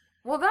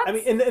Well, that's... I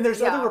mean, and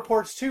there's yeah. other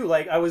reports too.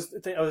 Like I was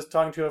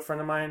talking to a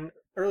friend of mine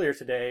earlier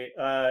today.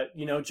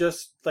 You know,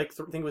 just like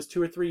I think it was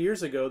 2 or 3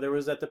 years ago, there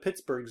was at the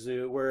Pittsburgh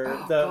Zoo where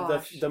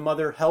the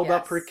mother held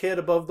up her kid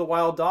above the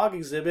wild dog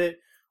exhibit,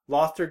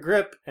 lost her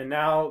grip, and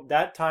now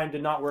that time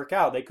did not work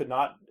out. They could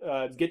not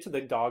get to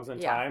the dogs in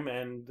time,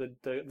 and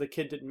the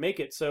kid didn't make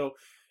it. So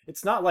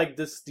it's not like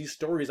these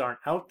stories aren't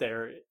out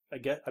there. I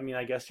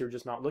guess you're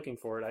just not looking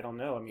for it. I don't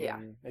know. I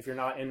mean, if you're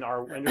not in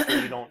our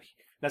industry, you don't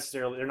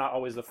necessarily. They're not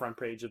always the front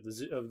page of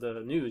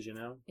the news, you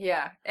know.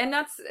 Yeah, and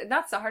that's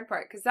the hard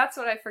part, because that's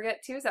what I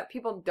forget too, is that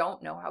people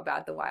don't know how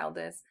bad the wild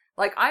is.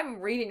 Like, I'm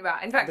reading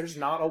about. In fact, there's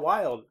not a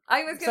wild.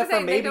 I was going to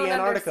say maybe they don't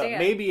Antarctica, understand.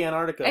 maybe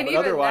Antarctica, and but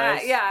even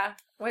otherwise, that, yeah,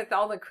 with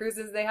all the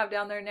cruises they have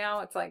down there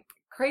now, it's like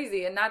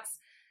crazy, and that's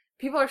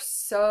people are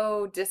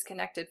so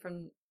disconnected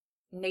from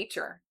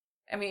nature.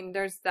 I mean,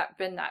 there's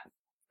been that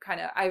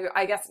kind of,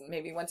 I guess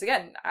maybe once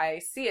again I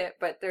see it,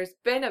 but there's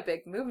been a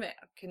big movement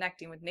of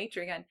connecting with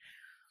nature again,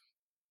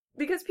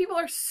 because people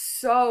are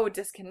so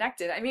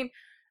disconnected. I mean,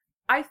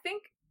 I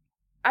think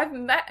I've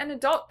met an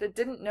adult that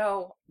didn't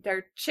know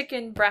their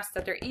chicken breast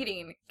that they're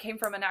eating came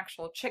from an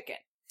actual chicken.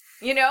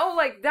 You know,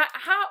 like that,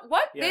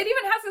 what? Yeah. It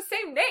even has the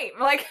same name.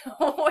 Like,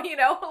 you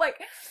know, like,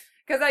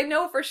 because I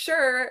know for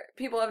sure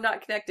people have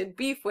not connected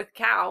beef with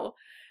cow,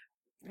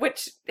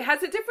 which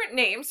has a different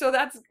name. So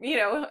that's, you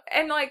know,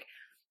 and like,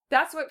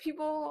 that's what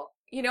people,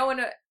 you know,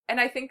 and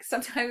I think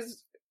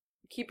sometimes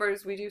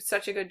keepers, we do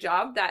such a good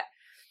job that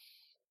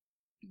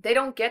they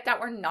don't get that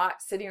we're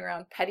not sitting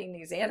around petting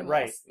these animals.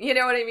 Right. You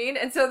know what I mean?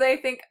 And so they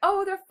think,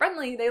 oh, they're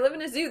friendly. They live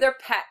in a zoo. They're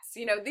pets.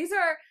 You know,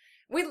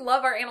 we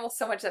love our animals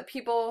so much that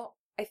people,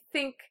 I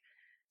think,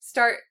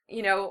 start,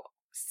 you know,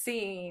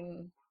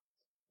 seeing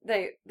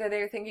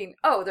they're thinking,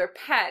 oh, they're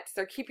pets.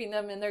 They're keeping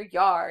them in their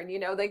yard. You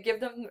know, they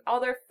give them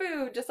all their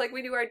food just like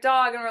we do our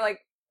dog. And we're like,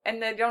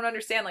 and they don't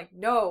understand, like,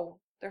 no,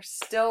 they're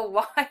still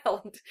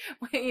wild.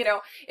 You know,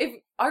 if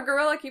our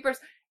gorilla keepers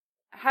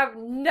have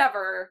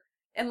never,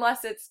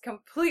 unless it's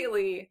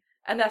completely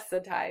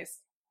anesthetized,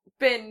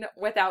 been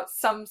without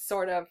some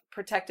sort of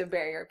protective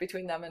barrier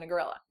between them and a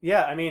gorilla.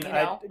 Yeah, I mean, you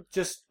know?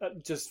 just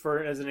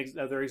for as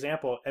another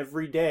example,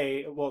 every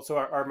day. Well, so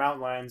our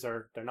mountain lions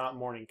they're not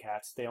morning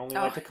cats. They only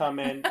like to come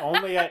in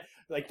only at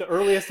like the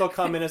earliest they'll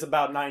come in is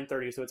about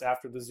 9:30, so it's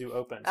after the zoo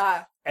opens.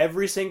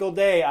 Every single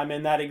day, I'm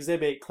in that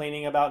exhibit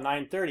cleaning about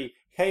 9:30.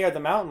 Hey, are the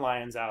mountain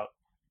lions out?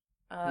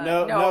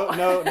 No,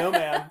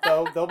 ma'am.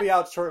 They'll be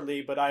out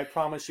shortly, but I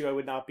promise you, I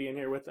would not be in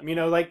here with them. You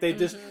know, like they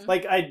just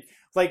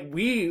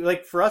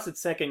for us,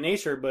 it's second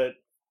nature, but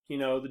you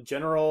know, the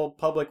general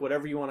public,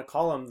 whatever you want to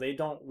call them, they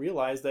don't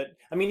realize that.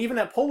 I mean, even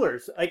at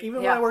polars, like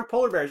even when I work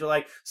polar bears, are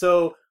like,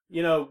 so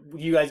you know,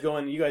 you guys go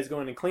in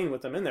and clean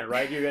with them in there,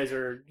 right? You guys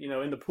are, you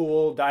know, in the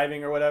pool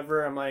diving or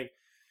whatever. I'm like,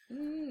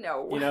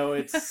 no, you know,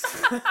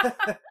 it's.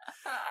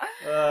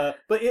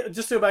 But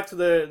just to go back to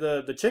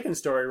the chicken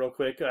story real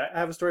quick, I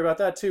have a story about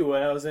that too.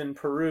 When I was in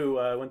Peru,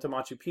 I went to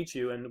Machu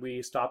Picchu and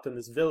we stopped in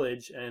this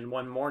village, and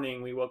one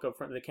morning we woke up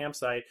front of the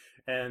campsite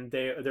and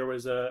there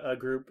was a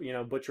group, you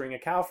know, butchering a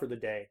cow for the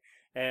day.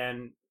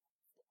 And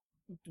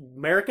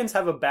Americans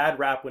have a bad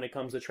rap when it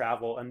comes to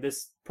travel, and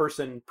this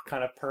person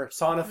kind of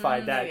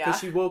personified that, because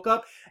she woke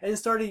up and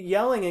started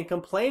yelling and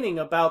complaining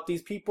about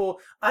these people.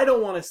 I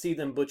don't want to see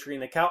them butchering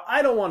the cow.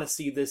 I don't want to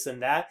see this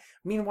and that.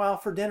 Meanwhile,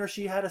 for dinner,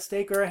 she had a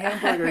steak or a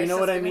hamburger. You know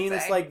what I mean?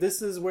 It's like,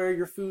 this is where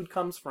your food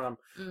comes from.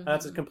 Mm-hmm.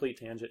 That's a complete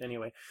tangent.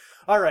 Anyway.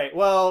 All right.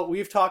 Well,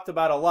 we've talked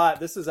about a lot.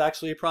 This is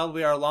actually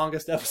probably our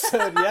longest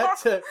episode yet.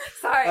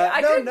 Sorry, I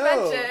didn't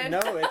mention.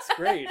 No, it's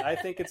great. I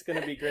think it's going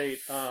to be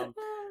great.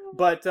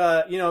 But,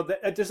 you know,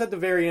 just at the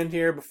very end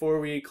here, before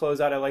we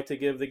close out, I'd like to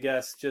give the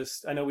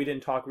guests I know we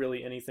didn't talk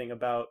really anything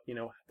about, you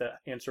know,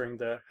 answering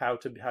the how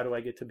do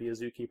I get to be a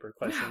zookeeper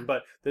question.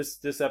 But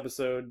this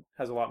episode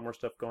has a lot more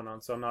stuff going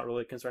on, so I'm not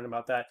really concerned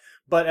about that.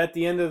 But at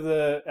the end of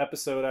the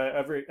episode,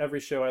 every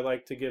show, I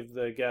like to give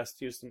the guests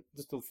just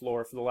the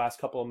floor for the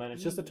last couple of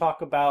minutes, just to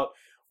talk about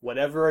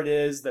whatever it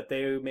is that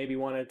they maybe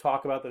want to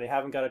talk about that they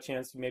haven't got a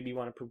chance to. Maybe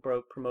want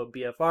to promote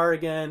BFR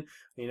again,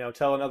 you know,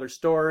 tell another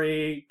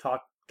story,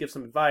 give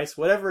some advice,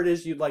 whatever it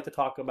is you'd like to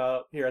talk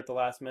about here at the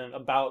last minute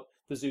about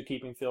the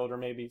zookeeping field, or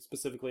maybe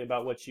specifically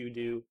about what you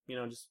do, you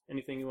know, just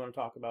anything you want to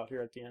talk about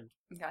here at the end.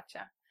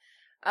 Gotcha.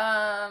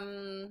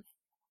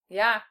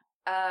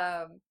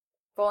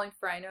 Bowling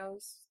for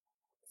Rhinos,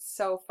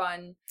 so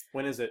fun.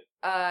 When is it?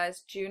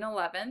 It's June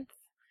 11th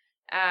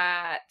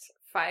at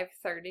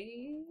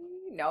 5:30.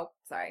 Nope,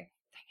 sorry.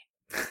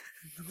 Dang it.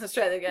 Let's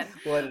try that again.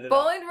 Bowling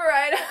for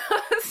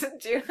Rhinos,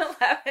 June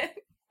 11th.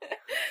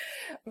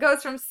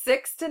 Goes from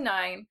 6 to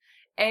 9,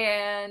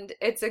 and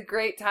it's a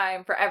great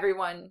time for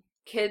everyone.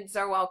 Kids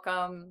are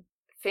welcome,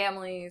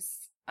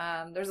 families,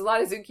 There's a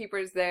lot of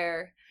zookeepers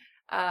there,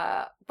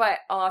 but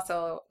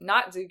also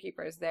not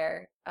zookeepers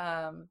there.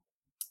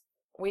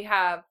 We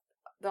have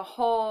the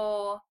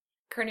whole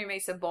Kearney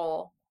Mesa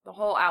Bowl, the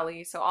whole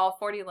alley, so all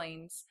 40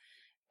 lanes.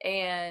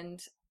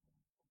 And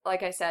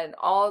like I said,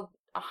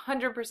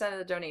 100% of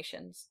the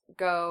donations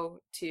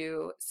go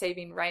to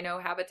saving rhino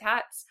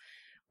habitats,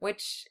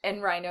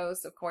 and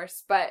rhinos, of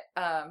course. But,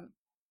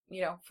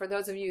 for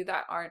those of you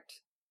that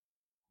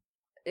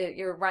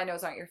your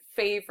rhinos aren't your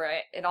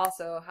favorite, it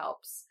also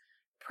helps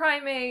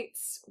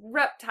primates,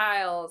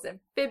 reptiles,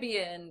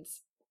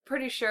 amphibians.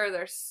 Pretty sure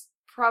there's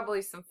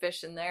probably some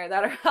fish in there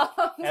that are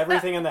helped.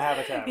 Everything in the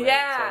habitat, right?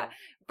 Yeah, so.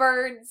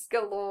 Birds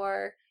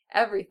galore,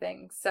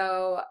 everything.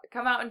 So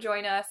come out and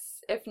join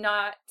us. If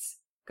not,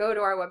 go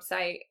to our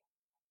website,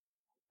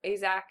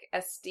 aazksd.org,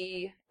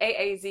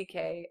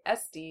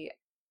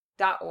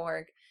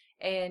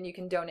 and you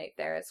can donate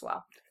there as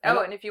well.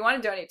 And if you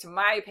want to donate to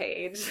my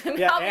page,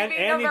 Anne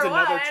needs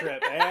another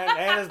trip.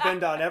 Anne has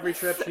been on every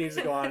trip. She needs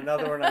to go on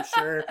another one, I'm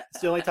sure.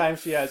 It's the only time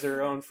she has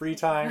her own free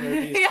time are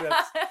these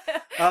trips.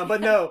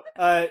 But no,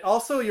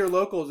 also your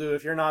local zoo,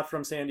 if you're not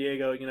from San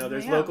Diego,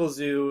 there's local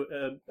zoo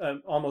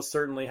almost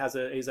certainly has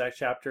a AZAC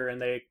chapter,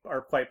 and they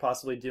are quite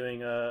possibly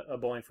doing a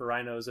Bowling for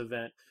Rhinos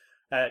event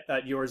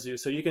at your zoo.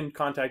 So you can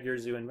contact your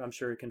zoo, and I'm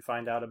sure you can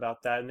find out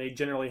about that. And they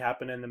generally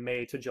happen in the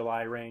May to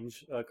July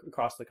range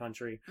across the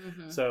country.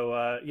 Mm-hmm. So,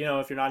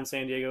 if you're not in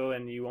San Diego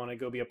and you want to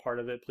go be a part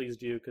of it, please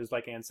do. Because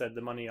like Ann said,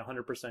 the money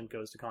 100%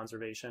 goes to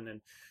conservation.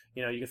 And,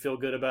 you can feel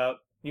good about,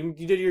 you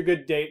did your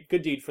good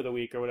deed for the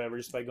week or whatever,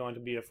 just by going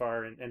to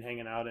BFR and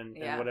hanging out and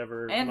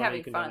whatever and money having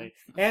you can fun. donate.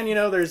 And,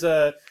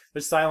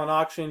 there's silent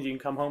auctions. You can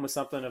come home with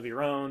something of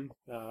your own.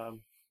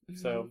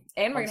 So,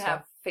 and we're gonna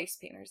have face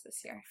painters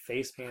this year.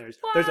 Face painters.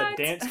 What? There's a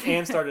dance.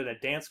 Anne started a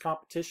dance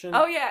competition.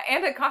 Oh yeah,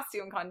 and a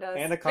costume contest.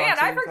 Man, I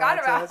forgot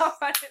about how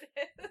fun it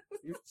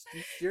is.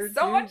 You're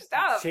much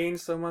stuff.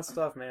 Changed so much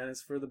stuff, man.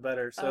 It's for the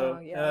better. So,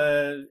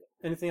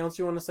 anything else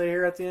you want to say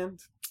here at the end?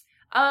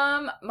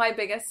 My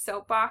biggest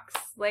soapbox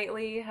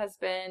lately has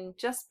been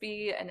just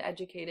be an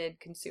educated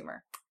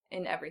consumer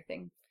in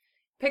everything.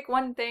 Pick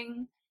one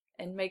thing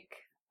and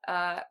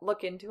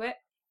look into it,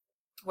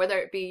 whether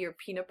it be your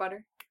peanut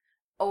butter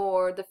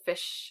or the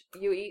fish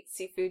you eat,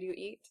 seafood you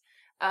eat.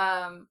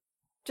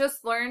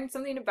 Just learn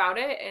something about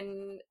it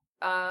and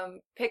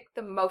pick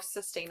the most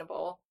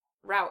sustainable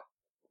route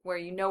where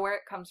you know where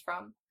it comes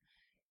from,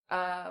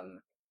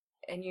 and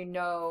you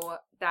know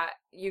that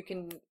you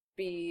can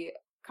be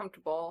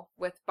comfortable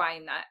with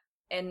buying that.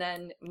 And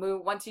then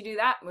once you do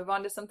that, move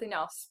on to something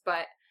else.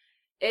 But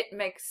it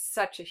makes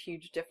such a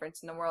huge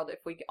difference in the world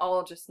if we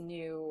all just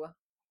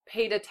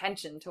paid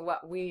attention to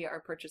what we are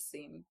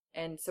purchasing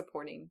and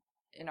supporting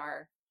in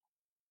our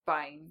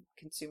buying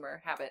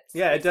consumer habits.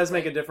 Yeah, it does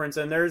make a difference,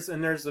 and there's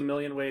a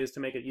million ways to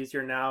make it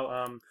easier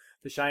now.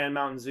 The Cheyenne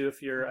Mountain Zoo,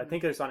 if you're, I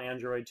think it's on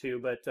Android too,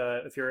 but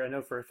I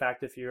know for a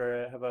fact if you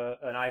have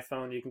an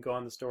iPhone, you can go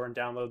on the store and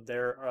download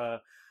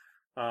their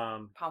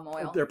palm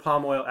oil. Their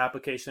palm oil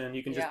application.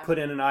 You can just put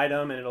in an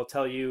item and it'll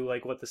tell you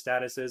like what the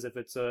status is, if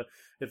it's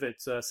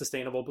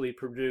sustainably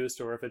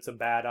produced or if it's a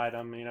bad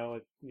item,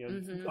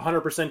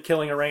 100%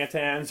 killing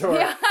orangutans or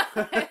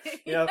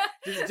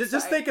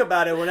just think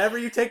about it. Whenever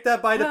you take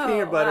that bite of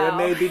peanut butter, it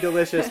may be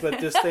delicious, but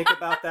just think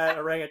about that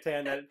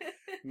orangutan that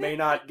may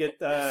not get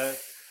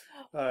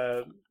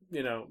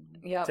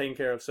taken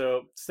care of.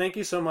 So thank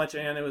you so much,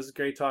 Anne. It was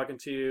great talking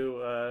to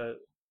you.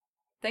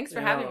 Thanks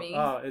for having me.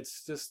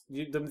 It's just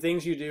the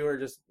things you do are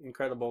just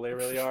incredible. They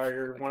really are.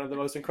 You're one of the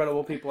most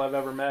incredible people I've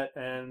ever met,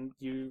 and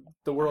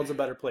the world's a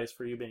better place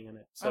for you being in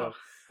it. So,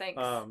 thanks.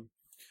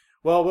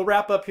 Well, we'll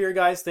wrap up here,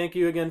 guys. Thank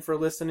you again for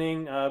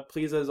listening.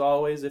 Please, as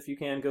always, if you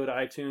can, go to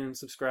iTunes,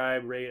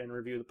 subscribe, rate, and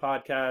review the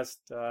podcast.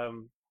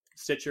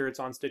 Stitcher, it's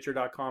on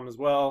Stitcher.com as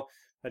well.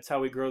 That's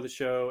how we grow the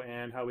show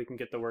and how we can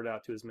get the word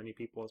out to as many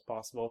people as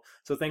possible.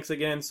 So thanks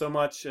again so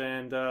much,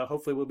 and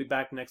hopefully we'll be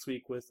back next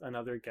week with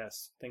another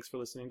guest. Thanks for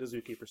listening to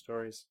Zookeeper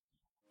Stories.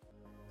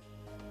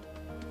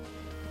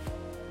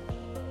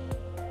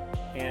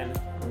 And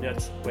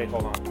wait,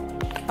 hold on.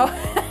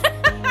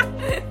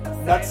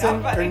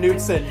 Knutson or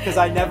Knutson? Because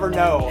I never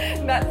know.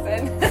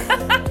 Knutson.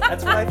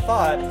 That's what I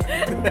thought.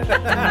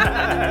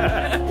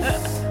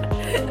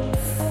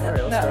 All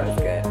right, let's try that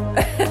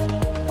was good.